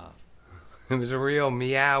 It was a real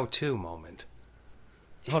Meow 2 moment.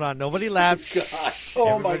 Hold on, nobody laughed.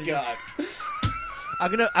 Oh my god!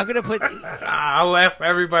 I'm gonna put I'll laugh for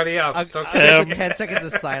everybody else. I'm It's okay. gonna put 10 seconds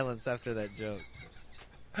of silence after that joke.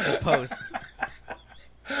 Post.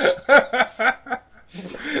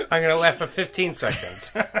 I'm going to laugh for 15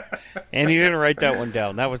 seconds. And he didn't write that one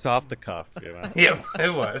down. That was off the cuff. You know? Yep,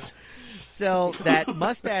 it was. So that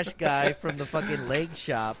mustache guy from the fucking leg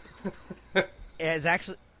shop is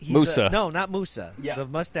actually Musa. No, not Musa. Yeah. The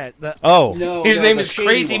mustache. Oh. No, His name the is shady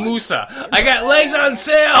Crazy one. Musa. I got legs on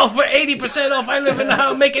sale for 80% off. I live in the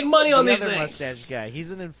house making money on The these other things. mustache guy.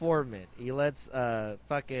 He's an informant. He lets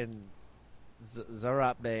fucking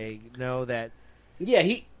Zarape know that. Yeah,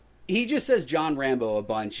 he just says John Rambo a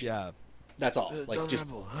bunch. Yeah. That's all.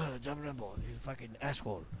 John Rambo, you fucking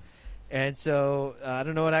asshole. And so I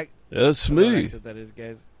don't know what That's what me. accent that is,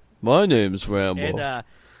 guys. My name's Rambo. And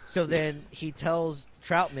so then he tells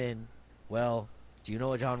Troutman, "Well, do you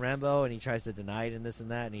know John Rambo?" And he tries to deny it and this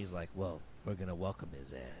and that. And he's like, "Well, we're gonna welcome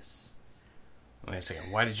his ass." Wait a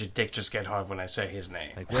second. Why did your dick just get hard when I say his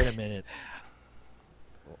name? Like, wait a minute.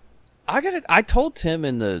 I told Tim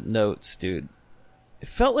in the notes, dude. It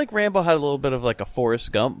felt like Rambo had a little bit of like a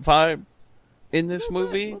Forrest Gump vibe in this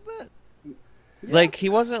movie. Little bit. Like he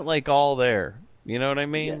wasn't like all there. You know what I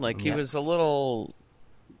mean? Yeah. Like he was a little.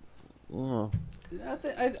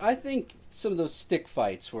 I think some of those stick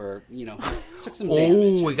fights were, took some Oh,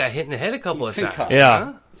 damage. we got hit in the head a couple He's of times. concussed. Yeah.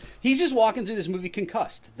 Huh? He's just walking through this movie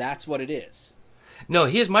concussed. That's what it is. No,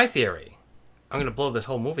 here's my theory. I'm going to blow this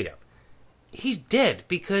whole movie up. He's dead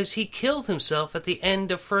because he killed himself at the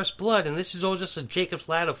end of First Blood, and this is all just a Jacob's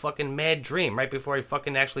Ladder fucking mad dream right before he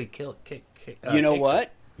fucking actually You know kicks what?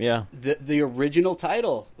 it. Yeah. The original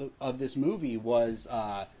title of this movie was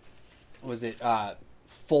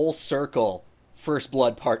Full Circle First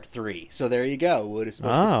Blood Part 3. So there you go. Would have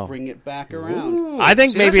supposed to bring it back around. Ooh, I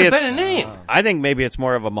think see, maybe that's a it's. better name. I think maybe it's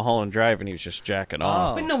more of a Mulholland Drive, and he was just jacking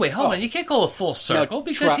off. But no, wait, hold on. You can't call it Full Circle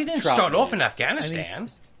because he didn't start off in Afghanistan.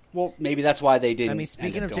 Well, maybe that's why they didn't. I mean,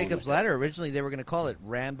 speaking end of up going Jacob's with it. Ladder, originally they were going to call it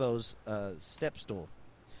Rambo's step stool.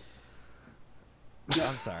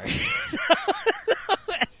 I'm sorry.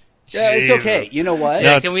 Yeah, it's okay. You know what?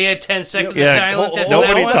 Yeah, can we add 10 seconds Yeah, of silence? hold- at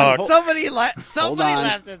nobody that one? talk. Somebody on.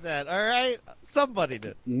 laughed at that. All right, somebody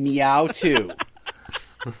did. Meow 2.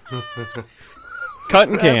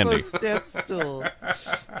 Cutting candy. Rambo's step stool.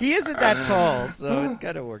 He isn't that tall, so it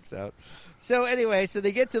kind of works out. So anyway, so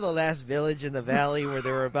they get to the last village in the valley where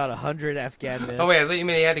there were about 100 Afghan men. Oh, wait, I thought you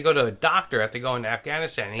mean he had to go to a doctor after going to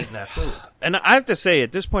Afghanistan and eating that food. And I have to say,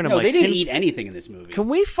 at this point, I'm like... they didn't eat anything in this movie. Can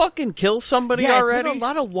we fucking kill somebody yeah, already? It's been a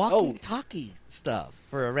lot of walkie-talkie stuff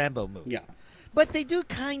for a Rambo movie. Yeah. But they do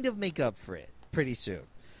kind of make up for it pretty soon.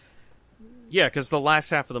 Yeah, because the last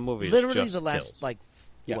half of the movie is literally just the last,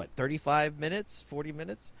 kills. 35 minutes, 40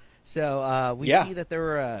 minutes? So we see that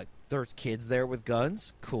there's kids there with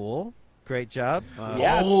guns. Cool. Great job.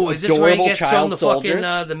 Is this where he gets from the fucking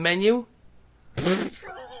the menu?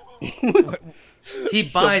 He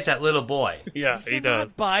buys that little boy. Yeah, he does.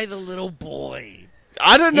 Not buy the little boy.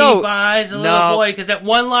 I don't know. He buys a little boy because at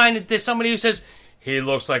one line there's somebody who says, he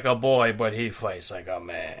looks like a boy, but he fights like a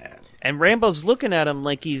man. And Rambo's looking at him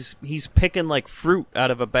like he's picking like fruit out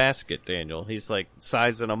of a basket, Daniel. He's like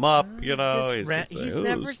sizing him up, you know. He's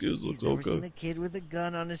never seen a kid with a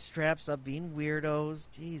gun on his strap. Stop being weirdos.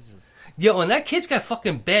 Jesus. Yo, and that kid's got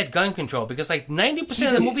fucking bad gun control because like 90%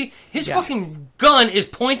 of the movie, his fucking gun is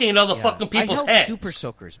pointing at other fucking people's heads. Super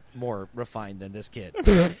Soaker's more refined than this kid at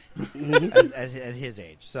his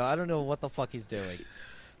age. So I don't know what the fuck he's doing.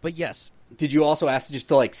 But yes. Did you also ask just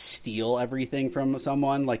to like steal everything from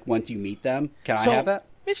someone? Like once you meet them, can I have that,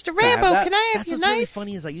 Mr. Rambo? Can I have your knife? What's really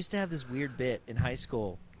funny is I used to have this weird bit in high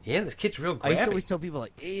school. Yeah, this kid's real grabby. I used to always tell people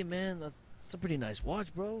like, "Hey man, that's a pretty nice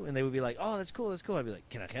watch, bro," and they would be like, "Oh, that's cool, that's cool." I'd be like,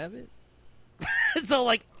 "Can I have it?" So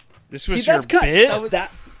like, this was your bit.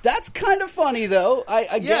 That's kind of funny though.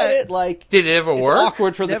 I get it. Like, did it ever work? It's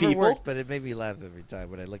awkward for the never people, worked, but it made me laugh every time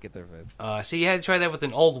when I look at their face. So you had to try that with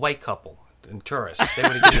an old white couple and tourists. They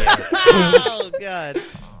would have given you Oh God!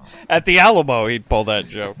 At the Alamo, he'd pull that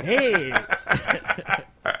joke. Hey.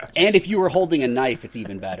 And if you were holding a knife, it's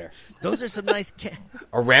even better. Those are some nice...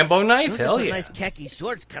 a Rambo knife? Those Hell are some yeah. nice khaki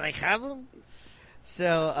shorts. Can I have them?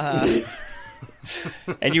 So,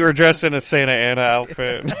 And you were dressed in a Santa Ana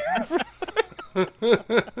outfit.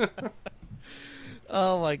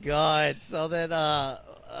 Oh, my God. So then,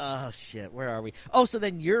 oh, shit. Where are we? Oh, so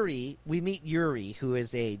then we meet Yuri, who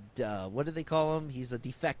is what do they call him? He's a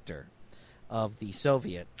defector of the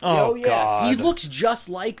Soviet. Oh, yeah. God. He looks just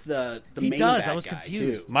like the main bad I was guy,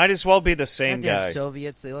 confused. too. Might as well be the same Goddamn guy.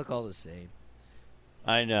 Soviets, they look all the same.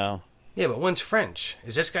 I know. Yeah, but one's French.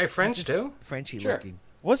 Is this guy French, too? Frenchy looking.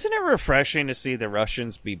 Wasn't it refreshing to see the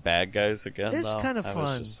Russians be bad guys again, It's though? kind of fun.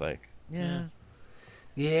 I was just like... Yeah.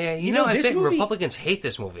 Yeah, you know, I think movie, Republicans hate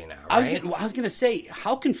this movie now, right? I was gonna say,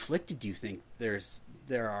 how conflicted do you think there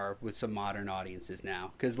are with some modern audiences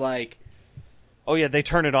now? Because, like... Oh, yeah, they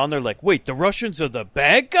turn it on, they're like, wait, the Russians are the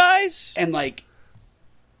bad guys? And, like,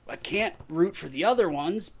 I can't root for the other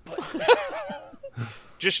ones, but...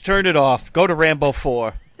 Just turn it off. Go to Rambo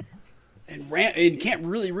 4. And can't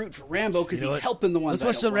really root for Rambo because he's helping the ones.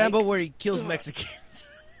 Let's watch the Rambo where he kills Mexicans.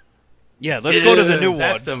 Yeah, let's go to the new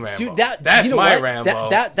That's one. the Rambo. Dude, that's my Rambo.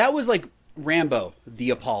 That was like Rambo,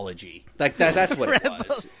 the apology. Like that's what it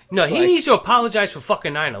was. No, he needs to apologize for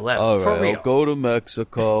fucking 9/11. All for right, real. I'll go to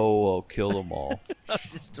Mexico. I'll kill them all. I'll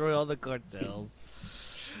destroy all the cartels.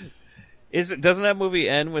 Doesn't that movie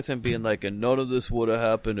end with him being like, and none of this would have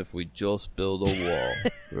happened if we just built a wall,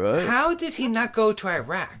 right? How did he not go to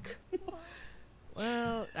Iraq?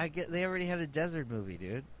 Well, I get they already had a desert movie,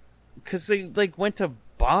 dude. Because they like went to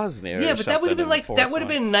Bosnia. Yeah, but that would have been like that would have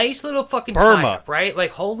been a nice little fucking Burma, tie-up, right?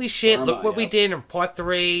 Like, holy shit, Burma, look what we did in part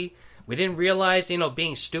 3. We didn't realize,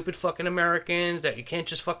 being stupid fucking Americans, that you can't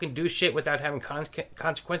just fucking do shit without having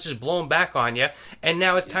consequences blown back on you. And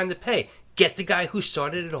now it's time to pay. Get the guy who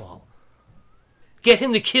started it all. Get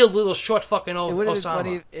him to kill little short fucking old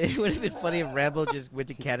Osama. It would have been funny if Rambo just went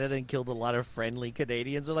to Canada and killed a lot of friendly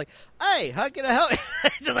Canadians. They're like, "Hey, how can I help?"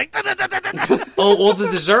 It's just like, oh, all the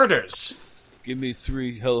deserters. Give me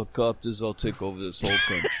 3 helicopters, I'll take over this whole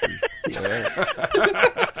country.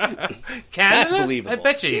 Canada? That's believable. I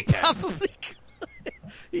bet you can.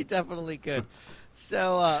 He definitely could.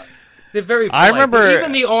 So they're very polite. I remember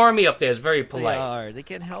even the army up there is very polite. They are. They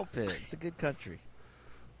can't help it. It's a good country.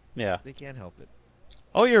 Yeah. They can't help it.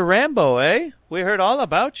 Oh, you're Rambo, eh? We heard all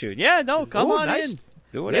about you. Yeah, no, come on nice. in.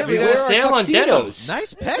 Do Yeah, whatever we you got a want. sale on denos.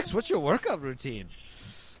 Nice pecs. What's your workout routine?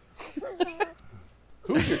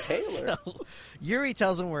 Who's your tailor? So, Yuri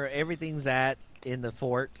tells him where everything's at in the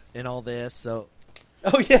fort and all this. So,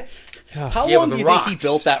 Oh yeah. How Yeah, long with do the you think he rocks.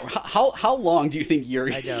 built that? How long do you think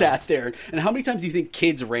Yuri I know. sat there? And how many times do you think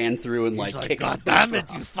kids ran through and he's like, kicked? "God damn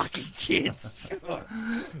it, you fucking kids!"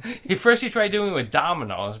 First he tried doing it with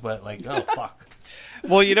dominoes, but oh fuck.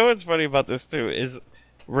 Well, you know what's funny about this, too, is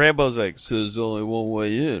Rambo's like, so there's only one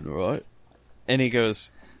way in, right? And he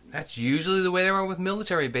goes, That's usually the way they are with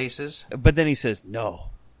military bases. but then he says, no,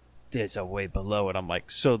 there's a way below it. I'm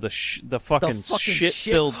like, so the fucking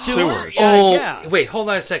shit-filled sewers. Wait, hold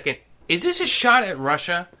on a second. Is this a shot at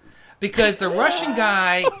Russia? Because the Russian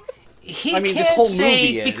guy, can't this whole say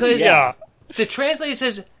movie is, because the translator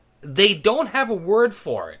says they don't have a word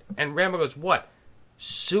for it. And Rambo goes, what?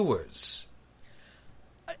 Sewers.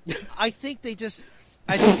 I think they just...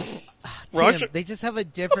 Tim, they just have a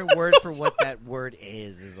different word for what that word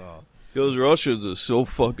is all. Because Russians are so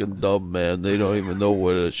fucking dumb, man. They don't even know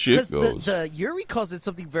where the shit goes. The Yuri calls it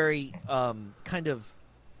something very kind of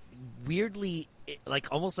weirdly, like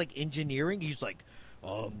almost like engineering. He's like,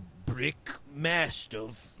 brick mast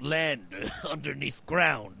of land underneath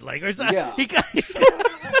ground. Like, or something. Yeah.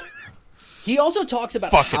 He also talks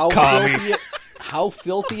about how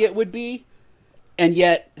filthy it would be. And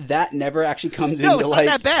yet, that never actually comes into it's like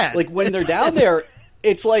not that bad. Like when they're down there,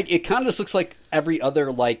 it's like it kind of just looks like every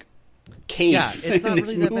other like cave it's not in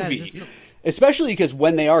this really movie. that bad. Especially because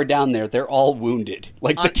when they are down there, they're all wounded.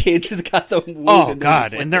 Like the kids have got them wounded. Oh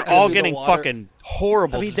god, and they're all getting fucking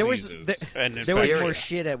horrible. I mean, there was diseases. more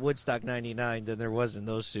shit at Woodstock '99 than there was in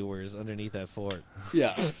those sewers underneath that fort.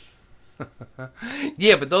 Yeah,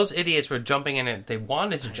 yeah, but those idiots were jumping in it. They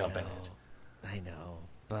wanted to jump in it. I know,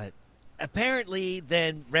 but. Apparently,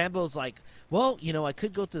 then Rambo's like, well, I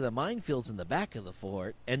could go through the minefields in the back of the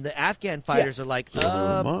fort. And the Afghan fighters are like,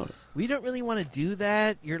 we don't really want to do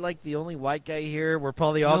that. You're like the only white guy here. We're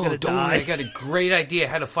probably all going to die. I got a great idea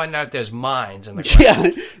how to find out if there's mines in the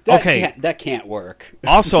ground. Yeah, that can't work.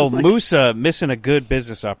 Also, Musa missing a good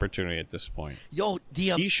business opportunity at this point.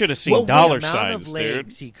 He should have seen dollar the amount signs, of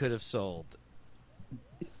legs dude. he could have sold.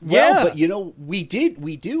 Well, but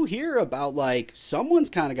we do hear about like someone's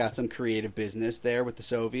kind of got some creative business there with the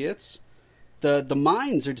Soviets. The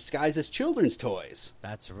mines are disguised as children's toys.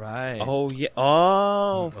 That's right. Oh yeah.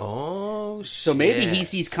 Oh shit. So maybe he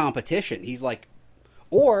sees competition. He's like,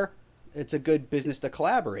 or it's a good business to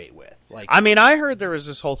collaborate with. Like, I mean, I heard there was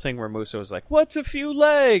this whole thing where Musa was like, "What's a few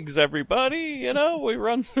legs, everybody? We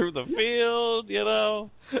run through the field.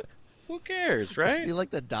 Who cares, right?" Is he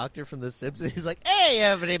like the doctor from The Simpsons? He's like, "Hey,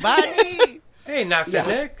 everybody!" Hey, Dr.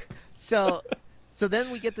 Nick. So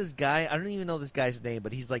then we get this guy. I don't even know this guy's name,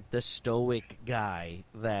 but he's like the stoic guy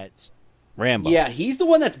that's Rambo. Yeah, he's the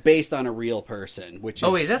one that's based on a real person. Which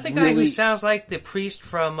is is that the guy who sounds like the priest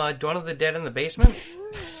from Dawn of the Dead in the basement?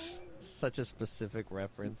 Such a specific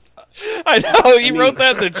reference. I know. He wrote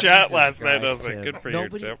that in the chat last night. I was like, "Good for you,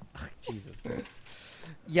 Tim." Jesus Christ.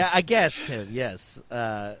 Yeah, I guess, Tim. Yes.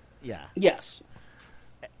 Yeah. Yes.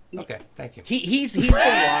 Okay, thank you. He's the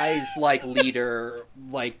wise like leader,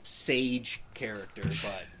 like sage character,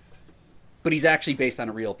 but he's actually based on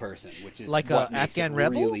a real person, which is like what a makes Afghan it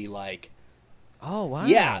rebel. really like. Oh wow!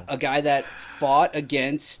 Yeah, a guy that fought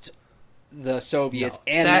against the Soviets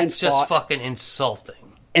that's just fucking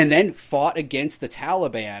insulting. And then fought against the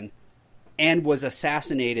Taliban and was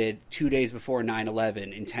assassinated 2 days before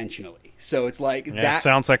 9/11 intentionally. So it's like that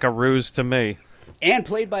sounds like a ruse to me. And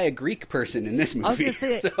played by a Greek person in this movie. I was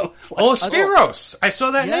gonna say, Spiros. I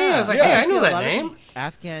saw that name. I was like, I know that name.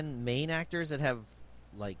 Afghan main actors that have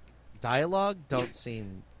like dialogue don't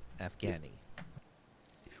seem Afghani.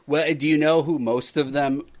 Well, do you know who most of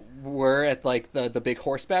them were at like the big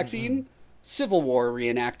horseback scene? Civil War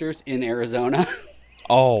reenactors in Arizona.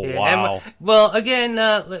 Oh, wow. Well, again,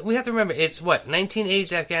 we have to remember, it's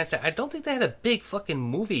 1980s Afghanistan. I don't think they had a big fucking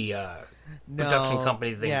movie production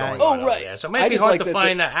company thing going on over there. So it might be hard to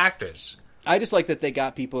find actors. I just like that they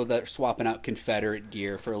got people that are swapping out Confederate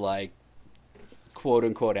gear for like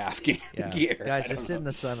quote-unquote Afghan gear. Guys, just sit in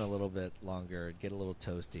the sun a little bit longer. Get a little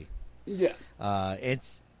toasty. Yeah.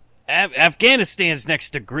 It's... Afghanistan's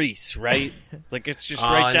next to Greece, right? Like, it's just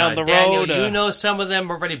right down the road. Daniel, some of them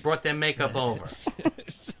already brought their makeup over.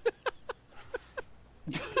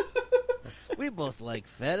 We both like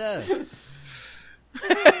feta.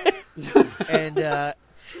 And,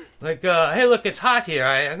 hey, look, it's hot here.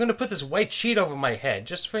 I'm going to put this white sheet over my head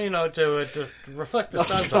just for, to reflect the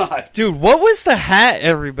sun's off. Dude, what was the hat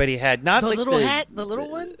everybody had? Not the like little hat? The little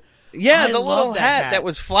one? Yeah, the little hat that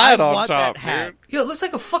was flat on top, dude. Yo, it looks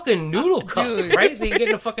like a fucking noodle cup, right? That you get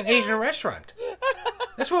in a fucking Asian restaurant.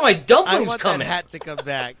 That's where my dumplings come in. I want that hat to come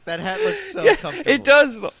back. That hat looks so comfortable. It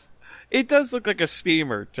does. It does look like a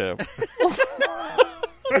steamer, too.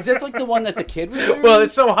 Is it like the one that the kid was wearing? Well,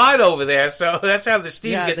 it's so hot over there, so that's how the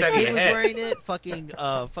steam gets out of your head. Yeah, the kid was wearing it.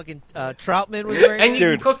 Fucking Troutman was wearing it. And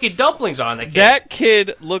you can cook your dumplings on the kid. That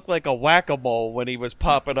kid looked like a whack-a-mole when he was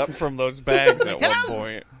popping up from those bags at one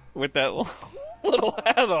point. With that little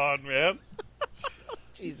hat on, man.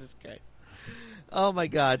 Jesus Christ. Oh my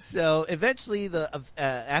God! So eventually, the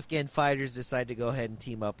Afghan fighters decide to go ahead and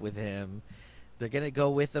team up with him. They're gonna go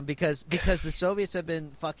with them because the Soviets have been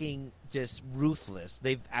fucking just ruthless.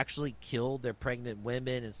 They've actually killed their pregnant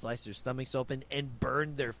women and sliced their stomachs open and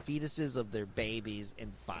burned their fetuses of their babies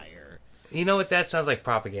in fire. You know what? That sounds like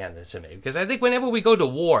propaganda to me. Because I think whenever we go to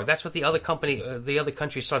war, that's what the other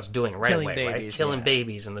country starts doing right Killing away, babies, right? Killing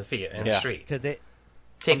babies in the street. Because they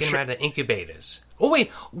taking them out of incubators. Oh wait,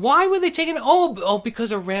 why were they taking? Oh,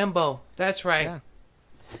 because of Rambo. That's right. Yeah.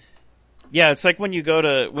 Yeah, it's like when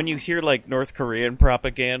you hear like North Korean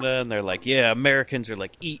propaganda and they're like, yeah, Americans are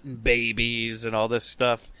like eating babies and all this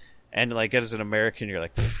stuff. And like as an American, you're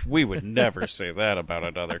like, we would never say that about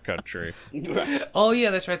another country. Oh yeah,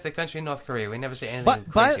 that's right. The country North Korea. We never say anything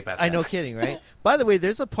crazy about that. I know, kidding, right? By the way,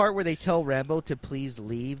 there's a part where they tell Rambo to please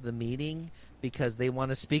leave the meeting because they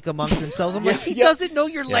want to speak amongst themselves. I'm like, he doesn't know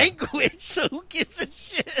your language, so who gives a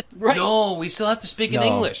shit? Right. No, we still have to speak in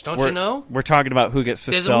English, don't you know? We're talking about who gets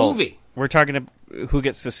to There's sell. a movie. We're talking about who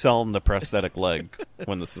gets to sell him the prosthetic leg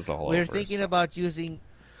when this is all over. We're thinking about using...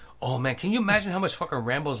 Oh man, can you imagine how much fucking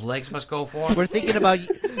Rambo's legs must go for? We're thinking about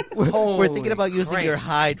using your Christ.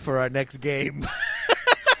 hide for our next game.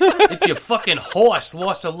 If your fucking horse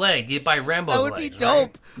lost a leg, you'd buy Rambo's That would legs, be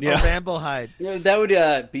dope. right? A Rambo hide. You know, that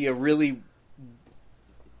would be a really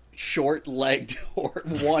short-legged or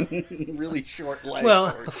one really short leg. Well,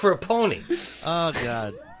 for a pony. Oh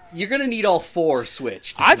God. You're going to need all four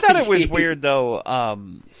switched. I thought it was weird though,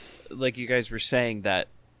 like you guys were saying that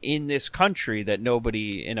in this country that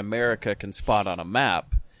nobody in America can spot on a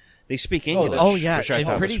map, they speak English. Oh yeah, which I and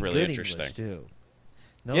thought pretty was really good interesting. English too.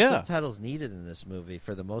 No Yeah. subtitles needed in this movie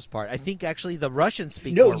for the most part. I think actually the Russians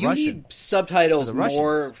speak No, more you Russian. need subtitles For the Russians.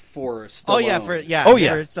 more for Stallone. Oh yeah, Oh, for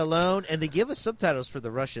yeah. Stallone, and they give us subtitles for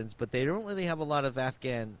the Russians, but they don't really have a lot of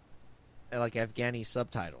Afghani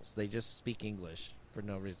subtitles. They just speak English for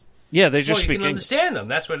no reason. Yeah, they just Well, you speak can English. understand them.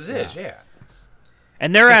 That's what it is, yeah.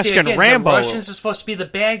 And they're See, asking again, Rambo. The Russians are supposed to be the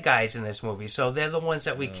bad guys in this movie, so they're the ones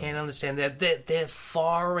that we can't understand. They're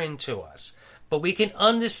foreign to us. But we can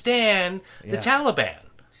understand the Taliban.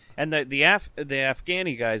 And the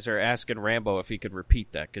Afghani guys are asking Rambo if he could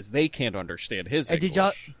repeat that because they can't understand his And English. did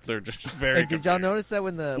y'all- They're just very. Did y'all notice that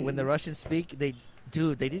when the Russians speak, they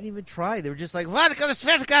didn't even try. They were just like vodka,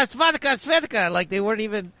 Svetka, Svetka, Svetka. Like they weren't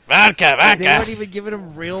even Vodka, they weren't even giving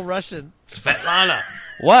them real Russian. Svetlana.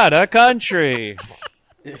 What a country!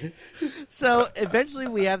 So eventually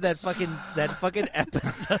we have that fucking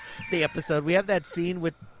episode. We have that scene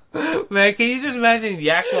with. Man, can you just imagine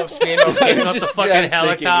Yakov Smirnoff getting off the just- fucking I was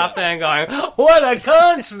thinking helicopter and going, "What a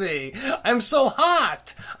country! I'm so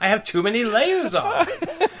hot. I have too many layers on."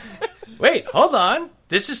 Wait, hold on.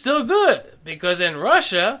 This is still good because in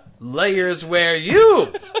Russia, layers wear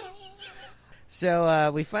you.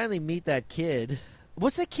 So we finally meet that kid.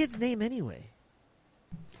 What's that kid's name anyway?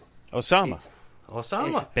 Osama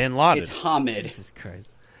Osama. bin Laden. It's Hamid. Jesus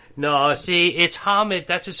Christ. No, see, it's Hamid.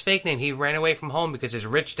 That's his fake name. He ran away from home because his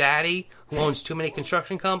rich daddy, who owns too many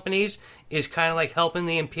construction companies, is kind of like helping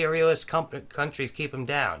the imperialist countries keep him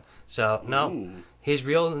down. So, no, his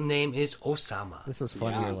real name is Osama. This was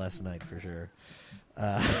funnier last night for sure.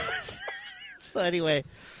 So anyway,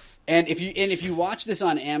 And if you watch this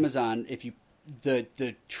on Amazon,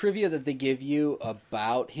 the trivia that they give you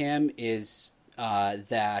about him is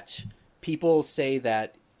that people say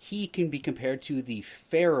that he can be compared to the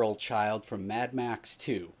feral child from Mad Max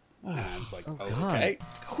 2. And I was like, okay.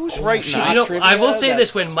 Who's writing You that? know, trivia, I will say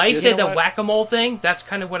this: that's when Mike just- said You know the what? whack-a-mole thing, that's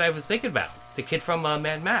kind of what I was thinking about. The kid from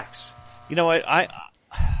Mad Max. You know what? I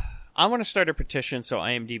want to start a petition so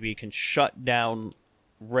IMDb can shut down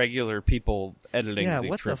regular people editing Yeah, the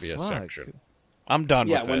what the trivia fuck? section. I'm done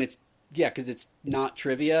Yeah, with when it. because it's not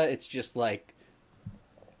trivia. It's just like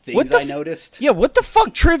What things the I noticed. Yeah, what the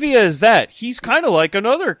fuck trivia is that? He's kind of like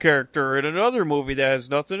another character in another movie that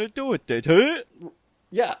has nothing to do with it. Huh?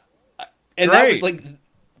 Yeah. And that was Great. like,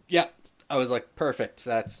 yeah, I was like, perfect.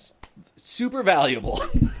 That's super valuable.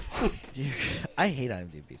 dude, I hate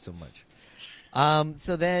IMDb so much.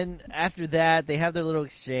 So then after that, they have their little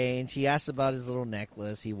exchange. He asks about his little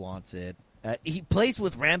necklace. He wants it. He plays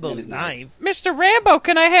with Rambo's knife. Mr. Rambo,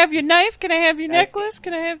 can I have your knife? Can I have your necklace?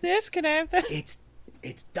 Can I have this? Can I have that?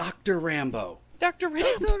 It's Dr. Rambo. Dr.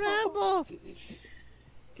 Rambo. Dr. Rambo.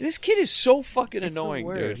 This kid is so fucking It's the annoying,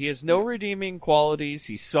 dude. worst. He has no redeeming qualities.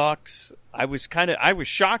 He sucks. I was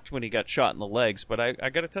shocked when he got shot in the legs, but I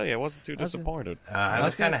got to tell you, I wasn't too disappointed. I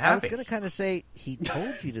was kind of I was happy. gonna kind of say he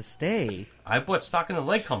told you to stay. I bought stock in the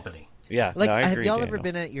leg company. Yeah, Like, no, I have agree, y'all Daniel. ever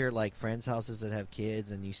been at your like friends' houses that have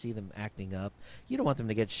kids and you see them acting up? You don't want them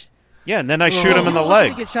to get. Yeah, and then I shoot him in the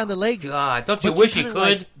leg. Get shot in the leg. God, don't you wish you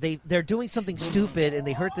could? Like, they're doing something stupid and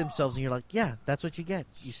they hurt themselves, and you're like, yeah, that's what you get,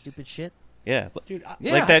 you stupid shit. Yeah, dude.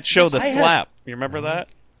 Like that show, The Slap. You remember that?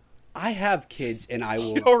 I have kids, and I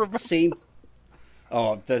will same.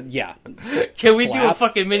 Oh, yeah. Can we do a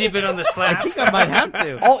fucking mini bin on The Slap? I think I might have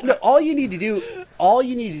to. All you need to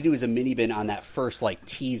do is a mini bin on that first like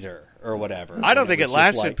teaser or whatever. I don't think it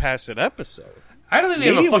lasted past an episode. I don't think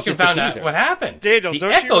we ever fucking found out what happened. Daniel, the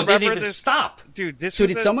don't echo you remember didn't even stop. Dude, so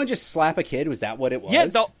did someone just slap a kid? Was that what it was? Yeah,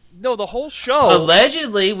 no, the whole show.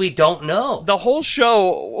 Allegedly, we don't know. The whole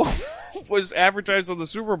show was advertised on the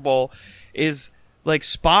Super Bowl is like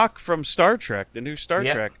Spock from Star Trek, the new Star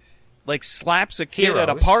Trek, like slaps a kid at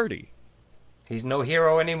a party. He's no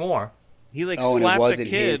hero anymore. He like and slapped it wasn't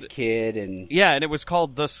a kid. His kid, and and it was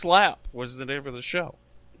called The Slap. Was the name of the show?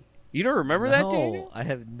 You don't remember that, Daniel? I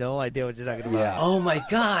have no idea what you're talking about. Yeah. Oh my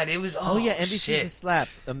God! It was. Oh yeah, NBC's shit. The Slap,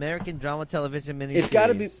 American drama television miniseries. It's got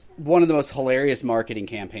to be one of the most hilarious marketing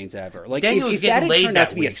campaigns ever. Like Daniel was if getting that had laid turned that out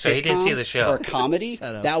to be week, a so he didn't see the show or a comedy,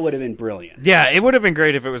 that would have been brilliant. Yeah, it would have been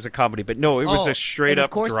great if it was a comedy, but no, it was a straight up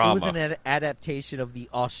drama. Of course, it was an adaptation of the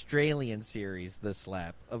Australian series, The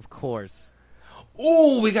Slap. Of course.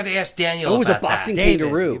 Oh, we got to ask Daniel. It was a about boxing that.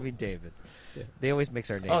 kangaroo. Give me David. They always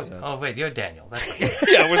mix our names up. Oh wait, you're Daniel. That's right.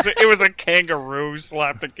 Yeah, it was a kangaroo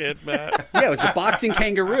slapped a kid, Matt. Yeah, it was a boxing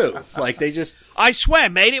kangaroo. Like they just. I swear,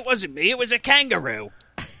 mate, it wasn't me. It was a kangaroo.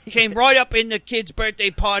 Came right up in the kid's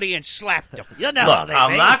birthday party and slapped him. You know Look,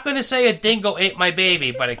 I'm not going to say a dingo ate my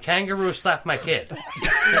baby, but a kangaroo slapped my kid.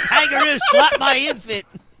 The kangaroo slapped my infant.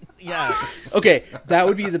 Yeah. Okay, that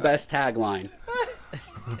would be the best tagline.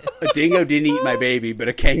 A dingo didn't eat my baby, but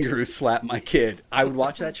a kangaroo slapped my kid. I would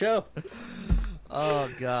watch that show.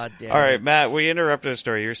 Oh God damn! All right, Matt, we interrupted a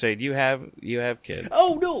story. You're saying you have kids.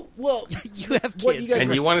 Oh no! Well, you have kids,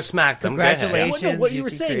 and you want to smack them. Congratulations! Well, no, what you were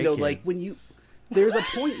saying though, kids. like there's a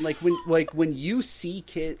point, like when you see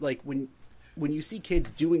when you see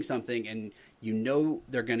kids doing something and you know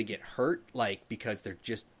they're going to get hurt, like because they're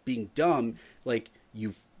just being dumb, like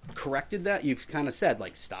you've corrected that, you've kind of said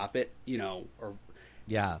like stop it, or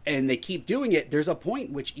and they keep doing it. There's a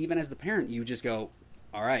point which even as the parent, you just go,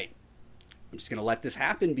 all right. I'm just going to let this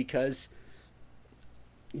happen because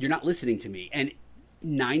you're not listening to me. And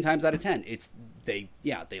 9 times out of 10,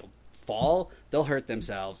 they'll fall, they'll hurt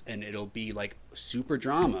themselves, and it'll be like super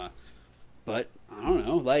drama. But I don't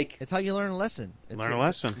know, like it's how you learn a lesson. Learn a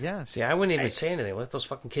lesson. Yeah. See, I wouldn't even say anything. Let those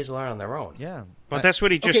fucking kids learn on their own. Yeah. But that's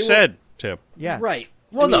what he just said, Tim. Yeah. Right.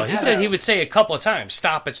 Well, no, he said he would say a couple of times,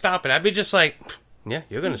 stop it. I'd be just like, yeah,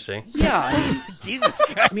 you're going to see. Yeah. Jesus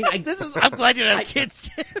Christ. I'm glad you don't have kids.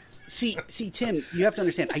 See, Tim, you have to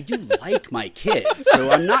understand, I do like my kids, so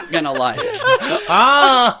I'm not going to like.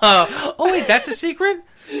 Oh, wait, that's a secret?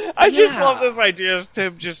 I just love this idea of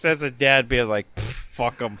Tim just as a dad being like,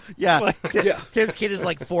 fuck them. Yeah. Tim's kid is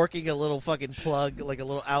like forking a little fucking plug, like a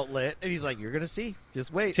little outlet, and he's like, you're going to see.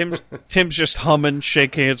 Just wait. Tim's just humming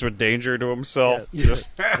Shake Hands with Danger to himself. Yeah. Just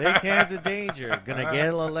Shake hands with danger. Gonna get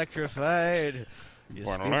electrified.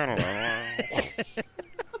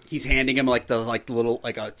 He's handing him like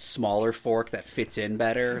a smaller fork that fits in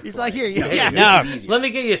better. He's like, here, no, let me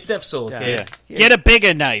get you a step stool, kid. Yeah. Get a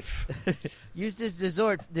bigger knife. Use this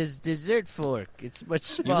dessert fork. It's much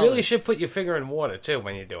smaller. You really should put your finger in water too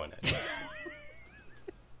when you're doing it.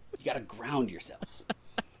 You got to ground yourself.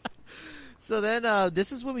 So then,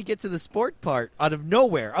 this is when we get to the sport part. Out of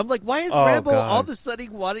nowhere, I'm like, why is Rambo all of a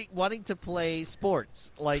sudden wanting to play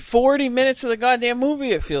sports? Like 40 minutes of the goddamn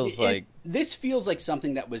movie, it feels like. This feels like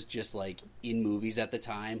something that was just like in movies at the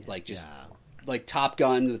time, like just like Top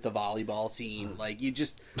Gun with the volleyball scene. Like you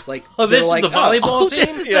just like this is the volleyball scene.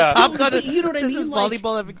 This is the Top Gun. You know what I mean? This is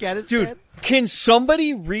volleyball of Afghanistan. Dude, can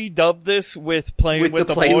somebody redub this with playing with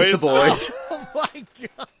the boys? Oh my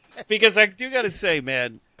god! Because I do got to say,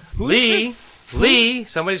 man, Lee,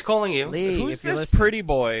 somebody's calling you. Lee, who's this pretty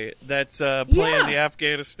boy that's playing the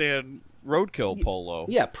Afghanistan roadkill polo?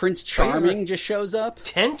 Yeah, Prince Charming just shows up.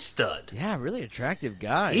 Tent stud. Yeah, really attractive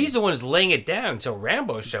guy. He's the one who's laying it down until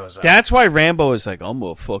Rambo shows up. That's why Rambo is like, I'm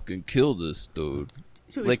gonna fucking kill this dude.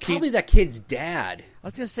 Dude, it's probably that kid's dad. I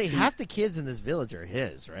was gonna say half the kids in this village are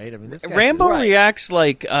his, right? I mean, this guy Rambo reacts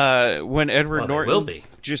like when Edward Norton will be.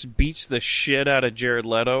 just beats the shit out of Jared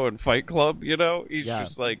Leto in Fight Club. He's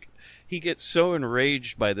just like he gets so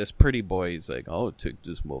enraged by this pretty boy. He's like, I'll take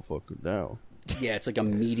this motherfucker down. Yeah, it's like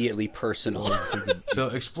immediately personal. So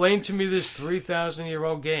explain to me this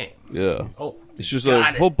 3,000-year-old game. Yeah. Oh, it's just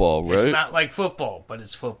like football, right? It's not like football, but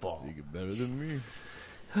it's football. You get better than me.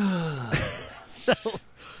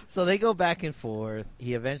 So they go back and forth.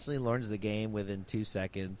 He eventually learns the game within 2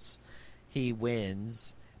 seconds. He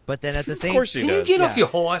wins, But then at the same, of course he Can does. you get off your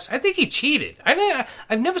horse? I think he cheated.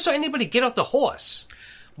 I've never saw anybody get off the horse.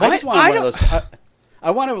 I just want one of those.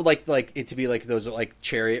 I want to like it to be like those like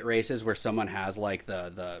chariot races where someone has like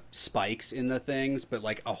the spikes in the things, but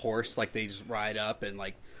like a horse, like they just ride up and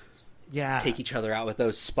like take each other out with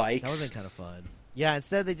those spikes. That would have been kind of fun. Yeah,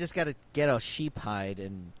 instead they just got to get a sheep hide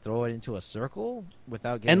and throw it into a circle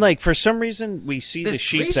without getting... And, like, for some reason, we see the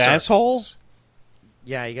sheep's asshole.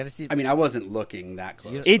 Yeah, you got to see... I mean, I wasn't looking that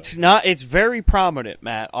close. It's not... It's very prominent,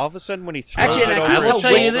 Matt. All of a sudden, when he throws it over... I will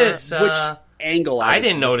tell you this. Which angle I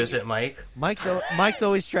didn't notice it, Mike. Mike's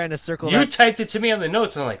always trying to circle You typed it to me on the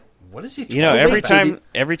notes, and I'm like, what is he talking about?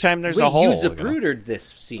 every time there's a hole... you Zaprudered this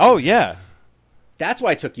scene. Oh, yeah. That's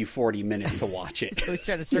why it took you 40 minutes to watch it. I was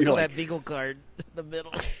trying to circle that beagle card in the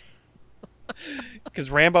middle.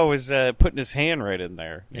 Because Rambo was putting his hand right in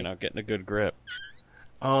there, getting a good grip.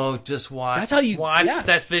 Oh, just watch. That's how you watch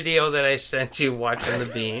that video that I sent you watching the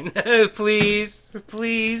bean. Please.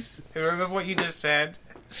 Remember what you just said.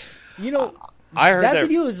 I heard that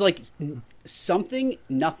video is like something,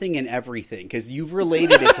 nothing, and everything, because you've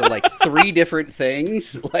related it to like 3 different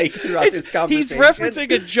things like throughout this conversation. He's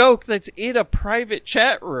referencing a joke that's in a private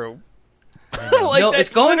chat room. No, it's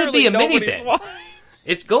going to be a mini bit.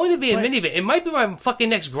 It's going to be a mini bit. It might be my fucking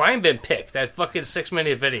next grind bin pick, that fucking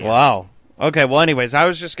 6-minute video. Wow. Okay, well, anyways, I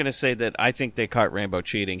was just going to say that I think they caught Rambo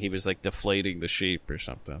cheating. He was, like, deflating the sheep or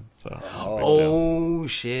something. So.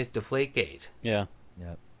 Shit, Deflategate. Yeah.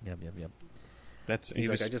 Yep. He's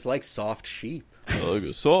like, I just like soft sheep. I like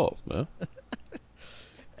it soft, man.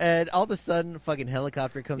 And all of a sudden, fucking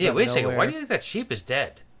helicopter comes out of wait a nowhere. second. Why do you think that sheep is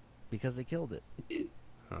dead? Because they killed it.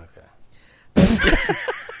 Okay.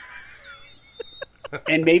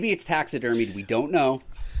 And maybe it's taxidermied. We don't know.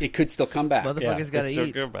 It could still come back. Motherfucker's got to eat.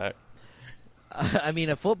 Still come back. I mean,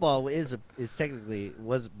 a football is technically,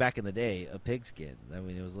 was back in the day, a pigskin. I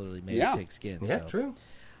mean, it was literally made of pigskin. Yeah, so.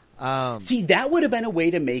 true. See, that would have been a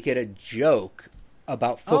way to make it a joke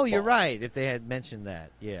about football. Oh, you're right, if they had mentioned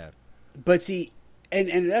that. Yeah. But see,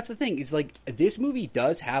 and that's the thing, is like, this movie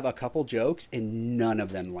does have a couple jokes, and none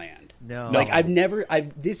of them land. No. Like,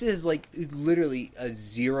 this is like literally a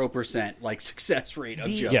 0% like success rate of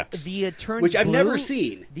jokes. The turns which I've blue, never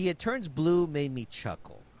seen. The turns blue made me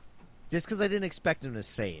chuckle. Just because I didn't expect him to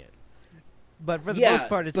say it. But for the most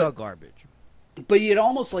part, it's all garbage. But you'd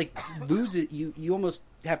almost like lose it. You almost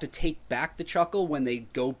have to take back the chuckle when they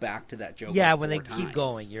go back to that joke. Yeah, when they keep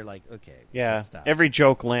going, you're like, okay. Yeah, stop. every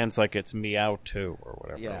joke lands like it's Meow 2 or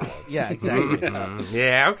whatever. Yeah, exactly.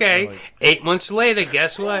 Yeah, okay. 8 months later,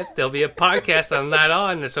 guess what? There'll be a podcast I'm not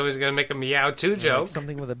on that's always going to make a Meow 2 joke. Like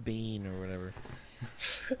something with a bean or whatever.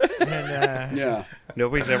 And, yeah.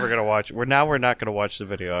 Nobody's ever going to watch it. We're not going to watch the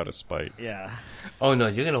video out of spite. Yeah. Oh, no,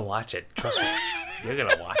 you're going to watch it. Trust me. You're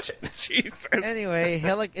going to watch it. Jesus. Anyway,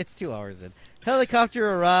 it's 2 hours in. Helicopter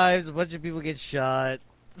arrives, a bunch of people get shot.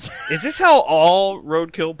 Is this how all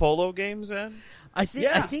roadkill polo games end? I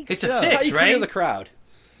think it's so. a fix, That's how you right? clear the crowd.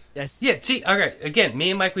 Yes. Yeah, see, okay, again,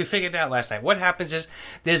 me and Mike, we figured it out last night. What happens is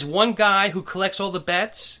there's one guy who collects all the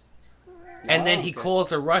bets, and then he calls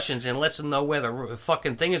the Russians and lets them know where the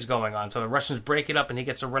fucking thing is going on. So the Russians break it up, and he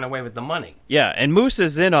gets to run away with the money. Yeah, and Moose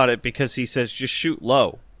is in on it because he says, just shoot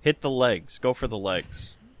low. Hit the legs. Go for the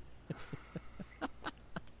legs.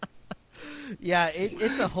 Yeah,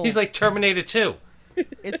 it's a whole... He's like Terminator 2.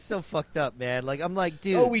 It's so fucked up, man. Like, I'm like,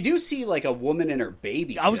 dude... Oh, we do see, like, a woman and her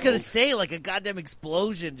baby. I was going to say, like, a goddamn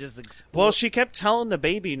explosion just exploded. Well, she kept telling the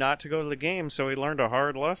baby not to go to the game, so he learned a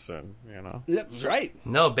hard lesson, That's right.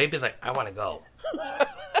 No, baby's like, I want to go.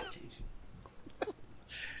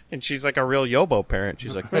 And she's like a real Yobo parent.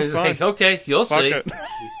 She's like, He's fine. like, okay, you'll Fuck see. it.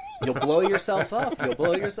 You'll blow yourself up.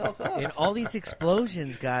 And all these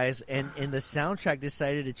explosions, guys, and the soundtrack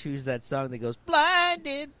decided to choose that song that goes,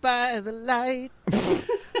 blinded by the light,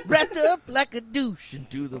 wrapped up like a douche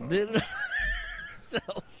into the middle. So,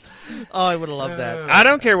 I would have loved that. I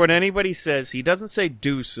don't care what anybody says. He doesn't say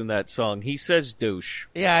deuce in that song. He says douche.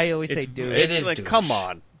 Yeah, I always say douche. It It's is like, douche. come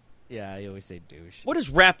on. Yeah, I always say douche. What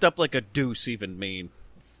does wrapped up like a deuce even mean?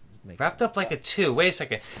 Wrapped up like a 2. Wait a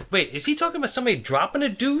second. Wait, is he talking about somebody dropping a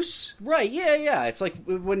deuce? Right, yeah. It's like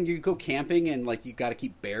when you go camping and, like, you got to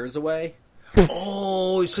keep bears away.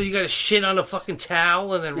 Oh, so you got to shit on a fucking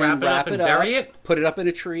towel and then wrap it up and bury it? Put it up in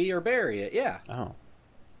a tree or bury it, yeah. Oh.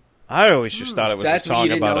 I always just thought it was That's a song what you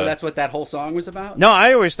didn't about know a... that's what that whole song was about? No,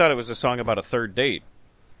 I always thought it was a song about a third date.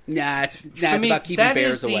 Nah, it's about keeping that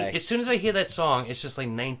bears is the, away. as soon as I hear that song, it's just like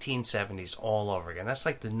 1970s all over again. That's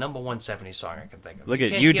like the number one 70s song I can think of. Look at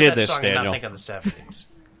can't you hear did that this, song and Daniel. not think of the 70s.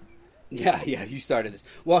 Yeah, you started this.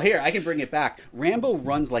 Well, here, I can bring it back. Rambo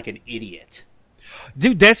runs like an idiot.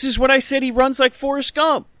 Dude, this is what I said. He runs like Forrest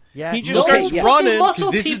Gump. Yeah, he just starts running.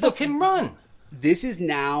 Muscle people can run. This is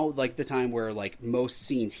now like the time where like most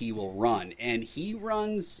scenes he will run, and he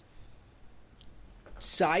runs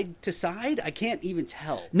side to side. I can't even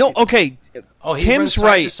tell. No, okay. Oh, he Tim's runs side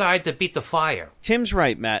right. to side to beat the fire. Tim's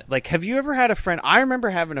right, Matt. Like, have you ever had a friend? I remember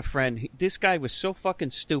having a friend. This guy was so fucking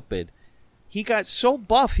stupid. He got so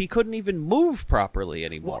buff he couldn't even move properly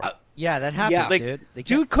anymore. Well, Yeah, that happens, like, dude.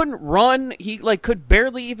 Dude couldn't run. He like could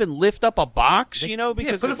barely even lift up a box, you know,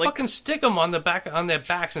 because put a fucking stick them on their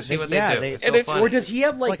backs and see what they do. they- It's and so it's- funny. Or does he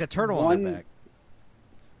have like like a turtle one, on their back.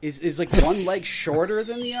 Is like one leg shorter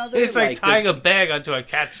than the other? It's like tying does- a bag onto a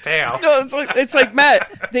cat's tail. No, it's like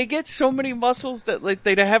Matt. They get so many muscles that like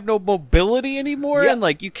they have no mobility anymore, Yeah. and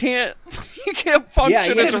like you can't function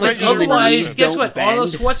Yeah, as a like, regular. even Otherwise, knees guess don't what? bend. Arnold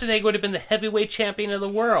Schwarzenegger would have been the heavyweight champion of the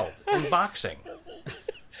world in boxing.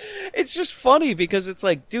 It's just funny because it's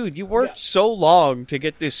like, dude, you worked so long to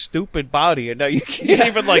get this stupid body, and now you can't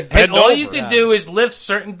even like bend And all over. you can do is lift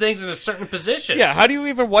certain things in a certain position. Yeah, how do you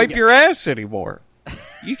even wipe your ass anymore?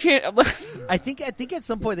 You can't. I think at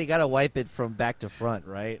some point they got to wipe it from back to front,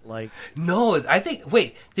 right? Like, No, I think.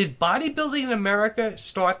 Wait, did bodybuilding in America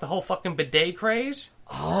start the whole fucking bidet craze?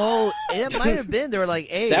 oh, it might have been. They were like,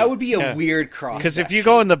 hey, That would be a Yeah. weird cross. Because if you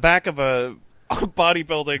go in the back of a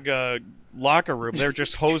bodybuilding locker room, they're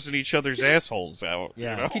just hosing each other's assholes out.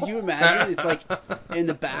 Yeah. You know? Could you imagine? It's like in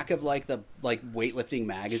the back of like the weightlifting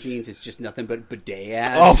magazines. It's just nothing but bidet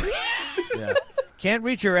ads. yeah. Can't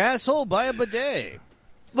reach your asshole? Buy a bidet.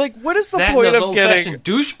 Like, what is the That and point those of getting? old-fashioned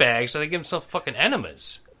douchebags, so they give themselves fucking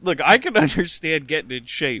enemas. Look, I can understand getting in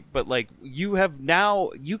shape, but like you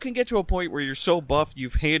can get to a point where you're so buff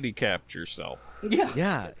you've handicapped yourself.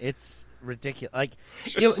 Yeah, it's ridiculous. Like,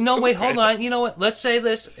 Wait, hold on. You know what? Let's say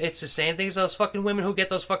this. It's the same thing as those fucking women who get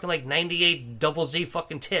those fucking, like, 98 double Z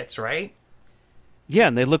fucking tits, right? Yeah,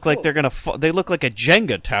 and they look like they're gonna. They look like a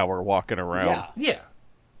Jenga tower walking around. Yeah. Yeah.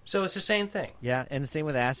 So it's the same thing. yeah, and the same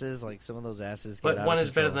with asses. Like, some of those asses get But out one of is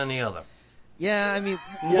better control. than the other. Yeah, I mean,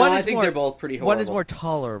 No, one I is think more, they're both pretty One is horrible. more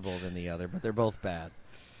tolerable than the other, but they're both bad.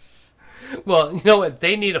 Well, you know what?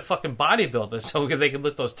 They need a fucking bodybuilder so they can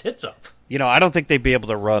lift those tits up. You know, I don't think they'd be able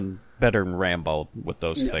to run better than Rambo with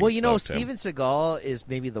those things. Well, you know, though, Tim. Steven Seagal is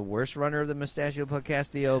maybe the worst runner of the Mustachio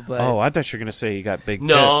Podcastio, but Oh, I thought you were gonna say he got big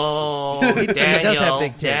No, he Daniel. does have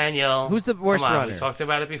big tits. Daniel. Who's the worst Come on, runner? We talked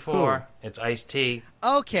about it before. It's Ice-T.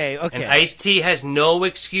 Okay. And Ice-T has no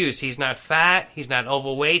excuse. He's not fat. He's not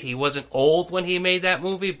overweight. He wasn't old when he made that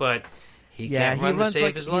movie, but he Yeah, can't he run to runs save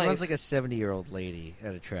like his he life. runs like a 70-year-old lady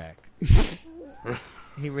at a track.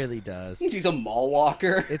 He really does. He's a mall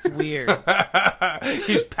walker. It's weird.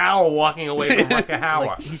 He's power walking away from Rucker Hauer.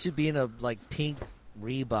 Like, he should be in a pink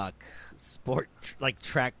Reebok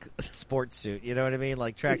track sports suit. You know what I mean?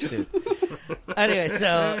 Like track suit. Anyway,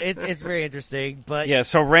 so it's very interesting. But Yeah,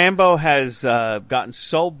 so Rambo has gotten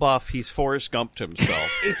so buff he's Forrest Gumped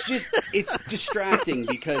himself. It's distracting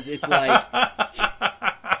because it's like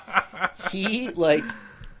he like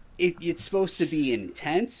it's supposed to be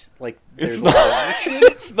intense. Like there's It's no not. action.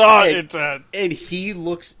 It's not and, intense. and he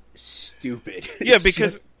looks stupid. Yeah, It's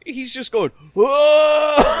because just- he's just going,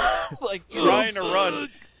 "Whoa!" like trying to run,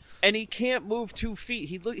 and he can't move 2 feet.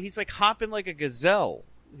 He's like hopping like a gazelle.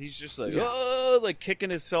 He's just like, "Oh!" like kicking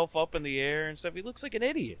himself up in the air and stuff. He looks like an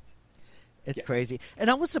idiot. it's crazy. And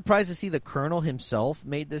I was surprised to see the Colonel himself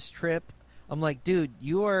made this trip. I'm like, dude,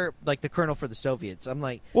 you are like the Colonel for the Soviets. I'm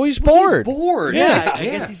like, Well, he's bored. He's bored. yeah, I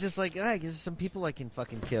guess he's just like, I guess some people I can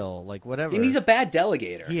fucking kill, like whatever. And he's a bad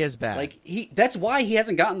delegator. He is bad. Like that's why he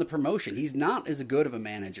hasn't gotten the promotion. He's not as good of a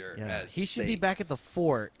manager Yeah. as He should they- be back at the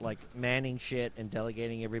fort, like manning shit and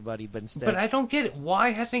delegating everybody. But instead, But I don't get it. Why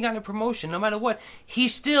hasn't he gotten a promotion? No matter what,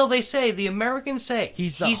 he's still. They say the Americans say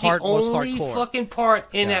He's the most hardcore. fucking part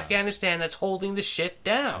in Yeah. Afghanistan that's holding the shit I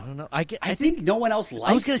down. don't know. I think no one else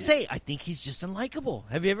likes. I was gonna him. say, I think he's just unlikable.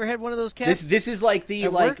 Have you ever had one of those cats? This is like the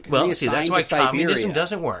At like work? Well, see, that's reassigned why to Siberia. communism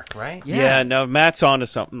doesn't work, right? Yeah, no, Matt's onto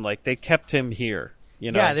something. Like they kept him here.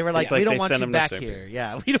 You know? Yeah, they were like, It's we don't they want sent you him to back Siberia. here.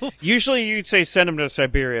 Yeah, we don't. Usually, you'd say send him to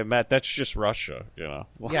Siberia, Matt. That's just Russia. You know.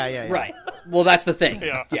 Yeah. Right. Well, that's the thing.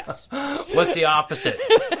 Yeah. Yes. What's the opposite?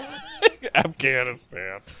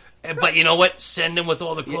 Afghanistan. But you know what? Send him with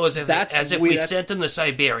all the clothes that's as if weird. we That's- sent him to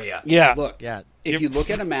Siberia. Yeah. Look. Yeah. If you look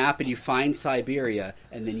at a map and you find Siberia,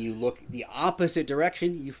 and then you look the opposite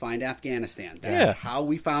direction, you find Afghanistan. That's Yeah. how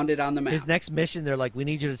we found it on the map. His next mission, they're like, we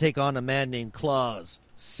need you to take on a man named Claus,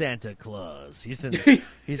 Santa Claus. He's in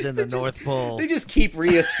the North Pole. They just keep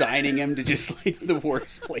reassigning him to just like the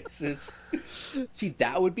worst places. See,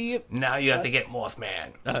 that would be it. Now you have to get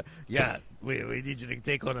Mothman. Yeah, we need you to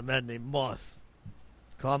take on a man named Moth.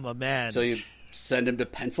 Call him a man. So send him to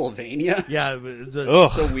Pennsylvania. Yeah, it's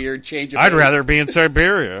a weird change of I'd pace. rather be in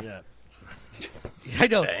Siberia. Yeah. I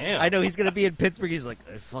know. Damn. I know. He's gonna be in Pittsburgh. He's like,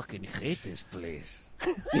 I fucking hate this place.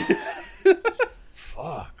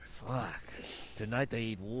 Fuck. Tonight they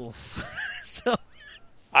eat wolf. So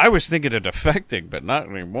I was thinking of defecting, but not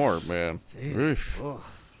anymore, man. Oof.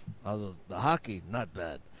 the hockey, not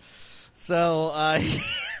bad. So,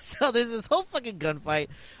 so there's this whole fucking gunfight.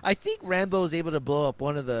 I think Rambo is able to blow up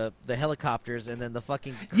one of the helicopters, and then the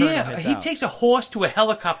fucking he takes a horse to a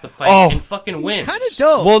helicopter fight and fucking wins. Kind of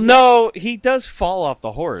dope. Well, no, he does fall off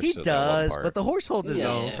the horse. He at that does, one part. but the horse holds his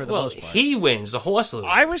own for the most part. He wins. The horse loses.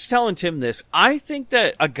 I was telling Tim this. I think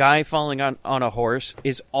that a guy falling on a horse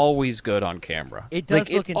is always good on camera. It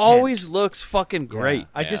does look it intense. always looks fucking great. Yeah.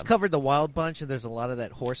 I just covered the Wild Bunch, and there's a lot of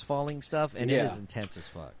that horse falling stuff, and it is intense as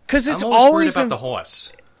fuck. Because it's I'm always worried in about the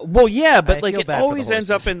horse. Well, yeah, but I like feel it bad for the always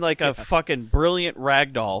ends up horses. in like a fucking brilliant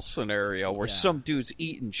ragdoll scenario where some dude's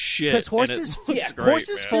eating shit. Because horses, and it looks great,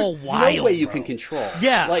 horses man. fall wild. No way you can control.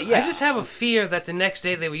 Yeah. Like, I just have a fear that the next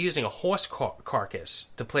day they were using a horse carcass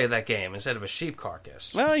to play that game instead of a sheep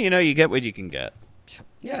carcass. Well, you get what you can get.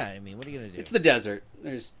 Yeah, I mean, what are you gonna do? It's the desert.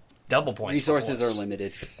 There's Double points. resources for are horse.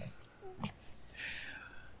 limited.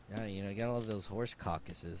 Yeah, you gotta love those horse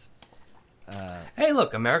caucuses. Hey,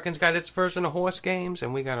 look, Americans got its version of horse games,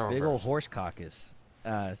 and we got our Big version. old horse caucus.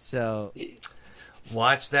 So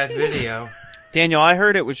Watch that video. Daniel, I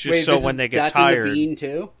heard it was just Wait, so when they get that's tired in the bean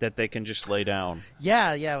too? that they can just lay down.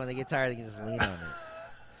 yeah, when they get tired, they can just lean on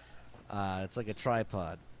it. It's like a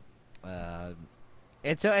tripod.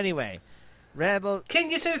 And so anyway, Rambo.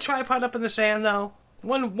 Can you set a tripod up in the sand, though?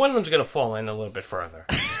 One of them's going to fall in a little bit further.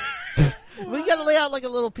 We gotta lay out like a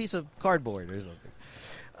little piece of cardboard or something.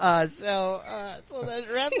 So then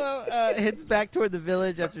Rambo heads back toward the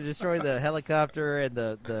village after destroying the helicopter, and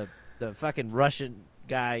the fucking Russian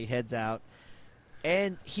guy heads out,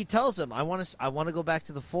 and he tells him, "I want to go back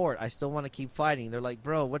to the fort. I still want to keep fighting." They're like,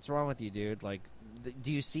 "Bro, what's wrong with you, dude? Like,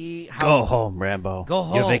 do you see how Go home, Rambo. Go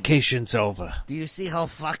home. Your vacation's over. Do you see how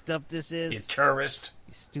fucked up this is? You tourist.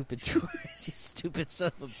 You stupid tourist! You stupid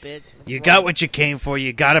son of a bitch! You got what you came for.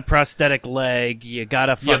 You got a prosthetic leg. You got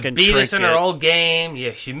a You fucking beat us in trinket. our old game.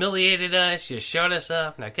 You humiliated us. You showed us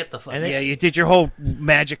up. Now get the fuck And out. Yeah, you did your whole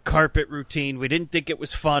magic carpet routine. We didn't think it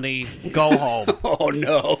was funny. Go home. Oh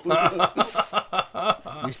no!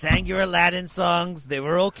 You sang your Aladdin songs. They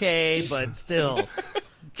were okay, but still.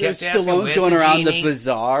 There's Kept asking, Stallone's "Where's going the around genie?" the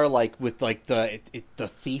bazaar like with like the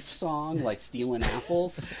thief song, like stealing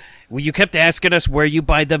apples. Well, you kept asking us where you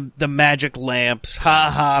buy the magic lamps. Ha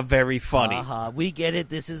ha, very funny. Haha, we get it.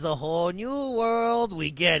 This is a whole new world. We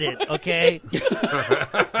get it. Okay.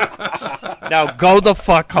 Now go the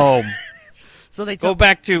fuck home. So they Go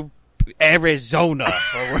back to Arizona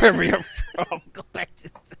or wherever you're from. Go back to.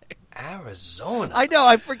 Arizona. I know.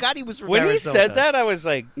 I forgot he was from When Arizona. he said that, I was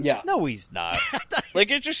like, Yeah. no, he's not. Like,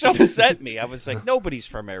 it just upset me. I was like, nobody's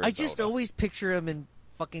from Arizona. I just always picture him in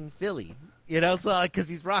fucking Philly. You know, so because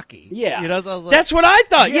he's Rocky. Yeah. You know, so I was like, That's what I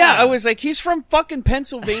thought. Yeah. Yeah. I was like, he's from fucking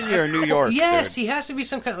Pennsylvania or New York. Yes, dude. he has to be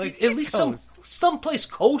some kind of like He's at East least Coast. someplace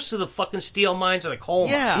close to the fucking steel mines or the coal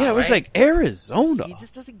mines. Yeah. Yeah, I was right? like, Arizona. he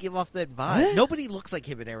just doesn't give off that vibe. What? Nobody looks like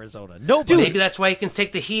him in Arizona. Nobody. Maybe that's why he can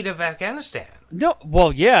take the heat of Afghanistan. No,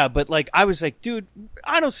 well, yeah, but like, I was like, dude,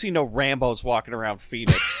 I don't see no Rambos walking around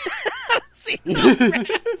Phoenix. See,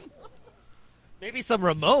 maybe some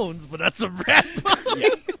Ramones, but not some Rambo.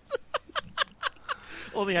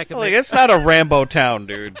 Only I can Like, make. it's not a Rambo town,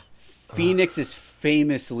 dude. Phoenix is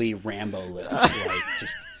famously Rambo-less. Like,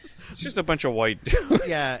 just, It's just a bunch of white dudes.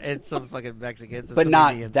 Yeah, and some fucking Mexicans, and But some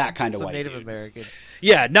not Indians, that kind of some white Native dude. Americans.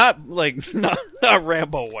 Yeah, not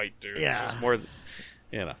Rambo white dude. Yeah. It's more,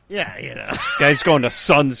 Yeah, you know. guys going to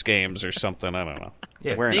Suns games or something. I don't know.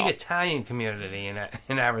 Yeah, Wearing big all- Italian community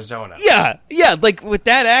in Arizona. Yeah, like with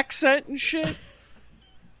that accent and shit.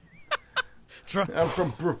 I'm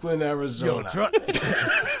from Brooklyn, Arizona.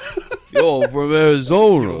 Yo, from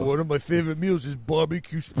Arizona. One of my favorite meals is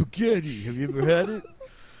barbecue spaghetti. Have you ever had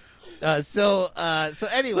it? So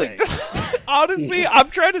anyway, Honestly, I'm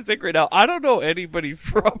trying to think right now. I don't know anybody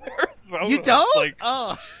from Arizona. you don't? Like,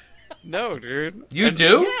 Oh, no, dude. You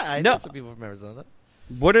do? yeah, I know No. some people from Arizona.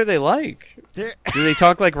 What are they like? They're Do they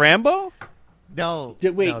talk like Rambo? no,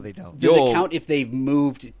 wait, no, they don't. does Yo. it count if they've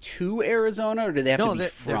moved to Arizona, or do they have No, to be they're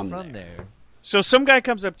from from there? there. So some guy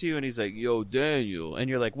comes up to you and he's like, "Yo, Daniel," and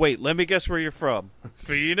you're like, "Wait, let me guess where you're from.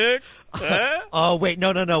 Phoenix? Huh? Oh wait,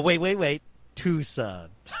 no, wait, Tucson.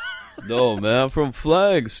 No, man, I'm from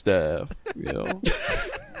Flagstaff. You know,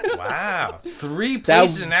 Wow. 3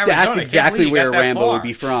 places in Arizona. That's Can't exactly believe you where got that Rambo far. would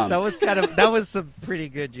be from. That was some pretty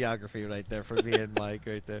good geography right there for me and Mike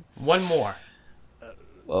right there. One more.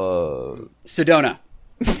 Sedona.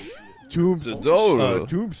 Tombstone. From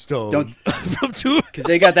Tombstone. Because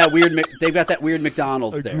they got that weird. They've got that weird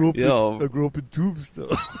McDonald's I there. grew up in Tombstone.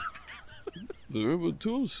 Remember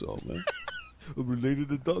Tombstone, man. I'm related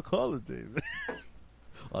to Duck Holiday, man.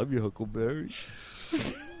 I'm your Huckleberry.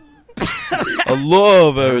 I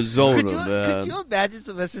love Arizona, man. Could you imagine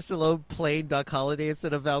Sylvester Stallone playing Duck Holiday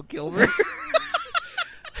instead of Val Kilmer?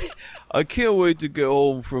 I can't wait to get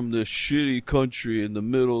home from this shitty country in the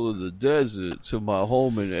middle of the desert to my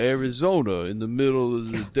home in Arizona in the middle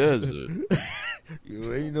of the desert.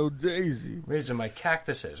 You ain't no daisy. Raising my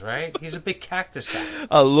cactuses, right? He's a big cactus guy.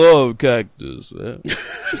 I love cactus, man.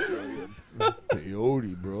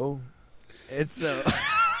 Peyote, bro. It's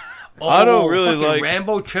I don't really fucking like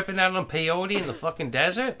Rambo tripping out on peyote in the fucking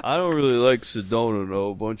desert. I don't really like Sedona, though.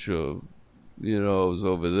 A bunch of,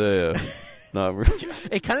 over there. Not really.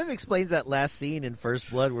 It kind of explains that last scene in First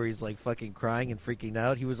Blood where he's like fucking crying and freaking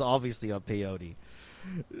out. He was obviously on peyote.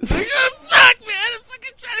 Like, oh, fuck, man! I'm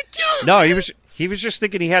fucking trying to kill him. No, he was just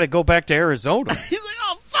thinking he had to go back to Arizona. He's like,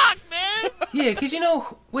 oh, fuck, man! Yeah, because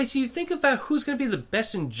when you think about who's going to be the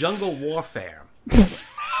best in jungle warfare,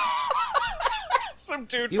 Some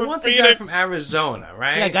dude you from want Phoenix. the guy from Arizona,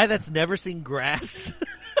 right? Yeah, a guy that's never seen grass.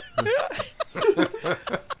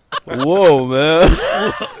 Whoa, man.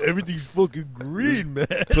 Everything's fucking green, man.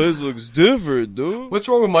 Place looks different, dude. What's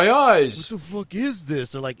wrong with my What eyes? the fuck is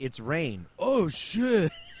this? They're like, it's rain. Oh,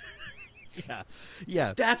 shit.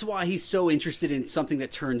 Yeah. That's why he's so interested in something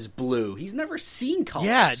that turns blue. He's never seen colors.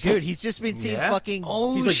 Yeah, dude, he's just been seeing fucking...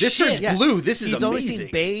 Oh, He's like, this shit. turns blue. This is He's amazing. only seen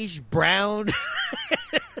beige, brown.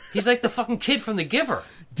 He's like the fucking kid from The Giver.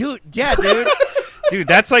 Dude, yeah, dude. Dude,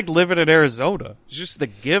 that's like living in Arizona. It's just the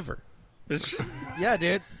giver. Yeah,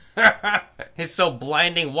 dude. It's so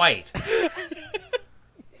blinding white.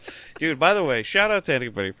 Dude, by the way, shout out to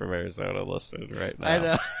anybody from Arizona listening right now. I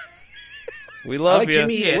know. We love like you.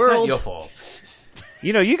 Jimmy Yeah, it's World. not your fault.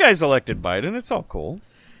 You guys elected Biden. It's all cool.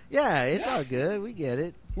 Yeah, it's all good. We get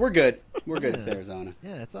it. We're good. We're good with Arizona.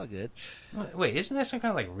 Yeah, it's all good. Wait, isn't there some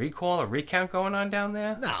kind of like recall or recount going on down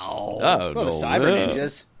there? No. Oh, Well, the no, cyber man.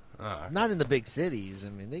 ninjas. Not in the big cities. I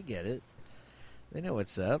mean, they get it. They know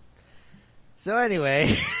what's up. So anyway,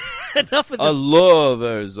 enough of this. I love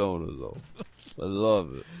Arizona, though. I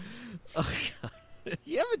love it. Oh, God.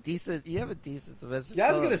 You have a decent Sylvester Yeah,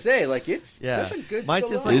 I was Stallone. gonna say, like, that's a good. Mine's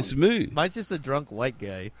just Stallone. like- It's me. Mine's just a drunk white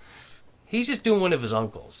guy. He's just doing one of his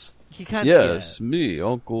uncles. He kind of Yes, me,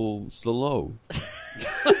 Uncle Stallone.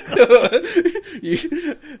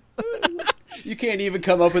 You can't even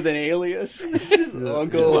come up with an alias,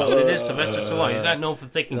 Uncle. Well, it is Sylvester Stallone. He's not known for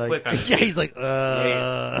thinking quick on his yeah, he's like,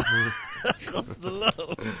 Yeah. Uncle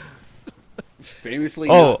Stallone. Famously,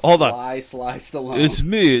 Oh, not hold on. Sly Stallone. It's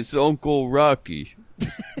me. It's Uncle Rocky.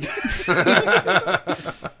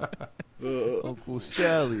 Uncle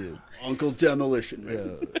Stallion. Uncle Demolition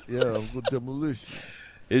Man. Yeah, Uncle Demolition.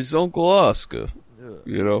 It's Uncle Oscar.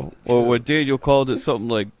 Or what Daniel called it something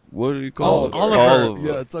like, what did he call it? Oliver.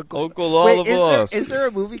 Yeah, it's Uncle. Uncle Wait, Oliver Oscar. is there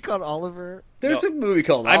a movie called Oliver? There's a movie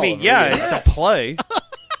called. I mean, Oliver, yeah, yes. it's a play.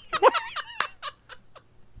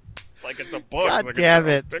 Like it's a book. God like damn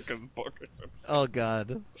it's it. a Dickens book or something. Oh,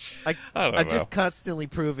 God. I don't I'm know. just constantly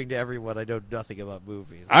proving to everyone I know nothing about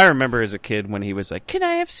movies. I remember as a kid when he was like, "Can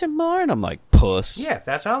I have some more?" And I'm like, "Puss." Yeah,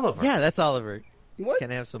 that's Oliver. Yeah, that's Oliver. What?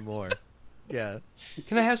 Can I have some more? Yeah.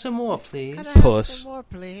 Can I have some more, please? Can I have Puss. some more,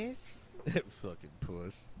 please? Fucking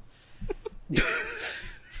puss.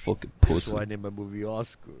 Fucking That's pussy. why I named my movie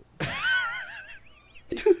Oscar.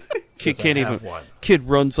 Kid I can't have even. one. Kid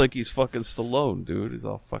runs like he's fucking Stallone, dude. He's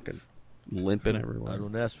all fucking limping everywhere. I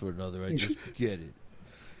don't ask for another, I just get it.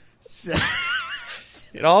 So-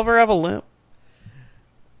 Did Oliver have a limp?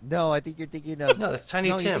 no, I think you're thinking of... No, that's Tiny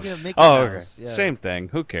you're Tim. thinking of Mickey Oh, okay. Mouse. Yeah. Same thing.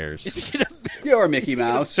 Who cares? You're Mickey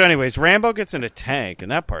Mouse. So, anyways, Rambo gets in a tank,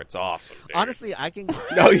 and that part's awesome. Dude. Honestly, I can...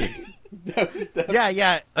 No,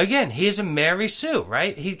 yeah. Again, here's a Mary Sue,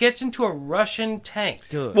 right? He gets into a Russian tank.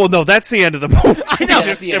 Do it. Well, no, that's the end of the movie. I know. He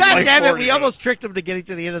just skipped, God like, damn it, 40 we minutes. almost tricked him to getting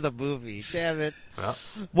to the end of the movie. Damn it.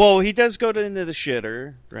 Well, he does go into the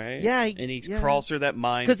shitter, right? Yeah, and he yeah. crawls through that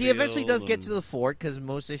mine. Because he eventually does get to the fort because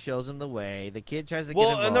Musa shows him the way. The kid tries to get Well,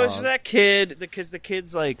 involved. and there's that kid, because the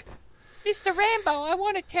kid's like, Mr. Rambo, I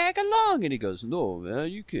want to tag along. And he goes, no,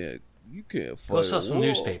 man, you can't fight Go sell a some war.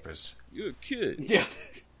 newspapers. You're a kid. yeah.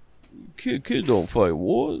 Kid don't fight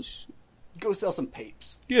wars. Go sell some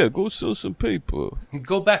papes. Yeah, go sell some paper.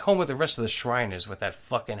 Go back home with the rest of the Shriners with that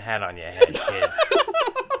fucking hat on your head, kid.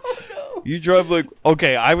 You drive like...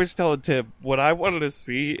 Okay, I was telling Tim, what I wanted to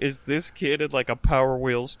see is this kid in like a Power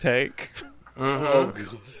Wheels tank Mm-hmm. Oh,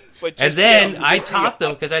 God. And then I topped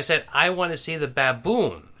them because I said, I want to see the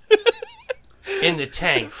baboon in the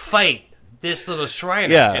tank fight this little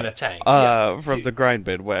Shriner in a tank. From the Grind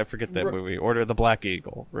Bin. I forget that movie. Order of the Black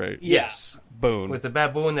Eagle, right? Yes. Boone. With the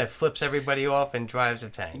baboon that flips everybody off and drives a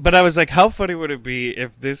tank. But I was like, how funny would it be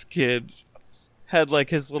if this kid had like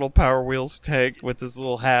his little Power Wheels tank with his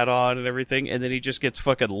little hat on and everything, and then he just gets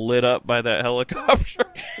fucking lit up by that helicopter?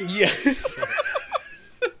 Yeah.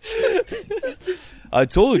 I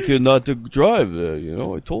told the kid not to drive there,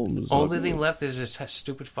 I told him. Only thing left is his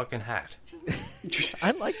stupid fucking hat.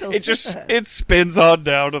 I like those. It spins on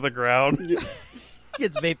down to the ground.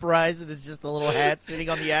 Gets vaporized, and it's just a little hat sitting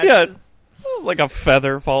on the axis. Yeah, like a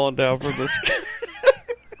feather falling down from the sky.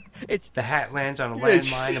 The hat lands on a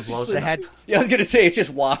landmine and blows it up. Yeah, I was gonna say it just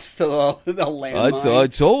wafts to the landmine. I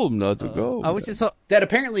told him not to go. I was just that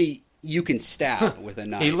apparently you can stab with a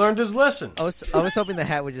knife. He learned his lesson. I was hoping the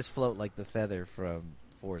hat would just float like the feather from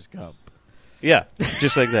Forrest Gump. Yeah,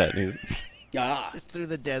 just like that. Just through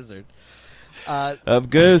the desert.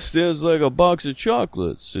 Afghanistan's like a box of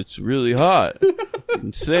chocolates. It's really hot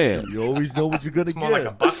and sand. You always know what you're gonna It's get. more like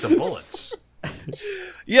a box of bullets.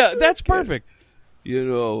 Yeah, that's perfect.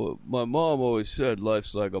 My mom always said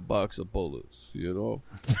life's like a box of bullets, A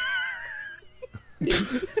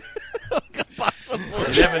box of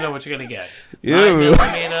bullets. You never know what you're going to get. Yeah.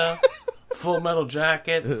 9mm, full metal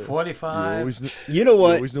jacket, 45. You know what?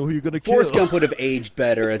 You always know who you're going to kill. Forrest Gump would have aged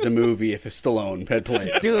better as a movie if Stallone had played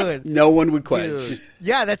it. Dude. No one would question.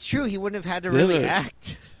 Yeah, that's true. He wouldn't have had to really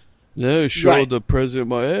act. Yeah, showed the president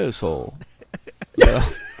my asshole. Yeah.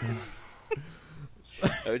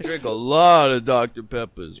 I drink a lot of Dr.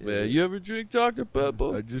 Peppers, man. You ever drink Dr.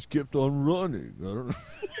 Pepper? I just kept on running. I don't know.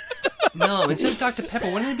 No, instead of Dr.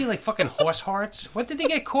 Pepper, wouldn't it be like fucking horse hearts? What did they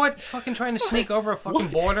get caught fucking trying to sneak over a fucking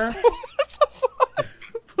border?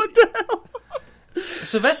 What the hell?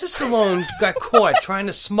 Sylvester Stallone got caught trying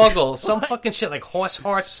to smuggle some fucking shit like horse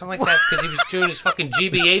hearts or something like that because he was doing his fucking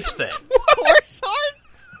GBH thing. Horse hearts?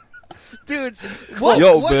 Dude,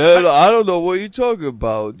 man, I don't know what you're talking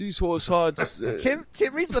about. These horse hearts. Tim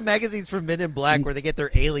reads the magazines from Men in Black where they get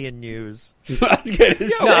their alien news.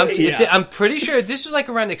 I'm pretty sure this was like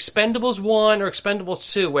around Expendables 1 or Expendables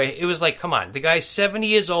 2 where it was like, come on, the guy's 70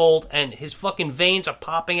 years old and his fucking veins are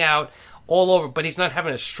popping out all over, but he's not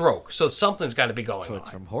having a stroke, so something's got to be going on. So it's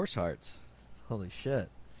from horse hearts. Holy shit.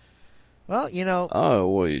 Well, I don't know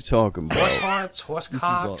what you're talking about. Horse hearts, horse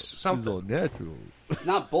cocks, something. This is all natural. It's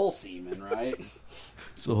not bull semen, right?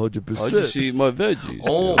 It's 100%. I just eat my veggies.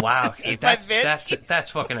 Oh, wow.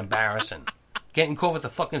 That's fucking embarrassing. Getting caught with a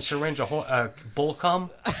fucking syringe of bull cum?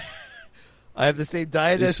 I have the same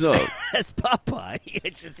diet as Popeye.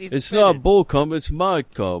 It's not bull cum, it's my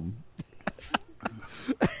cum.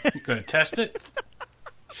 You gonna test it?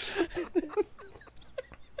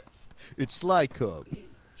 It's sly cum.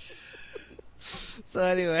 So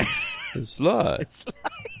anyway. It's sly.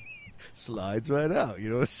 Slides right out, you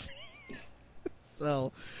know what I'm saying?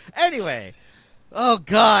 So, anyway. Oh,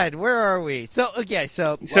 God, where are we? So he's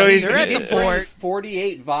at the fort.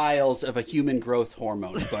 48 vials of a human growth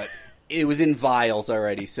hormone, but it was in vials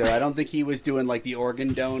already, so I don't think he was doing, like, the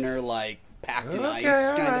organ donor, like, packed in ice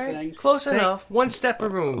kind of thing. Close enough. One step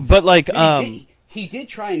removed. But, like, he did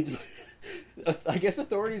try and... I guess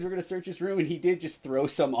authorities were going to search his room, and he did just throw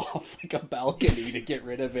some off like a balcony to get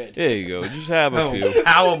rid of it. There you go. Just have a few.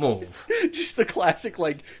 Power move. Just the classic,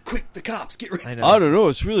 like, quick, the cops, get rid of it. I don't know.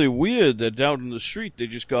 It's really weird that down in the street they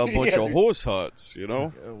just got a bunch of horse hearts, you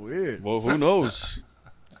know? Yeah, weird. Well, who knows?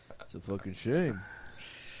 It's a fucking shame.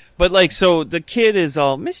 But, like, so the kid is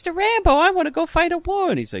all, Mr. Rambo, I want to go fight a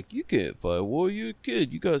war. And he's like, you can't fight a war. You're a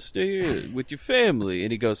kid. You got to stay here with your family.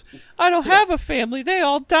 And he goes, I don't have a family. They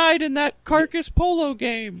all died in that carcass polo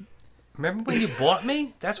game. Remember when you bought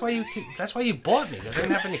me? That's why you bought me. Because I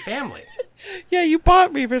didn't have any family. Yeah, you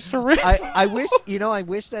bought me, Mr. Rambo. I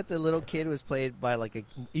wish that the little kid was played by, like,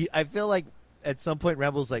 I feel like at some point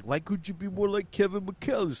Rambo's like, why could you be more like Kevin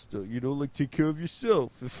McAllister? You know, like, take care of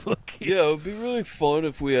yourself. Yeah, it would be really fun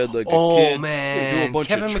if we had, like, a kid. Oh, man. Do a bunch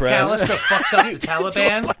Kevin of traps. McAllister fucks up the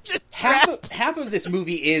Taliban. Half of this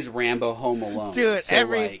movie is Rambo Home Alone. Dude, so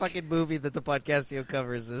every fucking movie that the Podcastio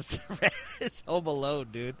covers is Home Alone,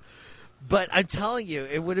 dude. But I'm telling you,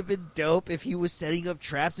 it would have been dope if he was setting up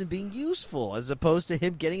traps and being useful, as opposed to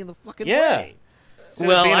him getting in the fucking way.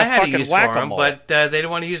 Well, I had a use for him, but they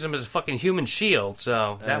didn't want to use him as a fucking human shield,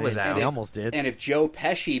 so that was out. They almost did. And if Joe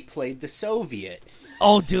Pesci played the Soviet.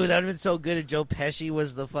 Oh, dude, that would have been so good if Joe Pesci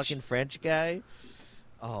was the fucking French guy.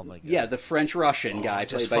 Oh, my God. Yeah, the French-Russian guy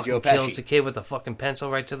played by Joe Pesci. Pesci. Kills the kid with the fucking pencil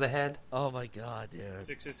right to the head. Oh, my God, dude.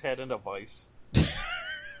 Sticks his head in a vice.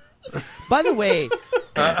 By the way,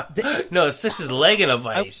 no, 6 is leg in a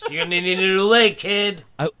vice. You're gonna need a new leg, kid.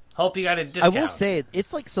 Hope you got a discount. I will say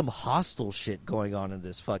it's like some hostile shit going on in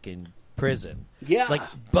this fucking prison. Yeah, like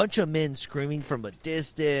bunch of men screaming from a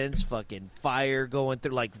distance, fucking fire going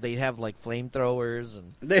through. Like they have like flamethrowers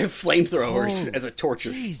and they have flamethrowers as a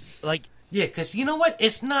torture. Jeez, like yeah, because you know what?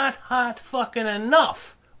 It's not hot fucking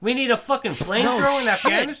enough. We need a fucking flamethrower in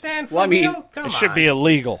Afghanistan. Well, I mean, Come it should be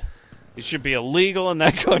illegal. It should be illegal in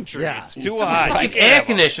that country. Yeah. It's too hot. Like air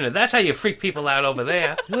conditioner. That's how you freak people out over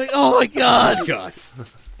there. You're like, oh my god,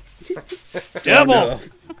 devil.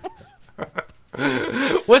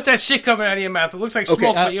 What's that shit coming out of your mouth? It looks like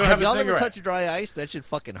smoke, but you don't have a y'all cigarette. ever touched dry ice? That shit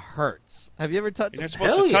fucking hurts. Have you ever touched? You're not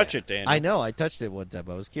supposed to touch it, Dan. I know. I touched it one time.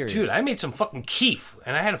 I was curious. Dude, I made some fucking keef,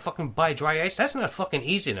 and I had to fucking buy dry ice. That's not fucking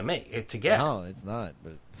easy to make, to get. No, it's not.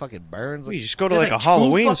 But it fucking burns. You just go to There's like a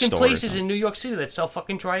Halloween two fucking store. places in New York City that sell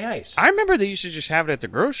fucking dry ice. I remember they used to just have it at the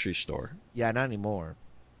grocery store. Yeah, not anymore.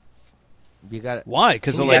 You got it. Why?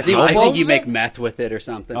 Because of I like think hobos? you make meth with it or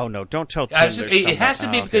something. Oh no! Don't tell Tim. It has to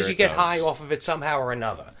be because you get high off. off of it somehow or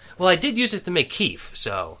another. Well, I did use it to make keef,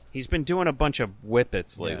 so... He's been doing a bunch of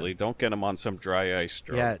whippets lately. Yeah. Don't get him on some dry ice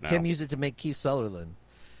drug. Yeah, now. Tim used it to make Keith Sutherland.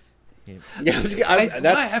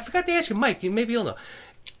 I forgot to ask you, Mike, maybe you'll know.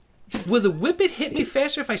 Will the whippet hit me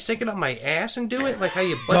faster if I stick it up my ass and do it? Like how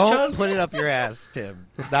you butt chug? Don't put it up your ass, Tim.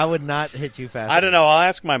 That would not hit you faster. I don't know. I'll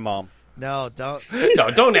ask my mom. No, don't.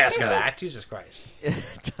 No, don't ask her that. Jesus Christ.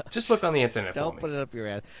 Just look on the internet Don't for me. put it up your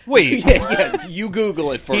ass. Wait. yeah, you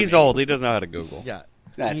Google it for He's me. old. He doesn't know how to Google. Yeah.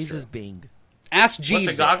 That's he uses true. Bing. Ask Jeeves.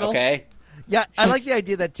 What's a goggle? Okay. Yeah, I like the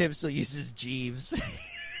idea that Tim still uses Jeeves.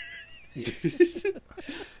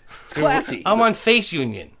 It's classy. I'm on Face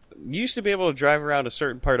Union. You used to be able to drive around a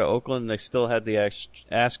certain part of Oakland, and they still had the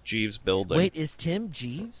Ask Jeeves building. Wait, is Tim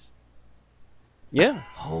Jeeves? Yeah.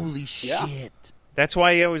 Holy shit. Yeah. That's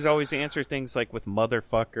why he always answer things like with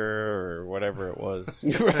motherfucker or whatever it was.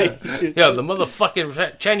 Right. Yo, the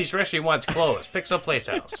motherfucking Chinese restaurant wants closed. Pick someplace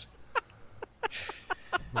else.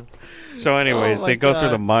 So anyways, they go through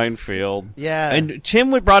the minefield. Yeah. And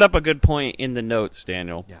Tim brought up a good point in the notes,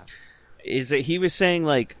 Daniel. Yeah. Is that he was saying,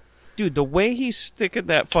 like, dude, the way he's sticking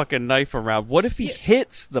that fucking knife around, what if he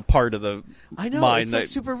hits the part of the mine it's that like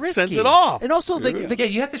super risky. sends it off? And also, Yeah,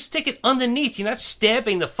 you have to stick it underneath. You're not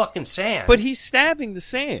stabbing the fucking sand. But he's stabbing the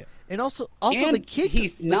sand. and also And the kid,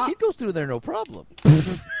 he's not- the kid goes through there no problem.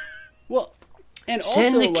 Well, and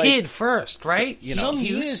Send also, the kid first, right? You know, he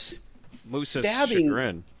use. is Moose's stabbing.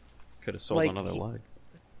 chagrin could have sold like, another leg.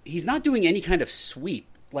 He's not doing any kind of sweep.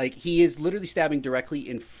 Like, he is literally stabbing directly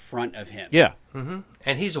in front of him. Yeah. And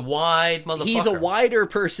he's a wide motherfucker. He's a wider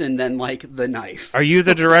person than, like, the knife. Are you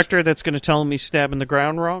the director that's going to tell him he's stabbing the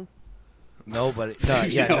ground wrong? Nobody. No,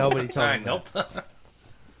 yeah, nobody told him Nope. that.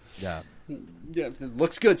 Yeah. Yeah, it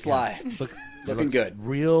looks good, Sly. Looking good.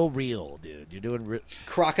 Real, dude. You're doing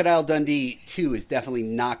Crocodile Dundee 2 is definitely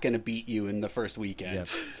not going to beat you in the first weekend. Yep.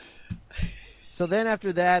 So then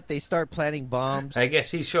after that, they start planting bombs. I guess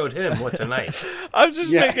he showed him what's a knife. I'm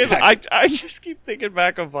just thinking, exactly. I just keep thinking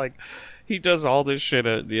back of, like, he does all this shit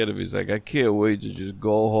at the end of it. He's like, I can't wait to just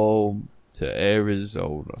go home to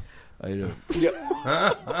Arizona. I know.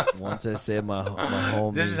 Yeah. Once I say my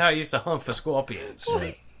home. This is how I used to hunt for scorpions.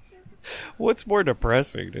 What's more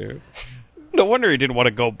depressing, dude? No wonder he didn't want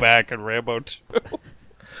to go back in Rambo 2.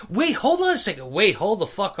 Wait, hold on a second. Wait, hold the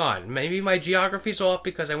fuck on. Maybe my geography's off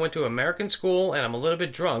because I went to American school and I'm a little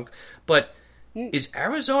bit drunk. But is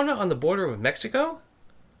Arizona on the border with Mexico?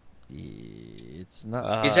 It's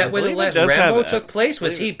not. Is that where the believe last it does Rambo have- took place?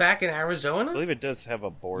 Was believe he back in I Arizona? believe it does have a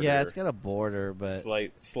border. Yeah, it's got a border, but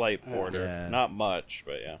Slight border. Yeah. Not much,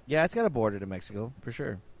 but yeah. yeah, it's got a border to Mexico for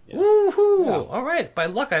sure. Woohoo! All right, by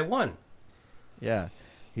luck I won. Yeah,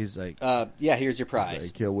 he's like, Yeah, here's your I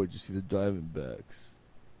prize. can't wait to see the Diamondbacks.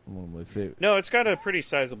 One of my favorite. No, it's got a pretty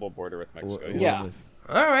sizable border with Mexico. Yeah.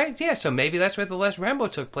 All right, yeah, so maybe that's where the last Rambo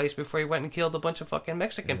took place before he went and killed a bunch of fucking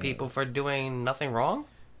Mexican people for doing nothing wrong?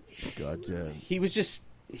 Goddamn. He was just...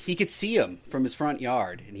 He could see him from his front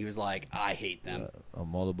yard, and he was like, I hate them.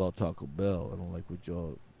 I'm all about Taco Bell. I don't like what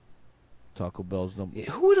y'all... Taco Bell's number...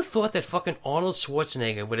 Who would have thought that fucking Arnold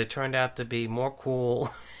Schwarzenegger would have turned out to be more cool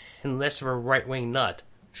and less of a right-wing nut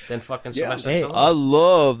than fucking Sylvester Hey, Stallone? I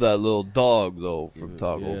love that little dog, though, from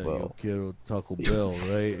Taco yeah, Bell. Oh. Yo quiero Taco Bell,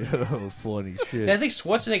 right? Funny shit. Yeah, I think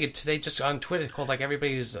Schwarzenegger today just on Twitter called like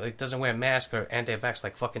everybody who's like doesn't wear a mask or anti-vax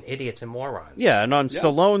like fucking idiots and morons. Yeah, and on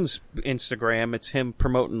Stallone's Instagram, it's him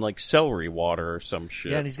promoting like celery water or some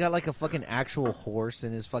shit. yeah, and he's got like a fucking actual horse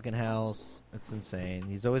in his fucking house. That's insane.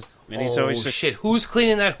 He's always. And he's always Oh just, shit! Who's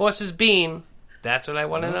cleaning that horse's bean? That's what I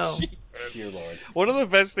want to know. Dear Lord. One of the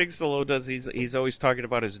best things Stallone does, he's always talking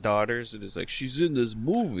about his daughters, and he's like, she's in this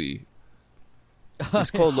movie.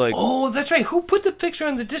 It's called like... Oh, that's right. Who put the picture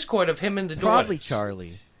on the Discord of him and the daughters? Probably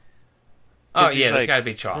Charlie. Oh, yeah, that's like, got to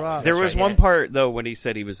be Charlie. There was one part, though, when he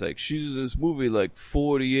said he was like, she's in this movie like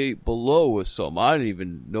 48 below or something. I didn't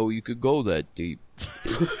even know you could go that deep.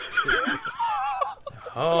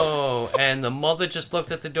 Oh, and the mother just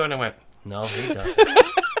looked at the door and went, no, he doesn't.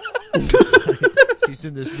 She's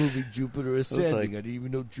in this movie Jupiter Ascending. I didn't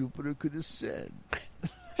even know Jupiter could ascend.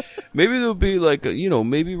 Maybe there'll be like,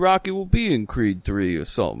 maybe Rocky will be in Creed 3 or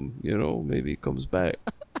something. Maybe he comes back.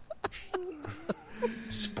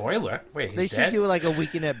 Spoiler. Wait, They he's should dead? do like a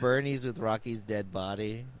Weekend at Bernie's with Rocky's dead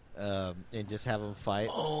body, and just have him fight.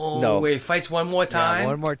 Oh, No. wait, he fights one more time? Yeah,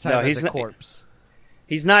 one more time No, as he's a not- corpse.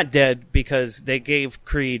 He's not dead because they gave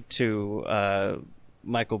Creed to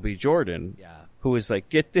Michael B. Jordan, Yeah. who was like,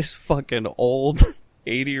 get this fucking old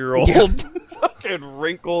 80-year-old fucking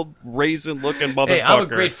wrinkled raisin-looking motherfucker. Hey, I'm a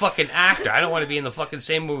great fucking actor. I don't want to be in the fucking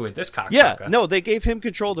same movie with this cocksucker. Yeah, no, they gave him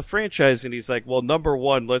control of the franchise, and he's like, well, number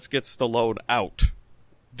one, let's get Stallone out.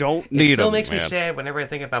 Don't need him, It still makes me man. sad whenever I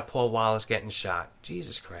think about Paul Wallace getting shot.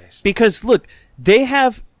 Jesus Christ. Because, look, they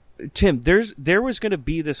have... Tim, there was going to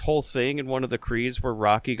be this whole thing in one of the Creeds where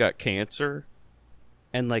Rocky got cancer,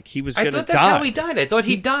 and like he was I going to die. thought that's how he died. I thought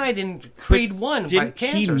he died in Creed 1 by Didn't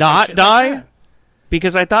cancer. he or some not shit die? like that.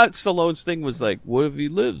 Because I thought Stallone's thing was like, what if he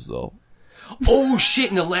lives, though? Oh,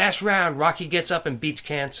 shit. In the last round, Rocky gets up and beats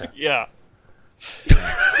cancer. Yeah.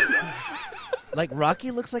 Like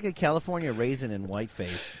Rocky looks like a California raisin in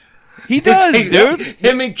whiteface. He does, dude.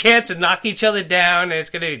 Him and cancer knock each other down, and it's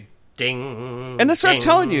going to ding. And that's what I'm ding.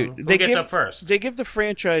 telling you. Who gets up first? They give the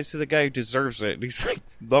franchise to the guy who deserves it. And he's like,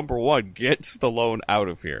 number one, get Stallone out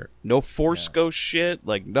of here. No Force Ghost shit.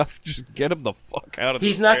 Like, nothing. Just get him the fuck out of here.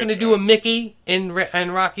 He's not going to do a Mickey in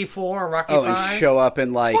Rocky 4 or Rocky 5? And show up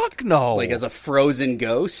in like... Fuck no. Like as a frozen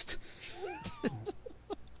ghost?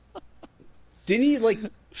 Didn't he like...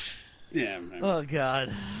 Yeah. Oh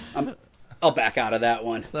God. I'll back out of that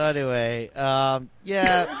one. So anyway,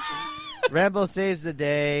 yeah, Rambo saves the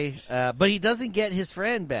day, but he doesn't get his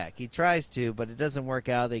friend back. He tries to, but it doesn't work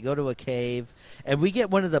out. They go to a cave, and we get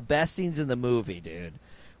one of the best scenes in the movie, dude,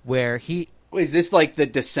 where he... Wait, is this like the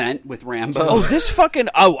Descent with Rambo? Oh, this fucking...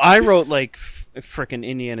 Oh, I wrote like frickin'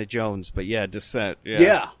 Indiana Jones, but yeah, Descent.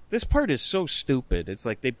 Yeah. This part is so stupid. It's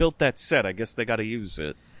like they built that set. I guess they got to use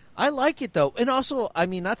it. I like it, though. And also, I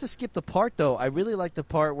mean, not to skip the part, though, I really like the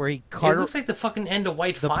part where he... It looks like the fucking end of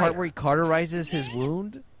White the Fire. part where he cauterizes his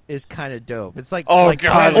wound is kind of dope. It's like... Oh, like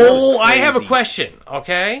God. Oh, I have a question,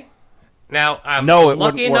 okay? Now, I'm No, it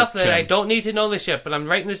lucky wouldn't enough work, that I Tim. don't need to know this yet, but I'm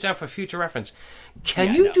writing this down for future reference.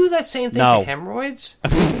 Can you do that same thing No. to hemorrhoids?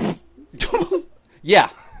 Yeah.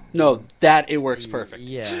 No, that it works perfect.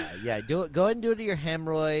 Yeah. Do it. Go ahead and do it to your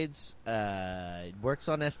hemorrhoids. It works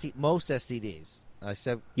on most STDs. I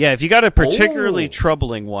said... Yeah, if you got a particularly Oh.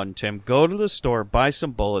 troubling one, Tim, go to the store, buy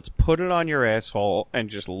some bullets, put it on your asshole, and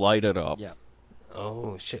just light it up. Yeah.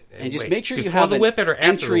 Oh, shit. And just Wait, make sure you before have the an whip it or after the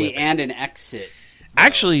entry whip it? and an exit.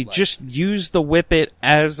 Actually, just use the whippet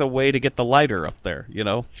as a way to get the lighter up there, you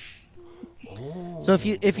know? So if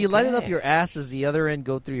you light it up Okay. your ass, does the other end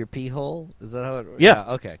go through your pee hole? Is that how it? Yeah.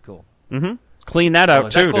 Okay. Cool. Mm-hmm. Clean that out, Oh,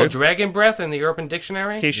 is that too, called dude. dragon breath in the Urban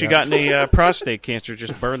Dictionary? In case you got any prostate cancer,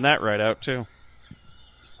 just burn that right out, too.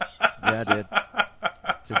 Yeah, I did.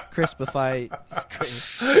 Just crispify.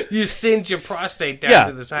 You singe your prostate down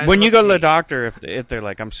to the size When of you a go to the pea. doctor, if they're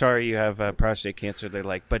like, "I'm sorry, you have prostate cancer," they're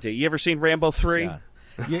like, "But you ever seen Rambo 3?" Yeah.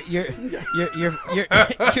 Your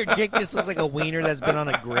dick just looks like a wiener that's been on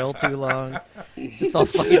a grill too long. It's just all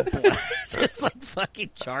fucking black. It's just like fucking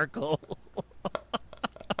charcoal.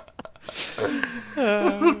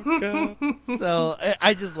 So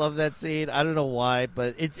I just love that scene. I don't know why,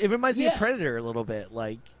 but it reminds me of Predator a little bit.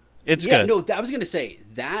 Like It's Yeah, good. no, I was going to say,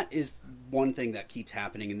 that is one thing that keeps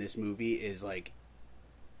happening in this movie is, like,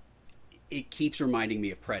 it keeps reminding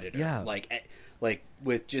me of Predator. Yeah. Like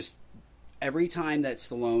with just every time that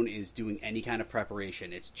Stallone is doing any kind of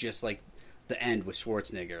preparation, it's just like the end with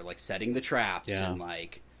Schwarzenegger, like setting the traps and,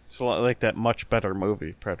 like... It's a lot like that much better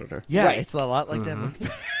movie, Predator. yeah, Right. it's a lot like that movie.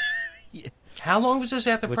 How long was this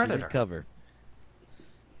after Which we Predator? did cover.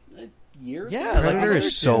 A year or Yeah, two? like Predator a is year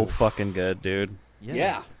or so two. fucking good, dude.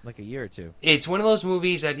 Yeah. Like a year or two. It's one of those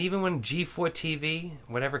movies that even when G4 TV,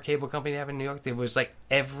 whatever cable company they have in New York, there was like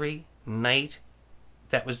every night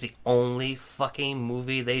that was the only fucking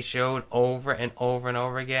movie they showed over and over and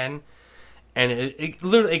over again. And it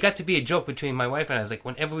literally got to be a joke between my wife and I. I was like,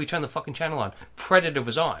 whenever we turned the fucking channel on, Predator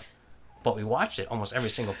was on. but we watched it almost every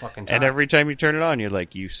single fucking time. And every time you turn it on, you're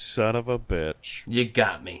like, you son of a bitch. You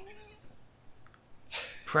got me.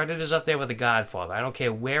 Predator's up there with The Godfather. I don't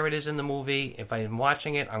care where it is in the movie. If I'm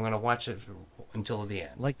watching it, I'm going to watch it until the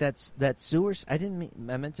end. Like that sewer. I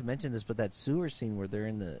meant to mention this, but that sewer scene where they're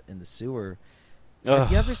in the sewer.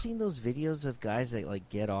 Have you ever seen those videos of guys that like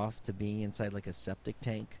get off to being inside like a septic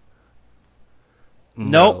tank?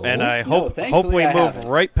 Nope, and I hope we move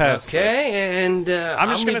right past this. Okay, and I'm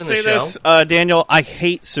just going to say this, Daniel. I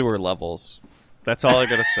hate sewer levels. That's all I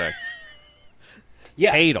got to say.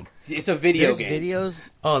 Yeah, hate them. It's a video game. Videos.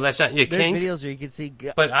 Oh, that's not your king. There's videos where you can see.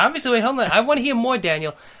 But obviously, wait, hold on. I want to hear more,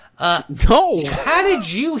 Daniel. No. How did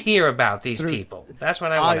you hear about these people? That's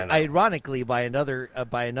what I want to know. Ironically, by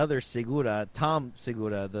another Segura, Tom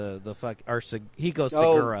Segura, Hiko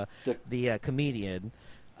Segura, the comedian,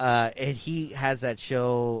 and he has that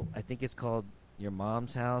show. I think it's called Your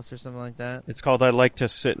Mom's House or something like that. It's called I Like to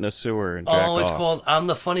Sit in a Sewer and Jack Off. Oh, it's called I'm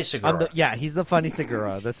the Funny Segura. He's the funny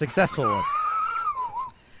Segura, the successful one.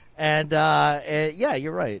 And yeah,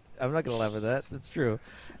 you're right. I'm not gonna laugh at that. That's true.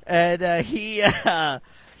 And he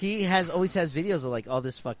always has videos of like all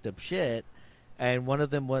this fucked up shit. And one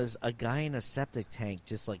of them was a guy in a septic tank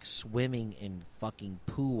just like swimming in fucking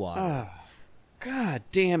poo water. Oh, God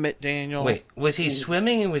damn it, Daniel! Wait, was he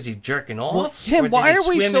swimming and was he jerking off? Well, Tim, why are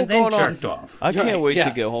we still going on? Off? I can't wait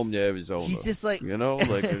to get home to Arizona. He's just like,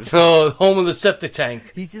 home in the septic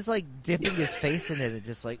tank. He's just like dipping his face in it and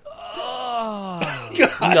just like,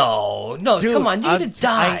 no, dude, come on, you need to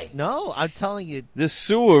die. I'm telling you. This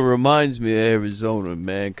sewer reminds me of Arizona,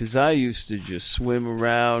 man, because I used to just swim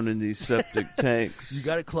around in these septic tanks. You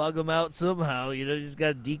got to clog them out somehow. You just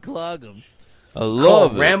got to declog them. I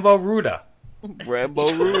love it. Rambo Ruda. Rambo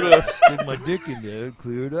Ruda. Stick my dick in there and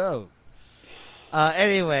clear it out.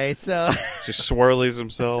 Anyway, so just swirlies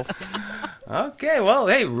himself. Okay, well,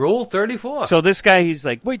 hey, Rule 34. So this guy, he's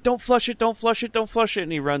like, wait, don't flush it,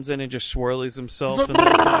 and he runs in and just swirlies himself.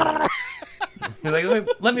 He's like,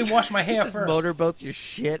 let me wash my hair just first. Motorboats your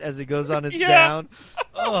shit as it goes on its down.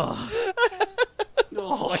 Oh,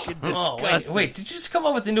 fucking disgusting. Wait, did you just come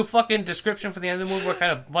up with the new fucking description for the end of the movie? What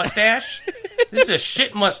kind of mustache? This is a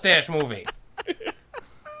shit mustache movie.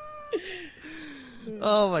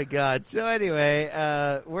 Oh my god. So anyway,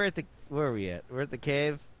 where are we at? We're at the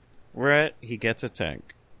cave. He gets a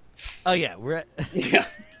tank. Oh yeah, we're at yeah.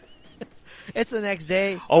 It's the next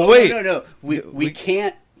day. Oh wait. No. We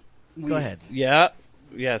can't Go ahead. Yeah.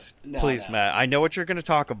 Yes, please, Matt. I know what you're going to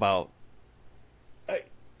talk about.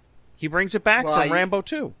 He brings it back from Rambo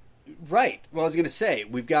 2. Right. Well, I was going to say,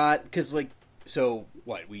 we've got because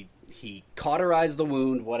he cauterized the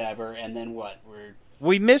wound, whatever, and then what?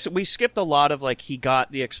 We skipped a lot of like he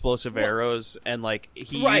got the explosive arrows and like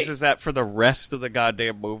he uses that for the rest of the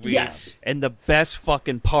goddamn movie. Yes. And the best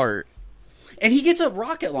fucking part. And he gets a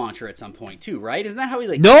rocket launcher at some point too, right? Isn't that how he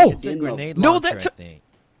like gets in grenade launcher? No, that's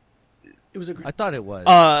it was I thought it was.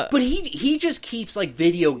 But he just keeps like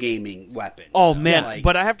video gaming weapons. Oh man,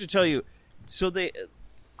 but I have to tell you,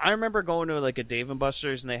 I remember going to like a Dave and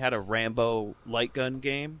Buster's and they had a Rambo light gun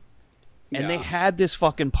game. And they had this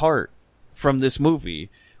fucking part from this movie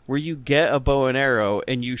where you get a bow and arrow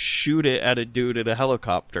and you shoot it at a dude at a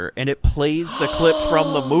helicopter and it plays the clip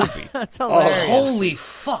from the movie. That's hilarious. Holy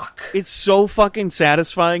fuck. It's so fucking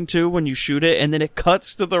satisfying too when you shoot it and then it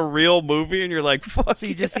cuts to the real movie and you're like, fuck. So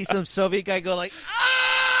you just see some Soviet guy go like,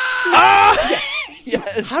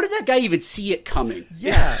 Yes. How did that guy even see it coming?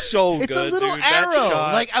 Yeah. It's so good. It's a little dude. arrow.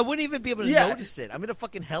 That Like I wouldn't even be able to notice it. I'm in a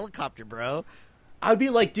fucking helicopter, bro. I'd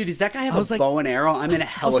be like, dude, does that guy have a bow and arrow? I'm in a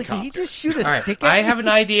helicopter. Did he just shoot a stick at I you? have an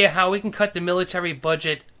idea how we can cut the military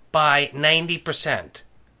budget by 90%.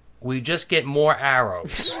 We just get more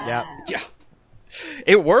arrows. Yeah.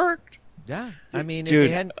 It worked. Yeah. I mean, Dude.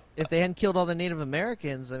 if they hadn't killed all the Native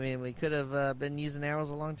Americans, I mean, we could have been using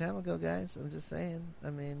arrows a long time ago, guys. I'm just saying.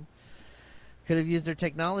 I mean, could have used their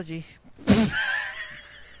technology.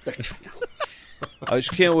 I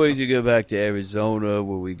just can't wait to get back to Arizona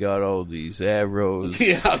where we got all these arrows.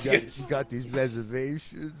 Yeah, we got these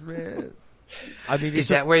reservations, man. I mean, Is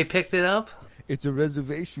that where he picked it up? It's a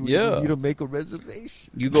reservation. Yeah. You don't make a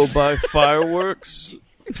reservation. You go buy fireworks.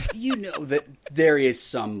 You know that there is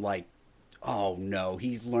some like, oh no,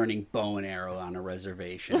 he's learning bow and arrow on a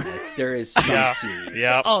reservation. Like, there is some scene.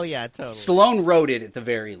 Yeah. Oh yeah, totally. Stallone wrote it at the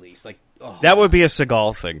very least. Like, oh. That would be a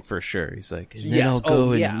Seagal thing for sure. He's like, And then I'll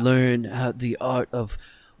go and learn how the art of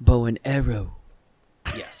bow and arrow.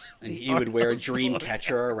 Yes. And he would wear a dream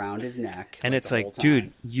catcher around his neck. and it's the like, whole time.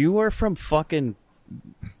 dude, you're from fucking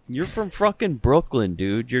Brooklyn,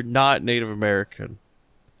 dude. You're not Native American.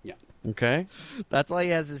 Yeah. Okay? That's why he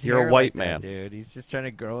has his You're hair a white like man. that, dude. He's just trying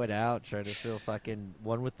to grow it out, trying to feel fucking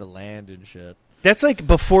one with the land and shit. That's like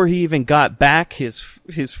before he even got back his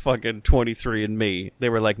fucking 23andMe. They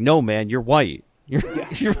were like, no, man, you're white. You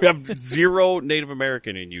have zero Native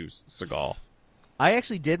American in you, Seagal. I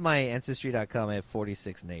actually did my Ancestry.com at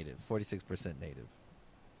 46% native.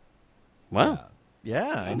 Wow.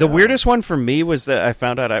 Yeah. I The know. weirdest one for me was that I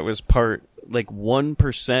found out I was part, like,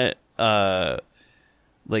 1%,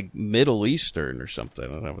 like, Middle Eastern or something.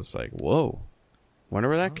 And I was like, whoa. Wonder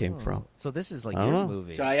where that came from. So this is like I your don't know.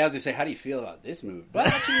 movie. So I was going to say, how do you feel about this movie? But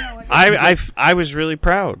actually, like, I was really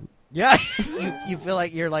proud. Yeah. you feel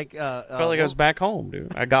like you're like... I felt like I was back home,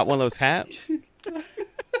 dude. I got one of those hats.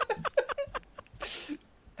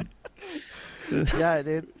 Yeah,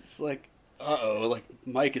 dude. it's like, like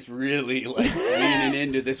Mike is really like leaning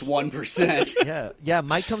into this 1%. Yeah,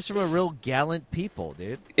 Mike comes from a real gallant people,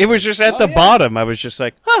 dude. It was just at the bottom. I was just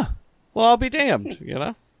like, huh, well, I'll be damned, you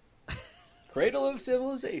know? Cradle of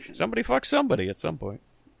civilization. Somebody fuck somebody at some point.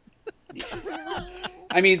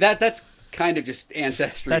 I mean, that's kind of just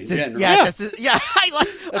ancestry That's in his, general. yeah, that's his, yeah.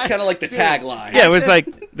 That's kind of like the tagline. Yeah, it was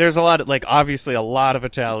like, there's a lot of, like, obviously a lot of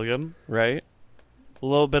Italian, right? A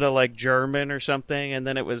little bit of, like, German or something, and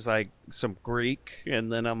then it was, like, some Greek,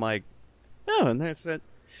 and then I'm like, oh, and that's it.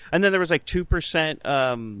 And then there was, like,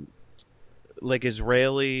 2%, like,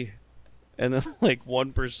 Israeli, and then, like,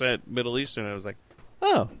 1% Middle Eastern, and I was like,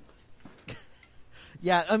 oh.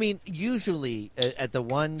 Yeah, I mean, usually at the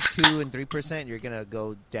 1, 2, and 3%, you're gonna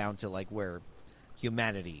go down to like where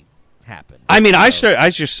humanity happened. I mean, I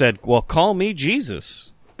just said, well, call me Jesus,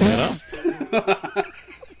 you know?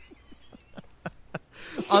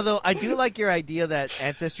 Although I do like your idea that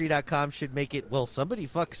Ancestry.com should make it, well, somebody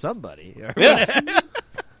fuck somebody. Yeah.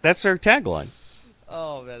 That's their tagline.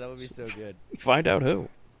 Oh, man, that would be so good. Find out who.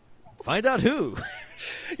 Find out who.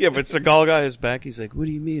 Yeah, but Seagal guy is back. He's like, what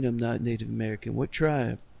do you mean I'm not Native American? What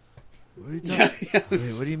tribe? What are you talking?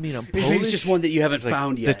 Wait, what do you mean? I'm Maybe Polish? it's just one that you haven't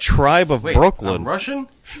found The yet. tribe of Wait, Brooklyn. I'm Russian?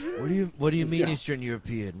 What do you mean Eastern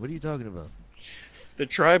European? What are you talking about? The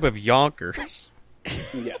tribe of Yonkers.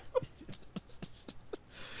 Yeah.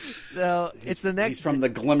 So it's the next. He's from the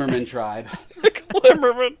Glimmerman tribe.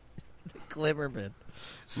 Glimmerman. Glimmerman.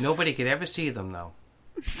 Nobody could ever see them, though.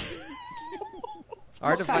 It's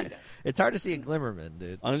hard to find. It's hard to see a Glimmerman,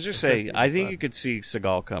 dude. I'll just say, I think you could see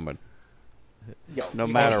Seagal coming. Yo, No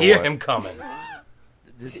You matter can hear what. him coming.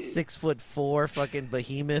 This 6'4" fucking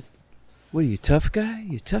behemoth. What are you, tough guy?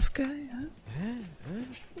 You tough guy? Huh?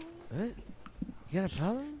 What? You got a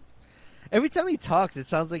problem? Every time he talks, it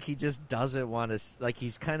sounds like he just doesn't want to. Like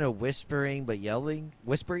he's kind of whispering but yelling.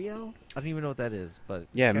 Whisper yell? I don't even know what that is. But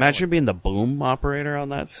Yeah, imagine being the boom operator on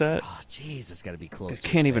that set. Oh, jeez, it's got to be close. You to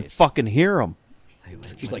can't his even face. fucking hear him.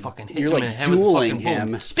 He's like, fucking you're hit him in like the head with the dueling fucking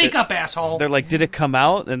boom. him. Speak up, asshole. They're like, did it come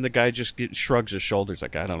out? And the guy just shrugs his shoulders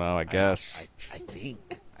like, I don't know, I guess. I think.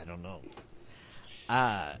 I don't know.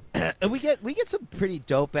 And we get some pretty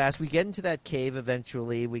dope ass. We get into that cave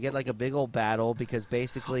eventually. We get like a big old battle because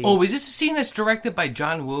basically. Oh, is this a scene that's directed by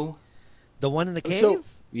John Woo? The one in the cave. So-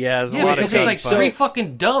 Yeah, there's a Yeah, lot of because there's like gunfire. three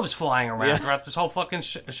fucking doves flying around throughout this whole fucking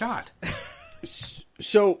shot.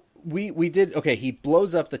 So we did okay. He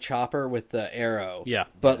blows up the chopper with the arrow. Yeah.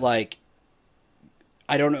 but like,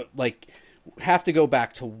 I don't know. Like, have to go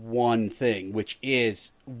back to one thing, which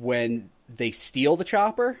is when they steal the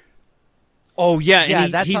chopper. Oh, yeah, Yeah,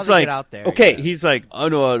 and that's he's how they like, get out there. Okay. yeah. he's like, I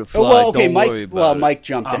know how to fly. Oh, well, okay, Don't Mike. worry about Well, it. Mike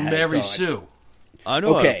jumped I'm ahead. Mary so Sue. I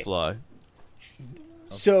know how Okay. to fly.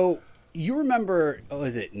 So you remember?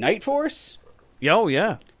 Was it Night Force? Oh,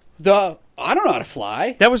 yeah. I don't know how to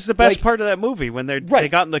fly. That was the best Like- part of that movie when they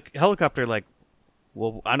Right. got in the helicopter. Like,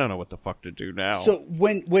 well, I don't know what the fuck to do now. So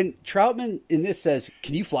when Troutman in this says,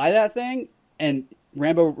 "Can you fly that thing?" and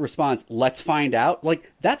Rambo responds, "Let's find out."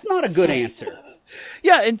 Like, that's not a good answer,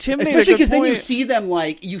 yeah, and Tim made especially a good because then you point.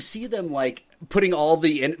 see them like putting all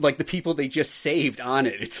the the people they just saved on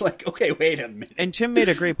it. It's like, okay, wait a minute. And Tim made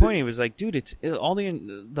a great point. He was like, "Dude, it's all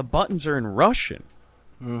the buttons are in Russian.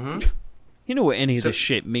 Mm-hmm. You know what any of this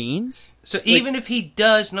shit means." So even if he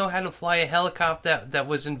does know how to fly a helicopter that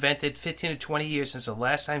was invented 15 to 20 years since the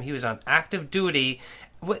last time he was on active duty,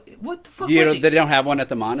 what the fuck was he? They don't have one at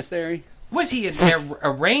the monastery. Was he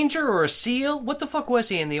a ranger or a SEAL? What the fuck was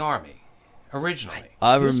he in the army originally?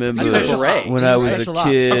 I remember Special ops. when I was Special a ops.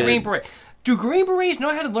 kid. A Green Beret. Do Green Berets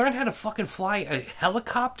know how to learn how to fucking fly a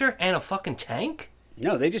helicopter and a fucking tank?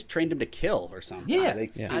 No, they just trained him to kill or something. Yeah.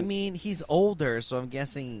 I mean, he's older, so I'm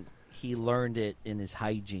guessing he learned it in his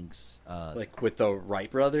hijinks. like with the Wright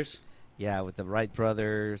brothers. Yeah, with the Wright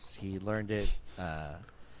brothers, he learned it.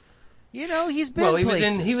 You know, he's been Well,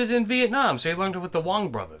 places. he was in Vietnam, so he learned it with the Wong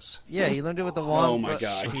brothers. Yeah, he learned it with the Wong. Oh my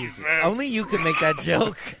God! Only you could make that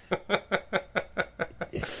joke.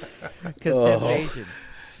 Because temptation.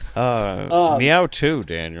 Meow too,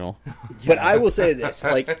 Daniel. But I will say this: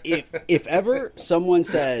 like, if ever someone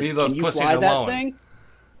says, Leave those "Can you pussies fly that alone." thing?"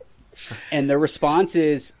 and the response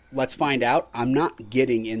is, "Let's find out," I'm not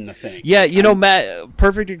getting in the thing. Yeah, you know, Matt.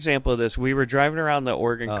 Perfect example of this. We were driving around the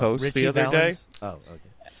Oregon coast Richie the other Valens? day. Oh,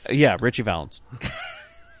 okay. Yeah, Richie Valens.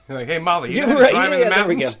 You're like, hey, Molly, Yeah, you right, driving yeah, the there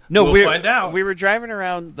we mountains? go. No, we'll find out. We were driving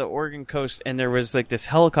around the Oregon coast, and there was like this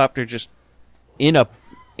helicopter just in a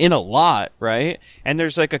lot, right? And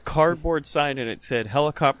there's like a cardboard sign, and it said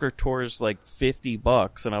helicopter tours like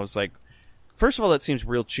 $50, and I was like, first of all, that seems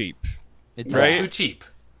real cheap. It's Right? Too cheap.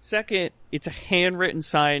 Second, it's a handwritten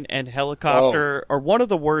sign, and helicopter, or one of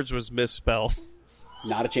the words was misspelled.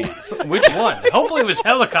 Not a chance. Which one? Hopefully it was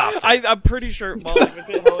helicopter. I'm pretty sure it was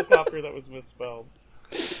a helicopter that was misspelled.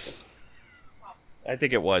 I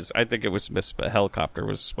think it was. Misspelled. Helicopter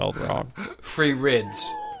was spelled wrong. Free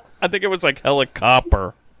rids. I think it was like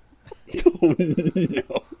helicopter. Oh,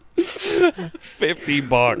 no.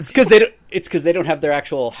 $50. It's because they don't have their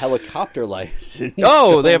actual helicopter license.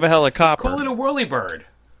 Oh, they have a helicopter. Call it a whirly bird.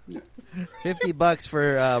 $50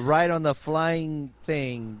 for ride on the flying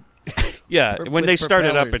thing. Yeah, when with they start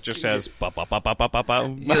it up, propellers. it just says. Ba, ba, ba, ba, ba, ba, ba.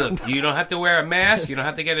 Look, you don't have to wear a mask. You don't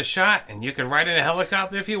have to get a shot, and you can ride in a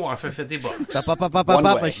helicopter if you want for $50. One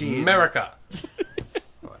way. Machine. America,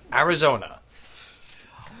 Arizona.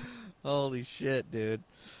 Holy shit, dude.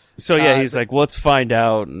 So yeah, he's like, let's find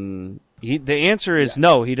out, and the answer is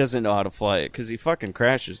no. He doesn't know how to fly it because he fucking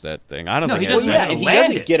crashes that thing. I don't No, think he doesn't it know has how and to he land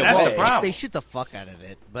doesn't it. get That's the away. problem. They shoot the fuck out of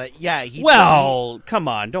it. But yeah, Well, come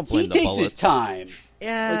on, don't blame He the takes bullets. his time.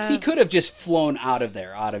 yeah. Like, he could have just flown out of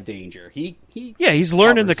there, out of danger. Yeah, he's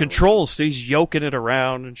learning the covers controls. So he's yoking it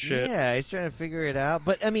around and shit. Yeah, he's trying to figure it out.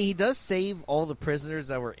 But, I mean, he does save all the prisoners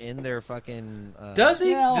that were in their fucking... Does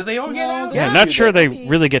he? Well, Do they all get no, out? Yeah, Yeah, not dude, sure they I mean-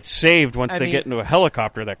 really get saved once I they mean- get into a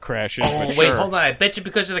helicopter that crashes. Oh, but wait, sure. hold on. I bet you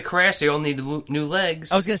because of the crash, they all need new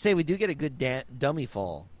legs. I was going to say, we do get a good dummy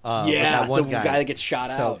fall. with Yeah, that one the guy. guy that gets shot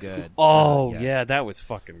so out. good. Oh, yeah, that was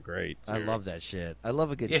fucking great. I dude. love that shit. I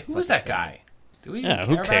love a good... Yeah, who was fucking that guy? Do we Yeah, even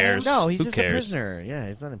who care about cares? him? No, he's Who just a cares? prisoner. Yeah,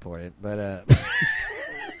 he's not important. But,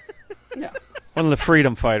 Yeah. One of the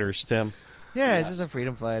freedom fighters, Tim. yeah, he's just a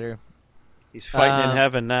freedom fighter. He's fighting in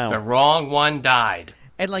heaven now. The wrong one died.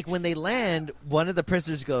 And, like, when they land, one of the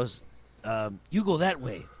prisoners goes, you go that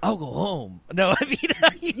way. I'll go home. No, I mean...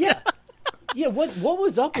 Yeah. Yeah, what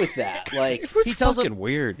was up with that? Like, It was He tells fucking him-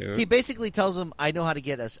 weird, dude. He basically tells them, I know how to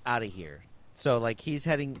get us out of here. So, like, he's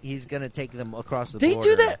going to take them across the They border.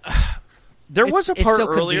 do that. There was a It's part so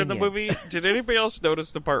earlier in the convenient. movie. Did anybody else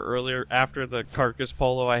notice the part earlier after the carcass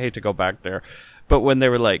polo? I hate to go back there. But when they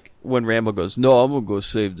were like, when Rambo goes, no, I'm going to go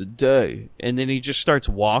save the day. And then he just starts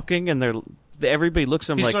walking and everybody looks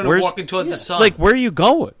at him He's like, sort of where's, walking towards the sun. like, where are you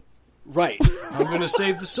going? right. I'm going to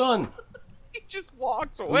save the sun. He just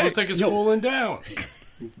walks It away. looks like it's No. falling down.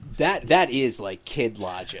 That is like kid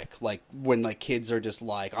logic. Like when like kids are just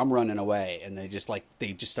like, I'm running away, and they just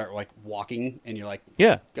start like walking, and you're like,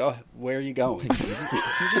 Yeah. go, where are you going?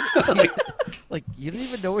 Like, you don't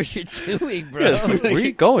even know what you're doing, bro. Yeah, where are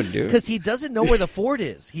you going, dude? Because he doesn't know where the fort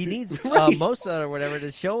is. He needs Right. Mosa or whatever to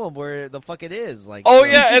show him where the fuck it is. Like, Oh, so-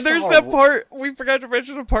 yeah, just and there's saw that a- part. We forgot to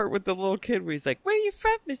mention the part with the little kid where he's like, where you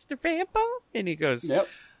from, Mr. Rambo? And he goes, Yep.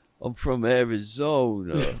 I'm from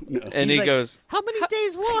Arizona. And He's he like, goes, how many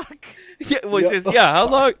days walk? yeah, well, he says, yeah,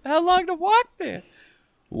 how long to walk there?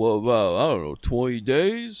 Well, about, I don't know, 20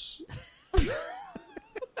 days?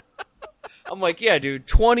 I'm like, yeah, dude,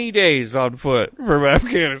 20 days on foot from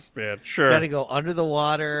Afghanistan. Sure. Gotta go under the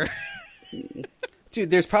water.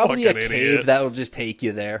 Dude, there's probably a Fucking cave idiot. that'll just take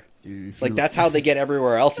you there. Dude, if Like you- that's how they get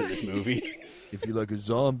everywhere else in this movie. If you're like a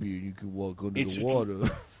zombie and you can walk under It's- the water,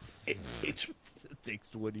 It's it takes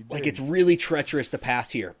 20 days. like it's really treacherous to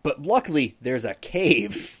pass here, but luckily there's a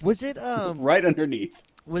cave Was it right underneath.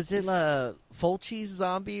 was it Fulci's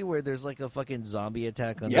zombie where there's like a fucking zombie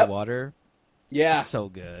attack underwater? Yeah. So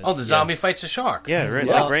good. Oh, the zombie fights a shark. Yeah, right,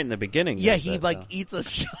 Yeah. like right in the beginning. yeah, there's he that, like eats a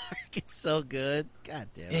shark. It's so good. God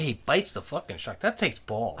damn Yeah, it. he bites the fucking shark. That takes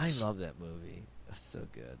balls. I love that movie. It's so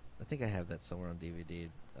good. I think I have that somewhere on DVD.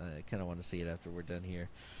 I kind of want to see it after we're done here.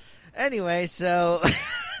 Anyway, so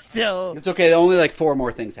It's okay. Only like 4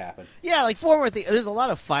 more things happen. yeah, like 4 more things. There's a lot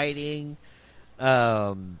of fighting.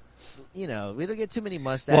 You know, we don't get too many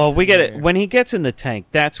mustaches. Well, we get in it when he gets in the tank.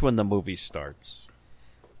 That's when the movie starts.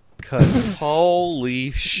 because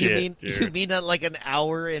holy shit. You mean like an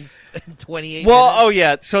hour and 28 well, minutes? oh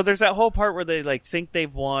yeah. So there's that whole part where they like think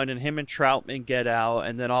they've won, and him and Troutman get out,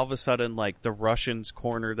 and then all of a sudden, like the Russians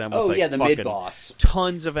corner them. With, the mid boss,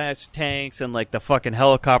 tons of ass tanks, and like the fucking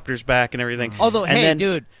helicopters back and everything. Although, and then,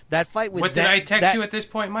 dude, that fight with did I text you at this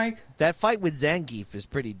point, Mike? That fight with Zangief is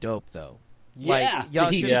pretty dope, though. Yeah,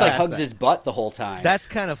 like, he just like hugs his butt the whole time. That's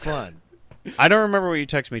kind of fun. I don't remember what you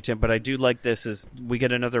texted me, Tim, but I do like this. Is we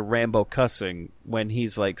get another Rambo cussing when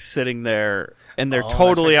he's like sitting there and they're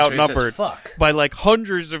totally outnumbered by like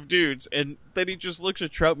hundreds of dudes, and then he just looks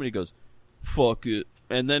at Troutman and he goes, "Fuck it,"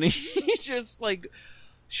 and then he just like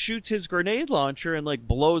shoots his grenade launcher and like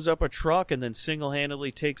blows up a truck, and then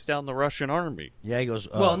single-handedly takes down the Russian army. Yeah, he goes.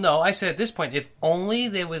 Well, no, I said at this point, if only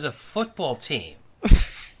there was a football team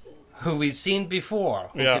who we'd seen before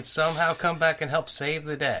who could somehow come back and help save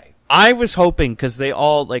the day. I was hoping, because they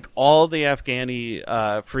all the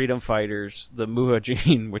Afghani freedom fighters, the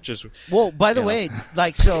Mujahideen, which is... Well, by the way,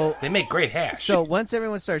 like, so... They make great hash. So once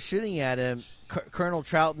everyone starts shooting at him, Colonel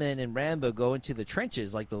Troutman and Rambo go into the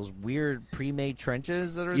trenches, like those weird pre-made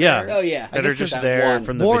trenches that are there. Oh, yeah. That are just there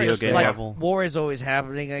from the video game level. War is always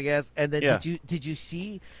happening, I guess. And then did you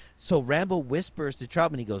see... So Rambo whispers to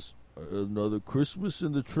Troutman, he goes... Another Christmas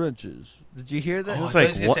in the trenches. Did you hear that? I was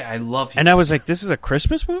like, what? Say, I love you. And I was like, this is a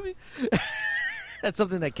Christmas movie? That's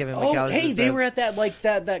something that Kevin McAllister hey, they says. were at that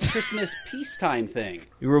that Christmas peacetime thing.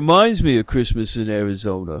 It reminds me of Christmas in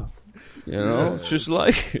Arizona. You know, it's just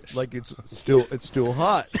like it's still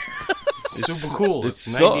hot. It's super cool. It's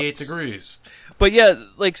 98 degrees. But yeah,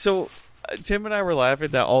 like so, Tim and I were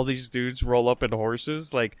laughing that all these dudes roll up in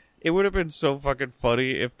horses. Like it would have been so fucking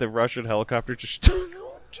funny if the Russian helicopter just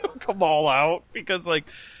took them all out, because like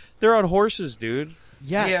they're on horses, dude.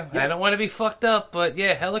 Yeah. I don't want to be fucked up, but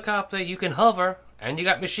yeah, helicopter, you can hover, and you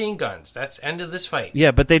got machine guns. That's end of this fight.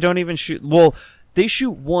 Yeah, but they don't even shoot. Well, they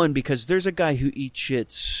shoot one because there's a guy who eats shit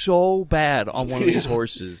so bad on one of these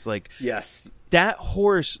horses. Like, yes, that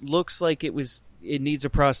horse looks like it needs a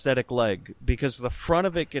prosthetic leg because the front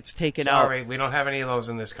of it gets taken out. Sorry, we don't have any of those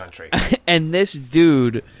in this country. And this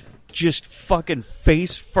dude just fucking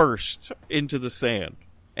face first into the sand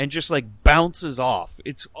and just like bounces off.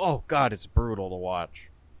 It's it's brutal to watch.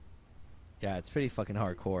 Yeah, it's pretty fucking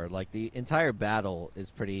hardcore. Like the entire battle is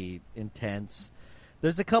pretty intense.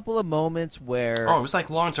 There's a couple of moments where it was like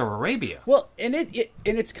Lawrence of Arabia. Well, and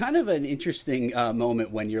it's kind of an interesting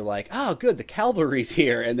moment when you're like, oh, good, the cavalry's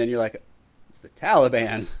here, and then you're like, it's the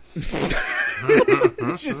Taliban.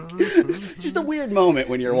 It's just a weird moment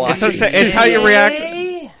when you're watching. It's how you react.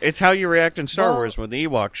 It's how you react in Star Wars when the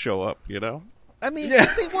Ewoks show up. You know. I mean,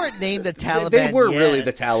 they weren't named the Taliban. They were yet. really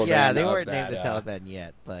the Taliban. Yeah, they weren't named the Taliban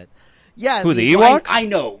yet, but yeah. Who, the Ewoks? I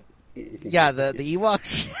know. Yeah, the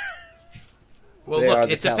Ewoks. Well, look,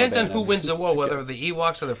 it depends on who wins the war, whether the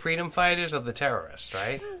Ewoks are the freedom fighters or the terrorists,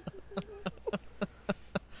 right?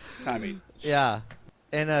 I mean, yeah.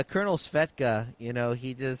 And Colonel Svetka,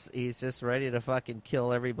 he's just ready to fucking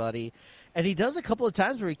kill everybody, and he does a couple of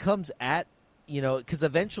times where he comes at, because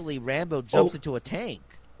eventually Rambo jumps into a tank.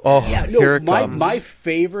 Oh, yeah, here it comes. My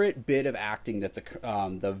favorite bit of acting that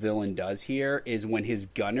the villain does here is when his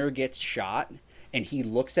gunner gets shot and he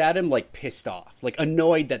looks at him like pissed off, like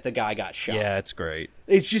annoyed that the guy got shot. Yeah, it's great.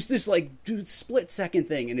 It's just this like split second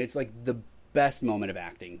thing, and it's like the best moment of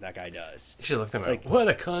acting that guy does. You should look at him like, what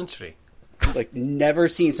a country. Like, never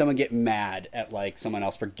seen someone get mad at like someone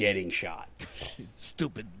else for getting shot.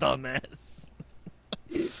 Stupid dumbass.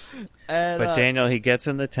 But Daniel, he gets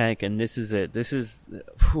in the tank, and this is it. This is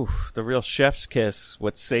the real chef's kiss.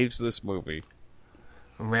 What saves this movie?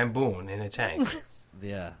 Ramboon in a tank.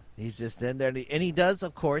 Yeah, he's just in there, and he does,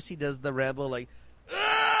 of course, the Rambo like.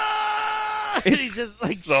 And he's just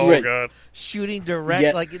like so good, shooting direct.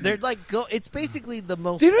 Yeah. Like they're like It's basically the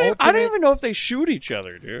most. I don't even know if they shoot each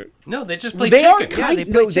other, dude. No, they just play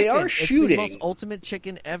chicken. They are shooting. It's the most ultimate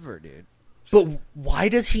chicken ever, dude. But why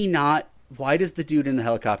does he not? Why does the dude in the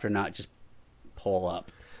helicopter not just pull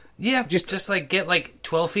up? Yeah, just like get like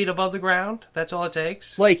 12 feet above the ground. That's all it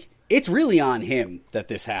takes. Like, it's really on him that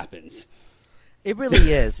this happens. It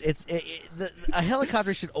really is. A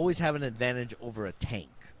helicopter should always have an advantage over a tank.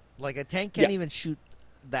 Like, a tank can't even shoot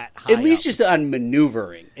that high. At least up. Just on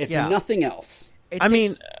maneuvering, if nothing else. It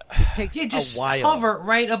takes just a while. Hover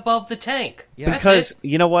right above the tank. Yeah. Because,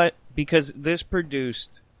 you know what? Because this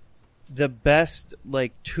produced the best,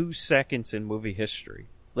 2 seconds in movie history.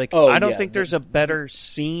 I don't think there's a better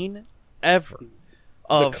scene ever.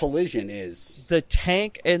 The collision is... The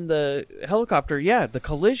tank and the helicopter, the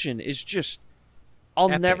collision is just... I'll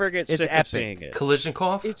epic. Never get sick of seeing it. Collision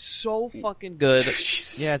cough? It's so fucking good.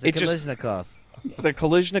 Yeah, it's a collision cough. the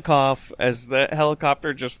Kalashnikov as the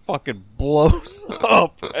helicopter just fucking blows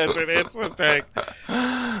up as it hits the tank.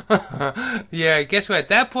 Yeah, guess what? At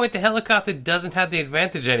that point, the helicopter doesn't have the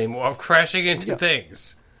advantage anymore of crashing into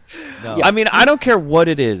things. No. I mean, I don't care what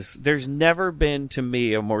it is. There's never been, to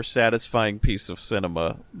me, a more satisfying piece of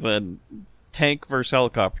cinema than tank versus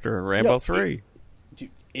helicopter in Rambo 3. It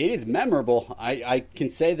is memorable. I can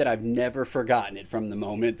say that I've never forgotten it from the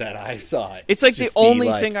moment that I saw it. It's like the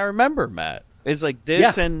only thing I remember, Matt. Is like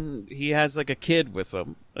this, and he has like a kid with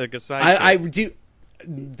him, like a side. I do.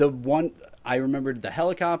 The one I remembered the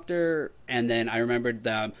helicopter, and then I remembered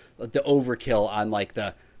the overkill on like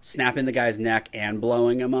the snapping the guy's neck and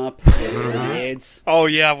blowing him up with grenades. Oh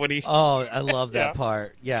yeah, when he. Oh, I love that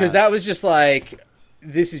part. Yeah, because that was just like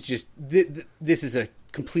this is a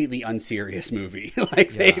completely unserious movie.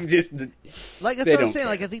 Like they've just like that's what I'm saying.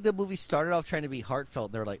 Like I think the movie started off trying to be heartfelt.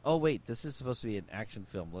 And they're like, oh wait, this is supposed to be an action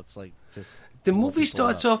film. Let's like just. The movie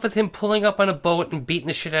starts off with him pulling up on a boat and beating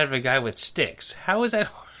the shit out of a guy with sticks. How is that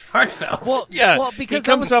heartfelt? Well, because he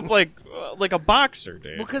comes up like a boxer,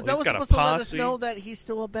 dude. Because that was supposed to let us know that he's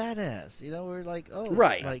still a badass. You know, we're like, oh,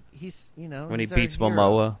 right, like he's, you know, when he beats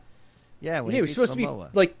Momoa. Yeah, when he was supposed Momoa.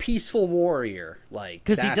 to be like peaceful warrior, like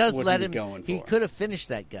because he does what let he him. Going he for. could have finished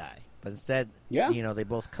that guy, but instead, you know, they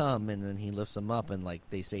both come and then he lifts them up and like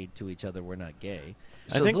they say to each other, "We're not gay."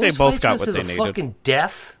 I think they both got what they needed. Fucking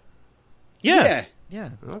death. Yeah.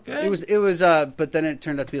 Okay. It was, but then it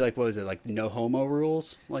turned out to be like, what was it, like no homo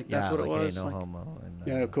rules? Like that's what it was. Hey, no like, homo. And,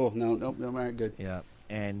 yeah, cool. No, right, good. Yeah,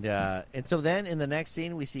 and so then in the next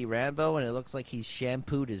scene we see Rambo, and it looks like he's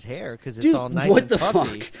shampooed his hair because it's all nice what and the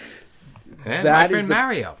puffy. fuck? And my friend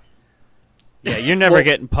Mario. Yeah, you're never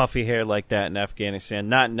getting puffy hair like that in Afghanistan.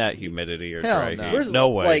 Not in that humidity or dry heat. No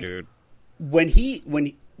way, like, dude.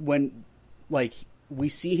 When like we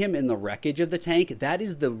see him in the wreckage of the tank, that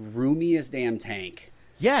is the roomiest damn tank.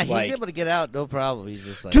 Yeah, he's able to get out, no problem. He's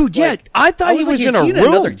just like, dude. Yeah, I thought he was in a room.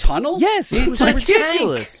 Another tunnel. Yes, it was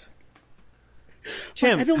ridiculous.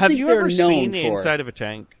 Tim, have you ever seen the inside of a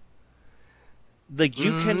tank? Like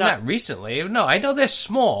you cannot. Not recently. No, I know they're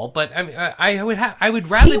small, but I mean, I would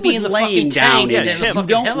rather be in the fucking tank than Tim, the fucking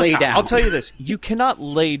don't lay down. I'll tell you this: you cannot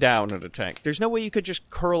lay down in a tank. There's no way you could just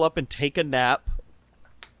curl up and take a nap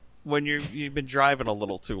when you've been driving a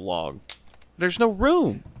little too long. There's no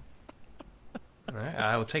room. All right,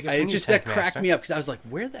 I will take it. From just that cracked me up because I was like,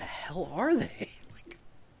 "Where the hell are they?"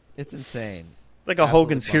 It's insane. It's like a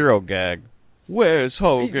Hogan's Hero gag. Where's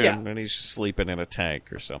Hogan? And he's just sleeping in a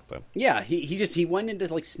tank or something. Yeah, he went into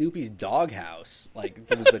like Snoopy's doghouse. Like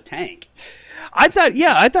it was the tank. I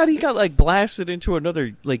thought he got like blasted into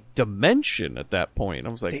another like dimension at that point. I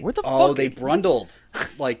was like, where the fuck? Oh, they brundled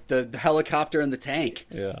like the helicopter and the tank.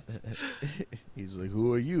 Yeah. He's like,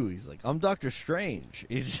 who are you? He's like, I'm Doctor Strange.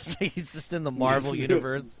 He's just in the Marvel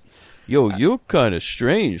universe. Yo, you're kind of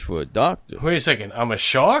strange for a doctor. Wait a second, I'm a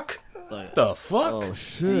shark? The fuck? Oh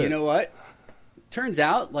shit! You know what? Turns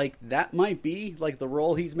out, like, that might be, like, the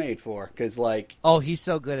role he's made for. Because, like... Oh, he's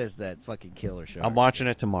so good as that fucking killer shark. I'm watching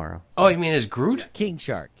it tomorrow. Oh, you mean as Groot? King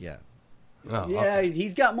Shark, yeah. Oh, yeah, okay.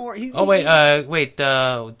 He's got more... The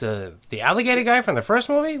alligator guy from the first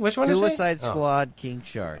movie? Which one is it? Suicide Squad, King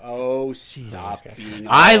Shark. Oh, stop being...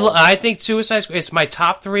 I think Suicide Squad is my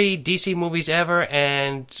top 3 DC movies ever,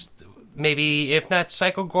 and maybe, if not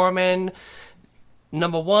Psycho Gorman,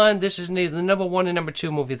 number 1. This is the number 1 and number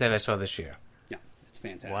 2 movie that I saw this year.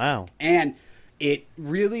 Fantastic. Wow. And it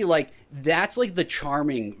really, like, that's, like, the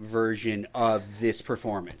charming version of this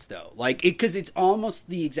performance, though. Like, because it's almost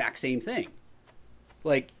the exact same thing.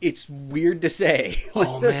 Like, it's weird to say. Like,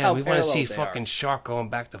 oh, man, we want to see fucking Shark going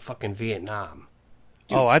back to fucking Vietnam.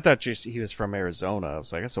 Dude. Oh, I thought he was from Arizona. I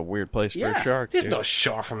was like, that's a weird place for a shark. There's no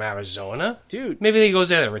shark from Arizona. Dude. Maybe he goes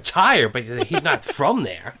there to retire, but he's not from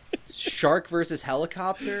there. Shark versus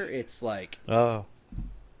helicopter, it's like... Oh.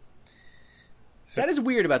 That is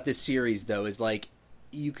weird about this series, though, is like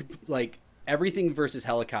you could like everything versus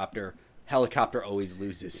helicopter. Helicopter always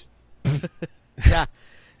loses. Yeah.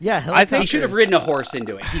 I think he should have ridden a horse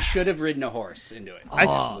into it. He should have ridden a horse into it.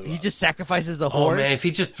 He just sacrifices a horse. Oh man, if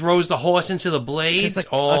he just throws the horse into the blades, like a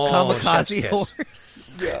kamikaze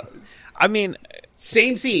horse. Yeah. I mean,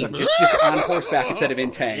 same scene, just on horseback instead of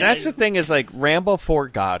in tank. That's the thing is like Rambo 4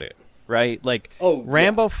 got it right. Like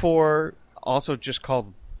Rambo 4, also just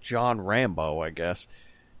called John Rambo, I guess,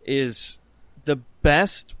 is the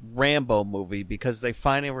best Rambo movie because they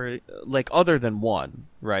finally were like, other than 1,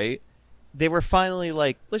 right? They were finally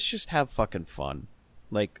like, let's just have fucking fun.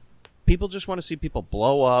 Like, people just want to see people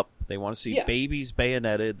blow up. They want to see babies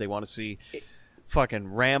bayoneted. They want to see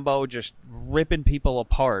fucking Rambo just ripping people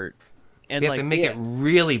apart. And you have to make it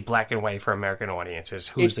really black and white for American audiences.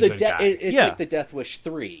 Who's the good guy? It's like the Death Wish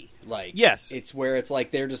 3. Like, yes. It's where it's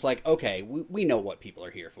like they're just like, okay, we know what people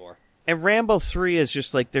are here for. And Rambo 3 is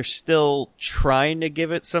just like they're still trying to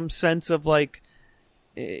give it some sense of like,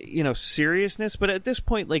 seriousness. But at this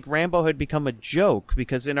point, like Rambo had become a joke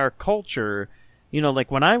because in our culture, like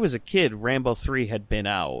when I was a kid, Rambo 3 had been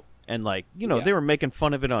out. And like they were making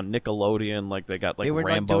fun of it on Nickelodeon, like they got like they were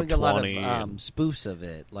Rambo like doing 20 a lot of spoofs of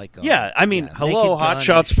it, like I mean, hello, Hot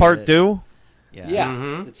Shots Part 2.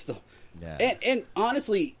 Yeah, it's the and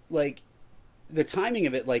honestly, like the timing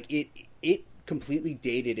of it, like it completely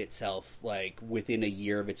dated itself, like within a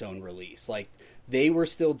year of its own release. Like they were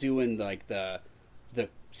still doing like the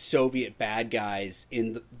Soviet bad guys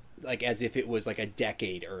in the. Like as if it was like a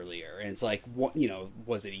decade earlier, and it's like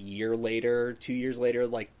was it a year later, 2 years later?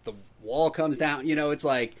 Like the wall comes down, it's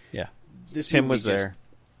like this Tim was there.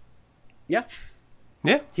 Yeah.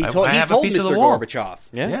 He I told have a piece Mr. of the wall. Gorbachev.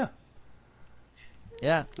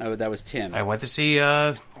 Yeah. Oh, that was Tim. I went to see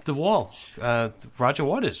the wall, Roger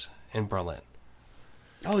Waters in Berlin.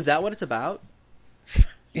 Oh, is that what it's about?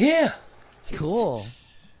 Yeah. Cool.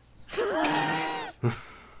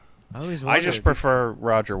 I just prefer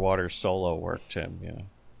Roger Waters' solo work, Tim. Yeah,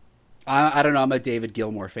 I don't know. I'm a David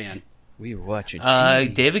Gilmour fan. We were watching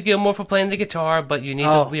TV. David Gilmour for playing the guitar, but you need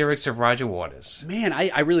the lyrics of Roger Waters. Man,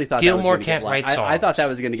 I really thought Gilmour that can't write songs. I thought that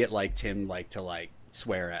was going to get like Tim to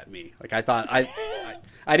swear at me. Like I thought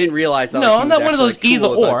I didn't realize that. No, like, I'm not one of those cool either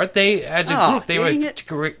or. about... They as a group they were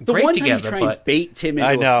great the one time together. You try but and bait Tim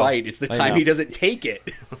into a fight, it's the time he doesn't take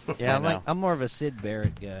it. Yeah, I'm more of a Sid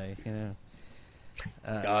Barrett guy.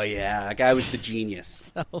 Oh yeah, that guy was the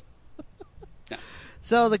genius.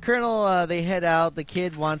 So the Colonel, they head out. The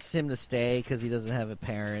kid wants him to stay because he doesn't have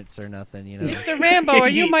parents or nothing. Mr. Rambo, are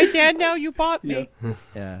you my dad now? You bought me.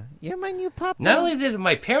 Yeah, you're my new papa. Not only did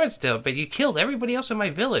my parents do it, but you killed everybody else in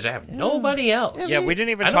my village. I have nobody else. Yeah, we didn't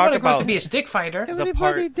even talk talk about. I don't want to to be a stick fighter.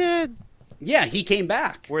 Everybody did. Yeah, he came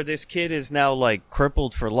back. Where this kid is now like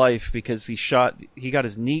crippled for life because he got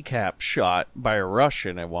his kneecap shot by a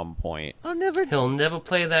Russian at one point. He'll never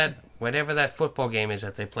play that whatever that football game is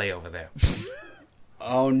that they play over there.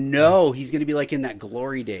 Oh no, he's going to be like in that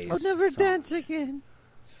Glory Days. I'll never dance again.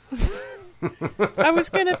 I was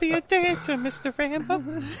going to be a dancer, Mr.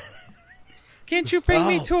 Rambo. Can't you bring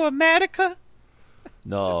me to America?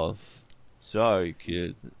 No. Sorry,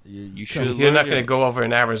 kid. You should. You're not going to go over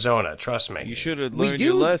in Arizona. Trust me. You should have learned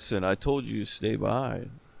your lesson. I told you to stay behind.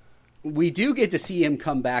 We do get to see him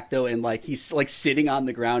come back though, and like he's like sitting on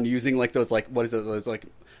the ground using like those like what is it those like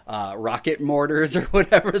rocket mortars or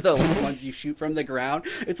whatever the ones you shoot from the ground.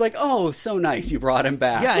 It's like so nice you brought him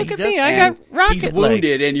back. Yeah, look at me. I got rocket He's wounded,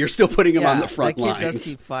 legs. and you're still putting him on the front lines. lines. That kid does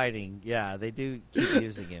keep fighting. Yeah, they do keep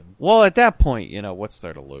using him. Well, at that point, what's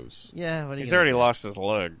there to lose? Yeah, he's already lost his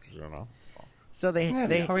legs. So they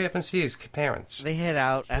hurry up and see his parents. They head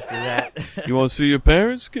out after that. You want to see your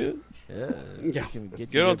parents, kid? Yeah.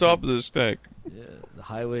 Get on top of this tank. Yeah, the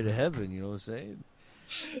highway to heaven. You know what I'm saying?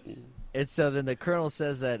 And so then the Colonel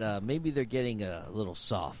says that maybe they're getting a little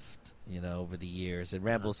soft, over the years. And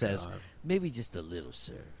Rambo says, maybe just a little,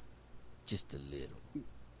 sir. Just a little.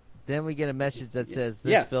 Then we get a message that says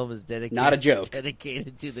this film is dedicated, not a joke,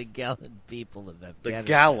 dedicated to the gallant people of Afghanistan. The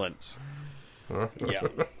gallant. Yeah.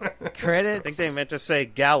 Credits. I think they meant to say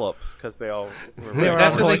gallop because they all were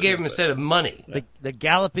That's what they gave him instead of money. The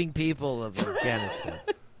galloping people of Afghanistan.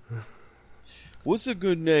 What's a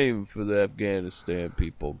good name for the Afghanistan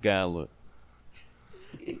people? Gallant.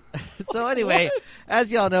 So anyway,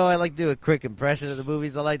 as y'all know, I like to do a quick impression of the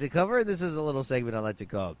movies I like to cover. This is a little segment I like to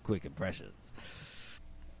call Quick Impressions.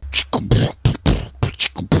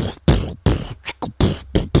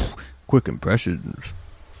 Quick impressions.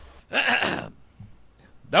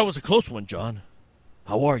 That was a close one, John.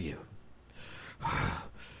 How are you?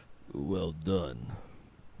 Well done.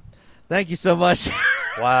 Thank you so much.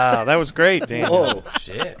 Wow, that was great, Dan. Whoa,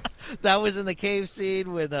 shit. That was in the cave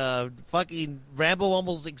scene when fucking Rambo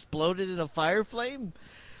almost exploded in a fire flame,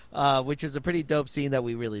 which is a pretty dope scene that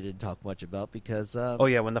we really didn't talk much about because...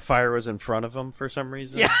 when the fire was in front of him for some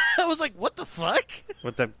reason? Yeah, I was like, what the fuck?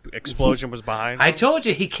 What the explosion was behind him? I told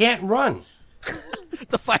you, he can't run.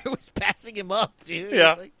 The fire was passing him up, dude.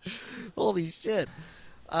 Yeah. Like, holy shit.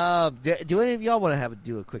 Do any of y'all want to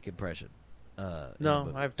do a quick impression?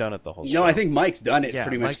 No, I've done it the whole show. No, I think Mike's done it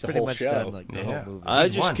Mike's much the whole show. done, like, the whole movie. I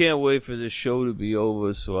just can't wait for this show to be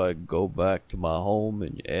over so I can go back to my home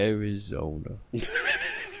in Arizona.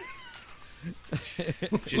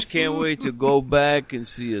 Just can't wait to go back and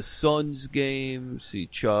see a Suns game, see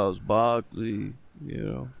Charles Barkley,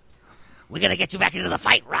 We're going to get you back into the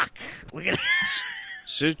fight, Rock. We're gonna...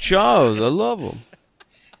 Sid Charles, I love him.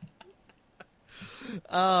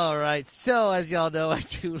 All right. So, as y'all know, I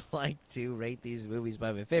do like to rate these movies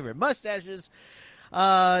by my favorite mustaches.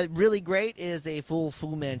 Really great is a full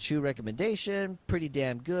Fu Manchu recommendation. Pretty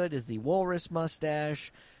damn good is the walrus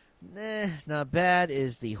mustache. Not bad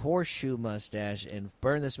is the horseshoe mustache. And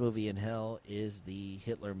burn this movie in hell is the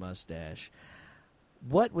Hitler mustache.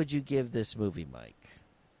 What would you give this movie, Mike?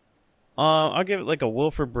 I'll give it like a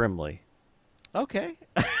Wilford Brimley. Okay.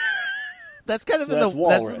 That's kind of So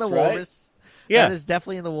that's in the right? walrus. Yeah. That is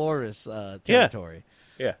definitely in the walrus territory.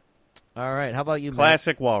 Yeah. All right. How about you, Matt?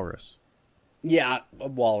 Classic walrus. Yeah, a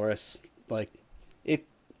walrus. Like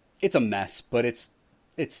it's a mess, but it's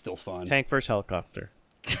still fun. Tank versus helicopter.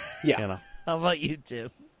 Yeah. You know. How about you, Tim?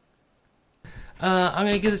 I'm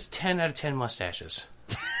going to give this 10 out of 10 mustaches.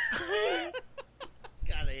 God,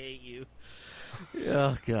 I hate you.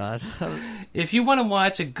 Oh, God. If you want to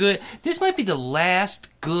watch a good... This might be the last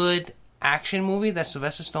good action movie that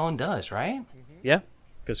Sylvester Stallone does, right? Yeah,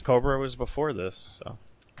 because Cobra was before this. So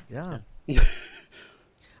Yeah.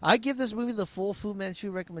 I give this movie the full Fu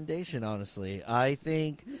Manchu recommendation, honestly. I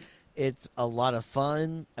think it's a lot of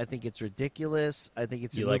fun. I think it's ridiculous. I think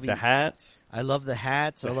it's you a like movie... the hats? I love the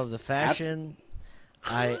hats. I love the fashion.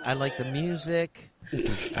 I like the music.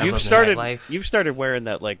 You've started wearing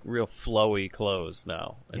that like real flowy clothes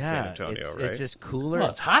now in San Antonio, right? It's just cooler. Well,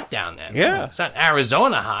 it's hot down there. Yeah. It's not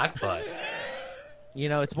Arizona hot, but... You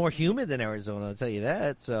know, it's more humid than Arizona, I'll tell you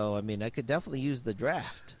that. So, I mean, I could definitely use the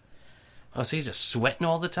draft. Oh, so you're just sweating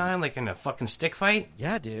all the time like in a fucking stick fight?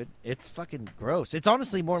 Yeah, dude. It's fucking gross. It's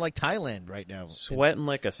honestly more like Thailand right now. Sweating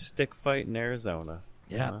like a stick fight in Arizona.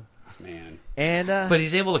 Yeah. Man. And But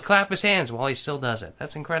he's able to clap his hands while he still does it.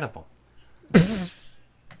 That's incredible.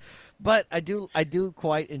 But I do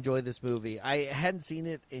quite enjoy this movie. I hadn't seen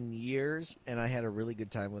it in years, and I had a really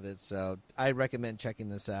good time with it. So I recommend checking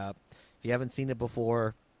this out. If you haven't seen it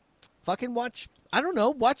before, fucking watch. I don't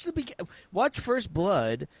know. Watch First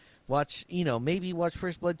Blood. Maybe watch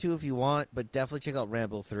First Blood 2 if you want, but definitely check out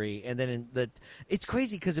Rambo 3. And then it's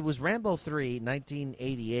crazy because it was Rambo 3,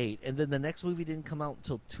 1988, and then the next movie didn't come out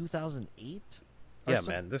until 2008. Yeah,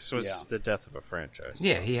 man, this was the death of a franchise.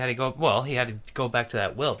 Yeah, he had to go. Well, he had to go back to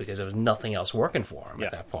that will because there was nothing else working for him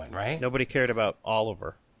at that point, right? Nobody cared about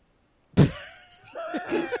Oliver.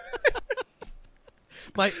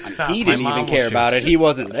 He didn't even care about it. He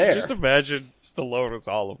wasn't there. Just imagine Stallone as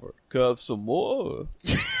Oliver. Got some more.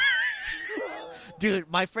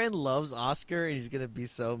 Dude, my friend loves Oscar, and he's going to be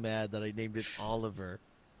so mad that I named it Oliver.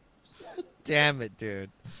 Damn it,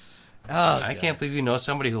 dude. Oh, I can't believe you know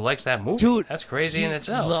somebody who likes that movie. Dude, that's crazy in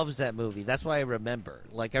itself. He loves that movie. That's why I remember.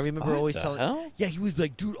 Like, I remember always telling... Hell? Yeah, he was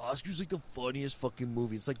like, dude, Oscar's like the funniest fucking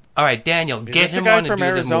movie. It's like... All right, Daniel, get him on to do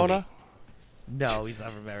Arizona? the movie. No, he's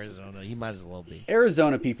not from Arizona. He might as well be.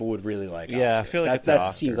 Arizona people would really like Oscar. Yeah, I feel like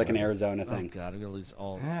that seems like an Arizona thing. Oh, God, I'm going to lose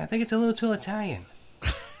all... I think it's a little too Italian.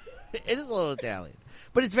 It is a little Italian.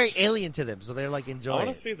 But it's very alien to them, so they're like I enjoying want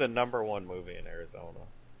it. to see the #1 movie in Arizona.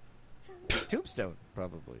 Tombstone,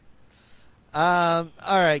 probably. All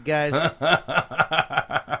right, guys.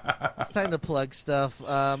 It's time to plug stuff.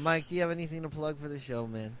 Mike, do you have anything to plug for the show,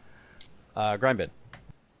 man? Grind Bin.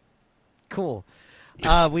 Cool.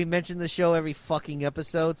 We mention the show every fucking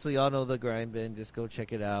episode, so y'all know the Grind Bin. Just go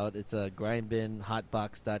check it out. It's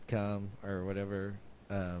grindbinhotbox.com or whatever.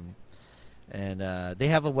 And they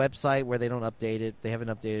have a website where they don't update it. They haven't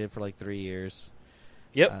updated it for like 3 years.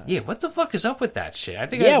 Yep. Yeah, what the fuck is up with that shit? I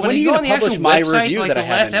think when are you go on going the to publish actual my website, review like that the I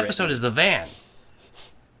last haven't episode written? is the van.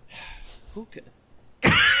 Who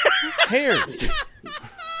cares?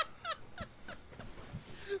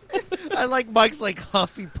 I like Mike's like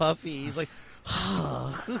huffy puffy. He's like,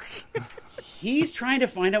 He's trying to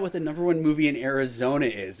find out what the #1 movie in Arizona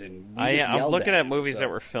is, and I'm looking at movies that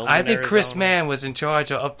were filmed. I in think Chris Arizona. Mann was in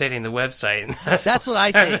charge of updating the website. And that's what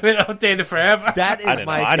I hasn't think. been updated forever. That is I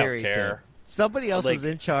my don't theory, care. Tim. Somebody else Like- is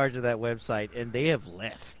in charge of that website, and they have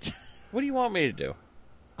left. What do you want me to do?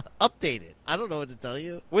 Update it. I don't know what to tell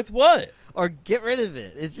you. With what? Or get rid of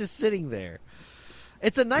it. It's just sitting there.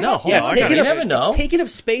 It's a nice... No, hold Yeah, on. it's taking You up, never know. It's taking up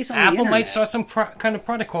space on the Apple internet. might start some kind of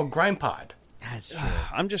product called GrindPod. That's true.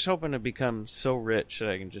 I'm just hoping to become so rich that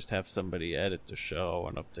I can just have somebody edit the show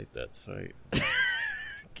and update that site.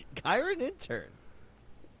 Hire an intern.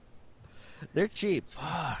 They're cheap.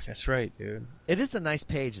 Fuck, that's right, dude. It is a nice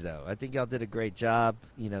page, though. I think y'all did a great job,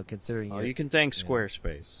 considering... Oh, you can thank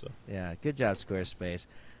Squarespace. So. Yeah, good job, Squarespace.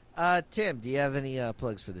 Tim, do you have any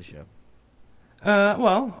plugs for the show?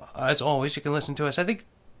 Well, as always, you can listen to us. I think...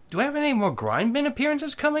 Do I have any more Grind Bin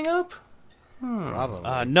appearances coming up?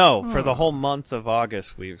 Probably. No, for the whole month of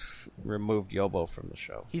August, we've removed Yobo from the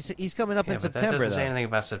show. He's coming up in but September. that doesn't say though. anything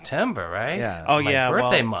about September, right? Yeah. Oh, My yeah.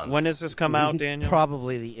 birthday month. When does this come out, Daniel?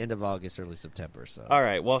 Probably the end of August, early September. So. All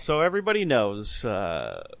right. Well, so everybody knows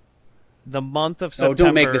the month of September. Oh,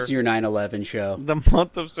 don't make this your 9/11 show. The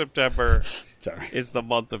month of September Sorry. is the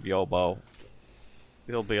month of Yobo.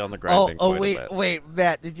 He'll be on the grind. Wait,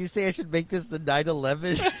 Matt, did you say I should make this the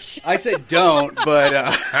 9/11? I said don't,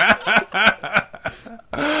 but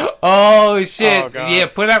Oh, shit. Oh, God. Yeah,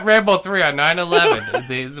 put out Rambo 3 on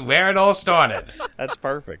 9/11. Where it all started. That's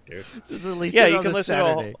perfect, dude. Just release Yeah, it you on can a listen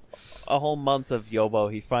Saturday. to a whole month of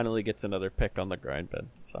Yobo. He finally gets another pick on the grind bin.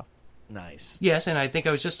 So Nice. Yes, and I think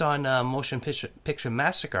I was just on Motion Picture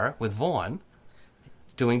Massacre with Vaughn,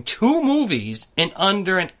 doing 2 movies in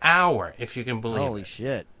under an hour, if you can believe Holy it.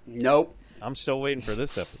 shit. nope. I'm still waiting for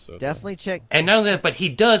this episode. Definitely check. And not only that, but he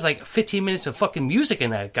does like 15 minutes of fucking music in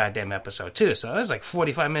that goddamn episode, too. So that was like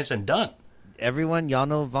 45 minutes and done. Everyone, y'all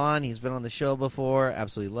know Vaughn. He's been on the show before.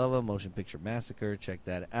 Absolutely love him. Motion Picture Massacre. Check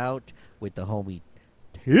that out with the homie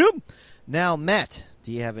Tim. Now, Matt,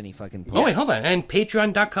 do you have any fucking plugs? Oh, wait, hold on. And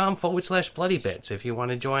patreon.com/bloodybits. If you want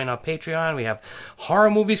to join our Patreon, we have horror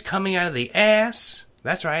movies coming out of the ass.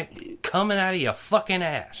 That's right. Coming out of your fucking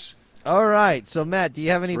ass. All right. So, Matt, do you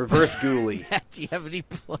have any Reverse ghoulie. Matt, do you have any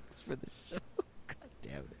plugs for the show? God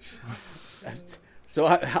damn it. So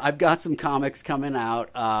I've got some comics coming out.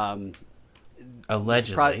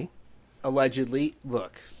 Allegedly. Allegedly.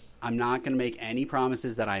 Look, I'm not going to make any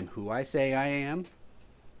promises that I'm who I say I am,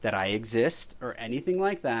 that I exist, or anything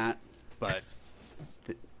like that. But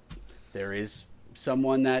there is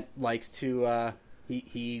someone that likes to.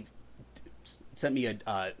 He sent me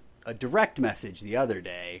a direct message the other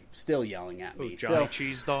day, still yelling at me. Johnny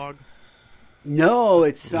Cheese Dog? No,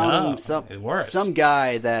 it's some worse. some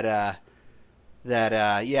guy that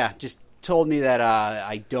just told me that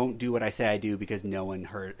I don't do what I say I do because no one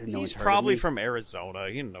heard. He's probably from Arizona.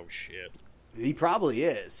 You know shit. He probably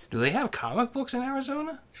is. Do they have comic books in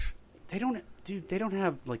Arizona? They don't, dude. They don't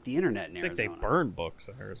have like the internet in I think Arizona. they burn books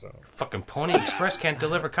in Arizona. Fucking Pony Express can't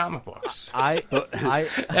deliver comic books. I I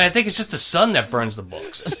think it's just the sun that burns the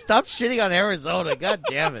books. stop shitting on Arizona. God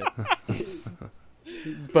damn it.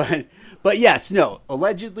 But yes, no.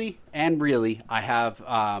 Allegedly and really, I have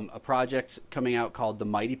a project coming out called The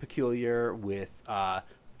Mighty Peculiar with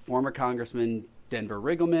former Congressman Denver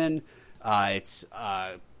Riggleman. It's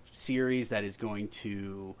a series that is going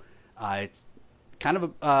to it's kind of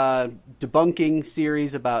a debunking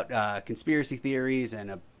series about conspiracy theories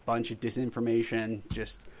and a bunch of disinformation.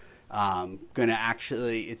 Just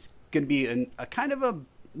it's going to be a kind of a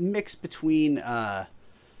mix between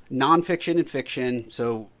nonfiction and fiction.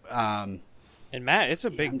 So, and Matt, it's a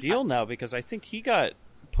big deal now because I think he got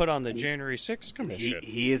put on the January 6th commission.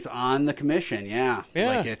 He is on the commission. Yeah.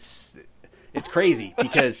 Yeah. Like it's crazy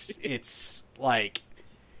because it's like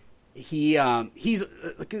he's a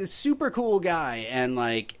super cool guy, and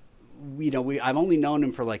like I've only known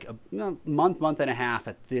him for like a month and a half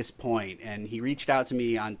at this point, and he reached out to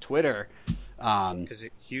me on Twitter because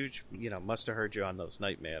huge, must have heard you on those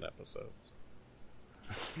Nightman episodes.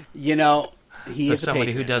 He For is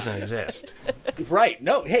somebody a who patron. doesn't exist. Right.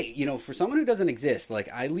 No, hey, for someone who doesn't exist, like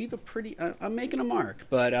I leave a pretty I'm making a mark,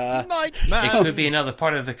 but It could be another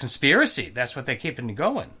part of the conspiracy. That's what they're keeping it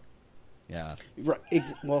going. Yeah. right,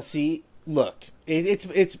 well, see, look, it's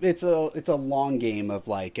a long game of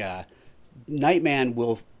like Nightman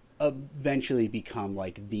will eventually become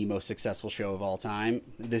like the most successful show of all time.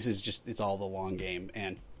 This is it's all the long game,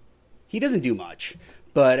 and he doesn't do much,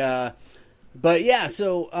 but yeah.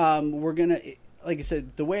 So we're gonna, like I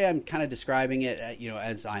said, the way I'm kind of describing it,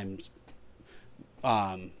 as I'm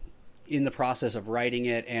in the process of writing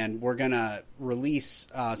it, and we're gonna release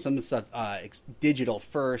some of the stuff digital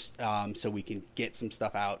first, so we can get some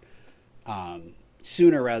stuff out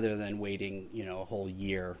sooner rather than waiting, a whole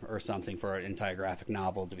year or something for an entire graphic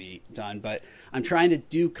novel to be done. But I'm trying to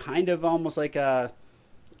do kind of almost like a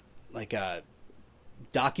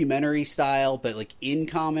documentary style, but like in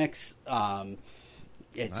comics. It's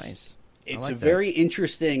Nice. It's like a that. very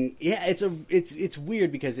interesting. Yeah, it's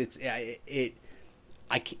weird because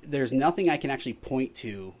there's nothing I can actually point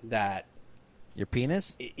to that Your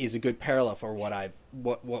penis? is a good parallel for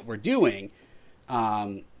what we're doing.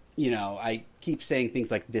 I keep saying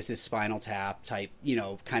things like this is Spinal Tap type,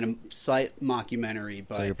 kind of slight mockumentary,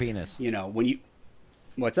 but So your penis. when you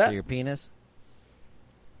what's that? So your penis?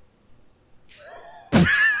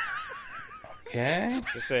 Okay.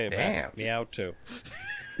 Just say it, Damn. Matt. Meow too.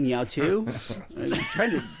 Meow too.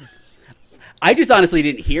 I just honestly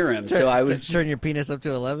didn't hear him, so I was Turn your penis up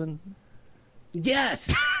to 11?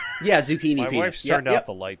 yes. Yeah, zucchini My penis. wife's turned out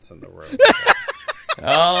the lights in the room.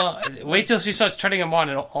 Wait till she starts turning them on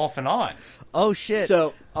and off and on. Oh shit!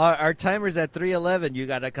 So our timer's at 3:11. You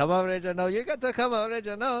gotta come over, You got to come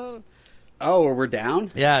over, Oh, we're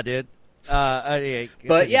down? Yeah, dude. Anyway,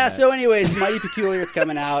 but yeah, so anyways, Mighty Peculiar, it's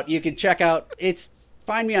coming out. You can check out,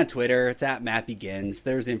 find me on Twitter. It's at Matt Begins.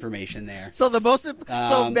 There's information there. So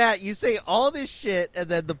so Matt, you say all this shit, and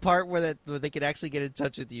then the part where they can actually get in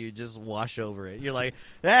touch with you, just wash over it. You're like,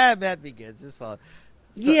 Matt Begins. It's fine.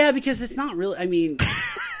 So, yeah, because it's not really. I mean,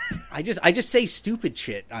 I just say stupid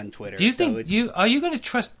shit on Twitter. Do you think are you going to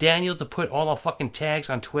trust Daniel to put all the fucking tags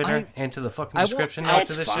on Twitter into the fucking description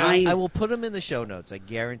notes of the show? I will put them in the show notes. I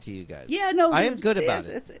guarantee you guys. Yeah, no, I am good about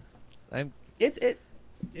it.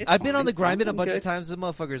 I've been on the Grind a bunch of times. The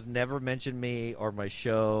motherfucker's never mentioned me or my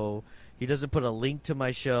show. He doesn't put a link to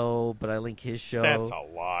my show, but I link his show. That's a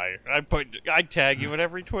lie. I tag you at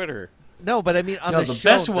every Twitter. No, but I mean on the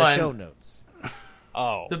show notes.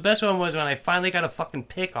 Oh. The best one was when I finally got a fucking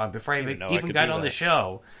pick on before I even got on the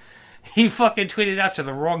show. He fucking tweeted out to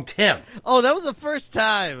the wrong Tim. Oh, that was the first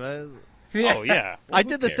time. Yeah. Oh, yeah. Well, I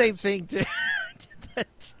did the same thing, too. I did that,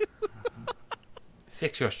 too.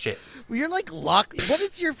 Fix your shit. Well, you're like Lock. What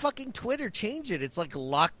is your fucking Twitter? Change it. It's like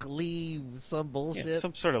Lockley, some bullshit. Yeah,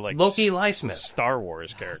 some sort of like Loki Lysmith. Star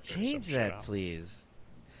Wars character. Change that, please.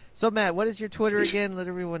 So, Matt, what is your Twitter again? Let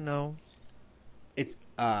everyone know. It's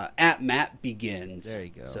at Matt Begins. There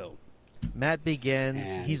you go. So Matt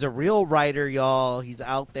Begins. He's a real writer, y'all. He's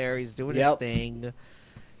out there. He's doing his thing.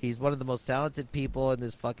 He's one of the most talented people in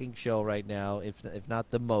this fucking show right now, if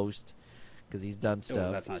not the most, because he's done stuff.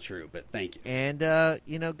 Well, that's not true, but thank you. And,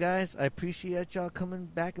 guys, I appreciate y'all coming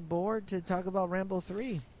back aboard to talk about Rambo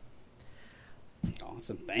 3.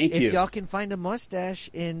 Awesome. Thank you. If y'all can find a mustache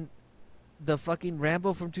in the fucking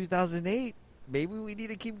Rambo from 2008, maybe we need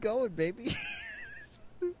to keep going, baby.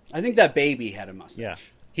 I think that baby had a mustache. Yeah.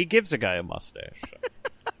 He gives a guy a mustache.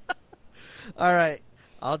 All right.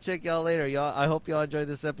 I'll check y'all later. Y'all. I hope y'all enjoyed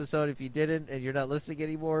this episode. If you didn't and you're not listening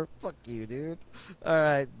anymore, fuck you, dude. All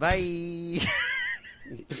right. Bye.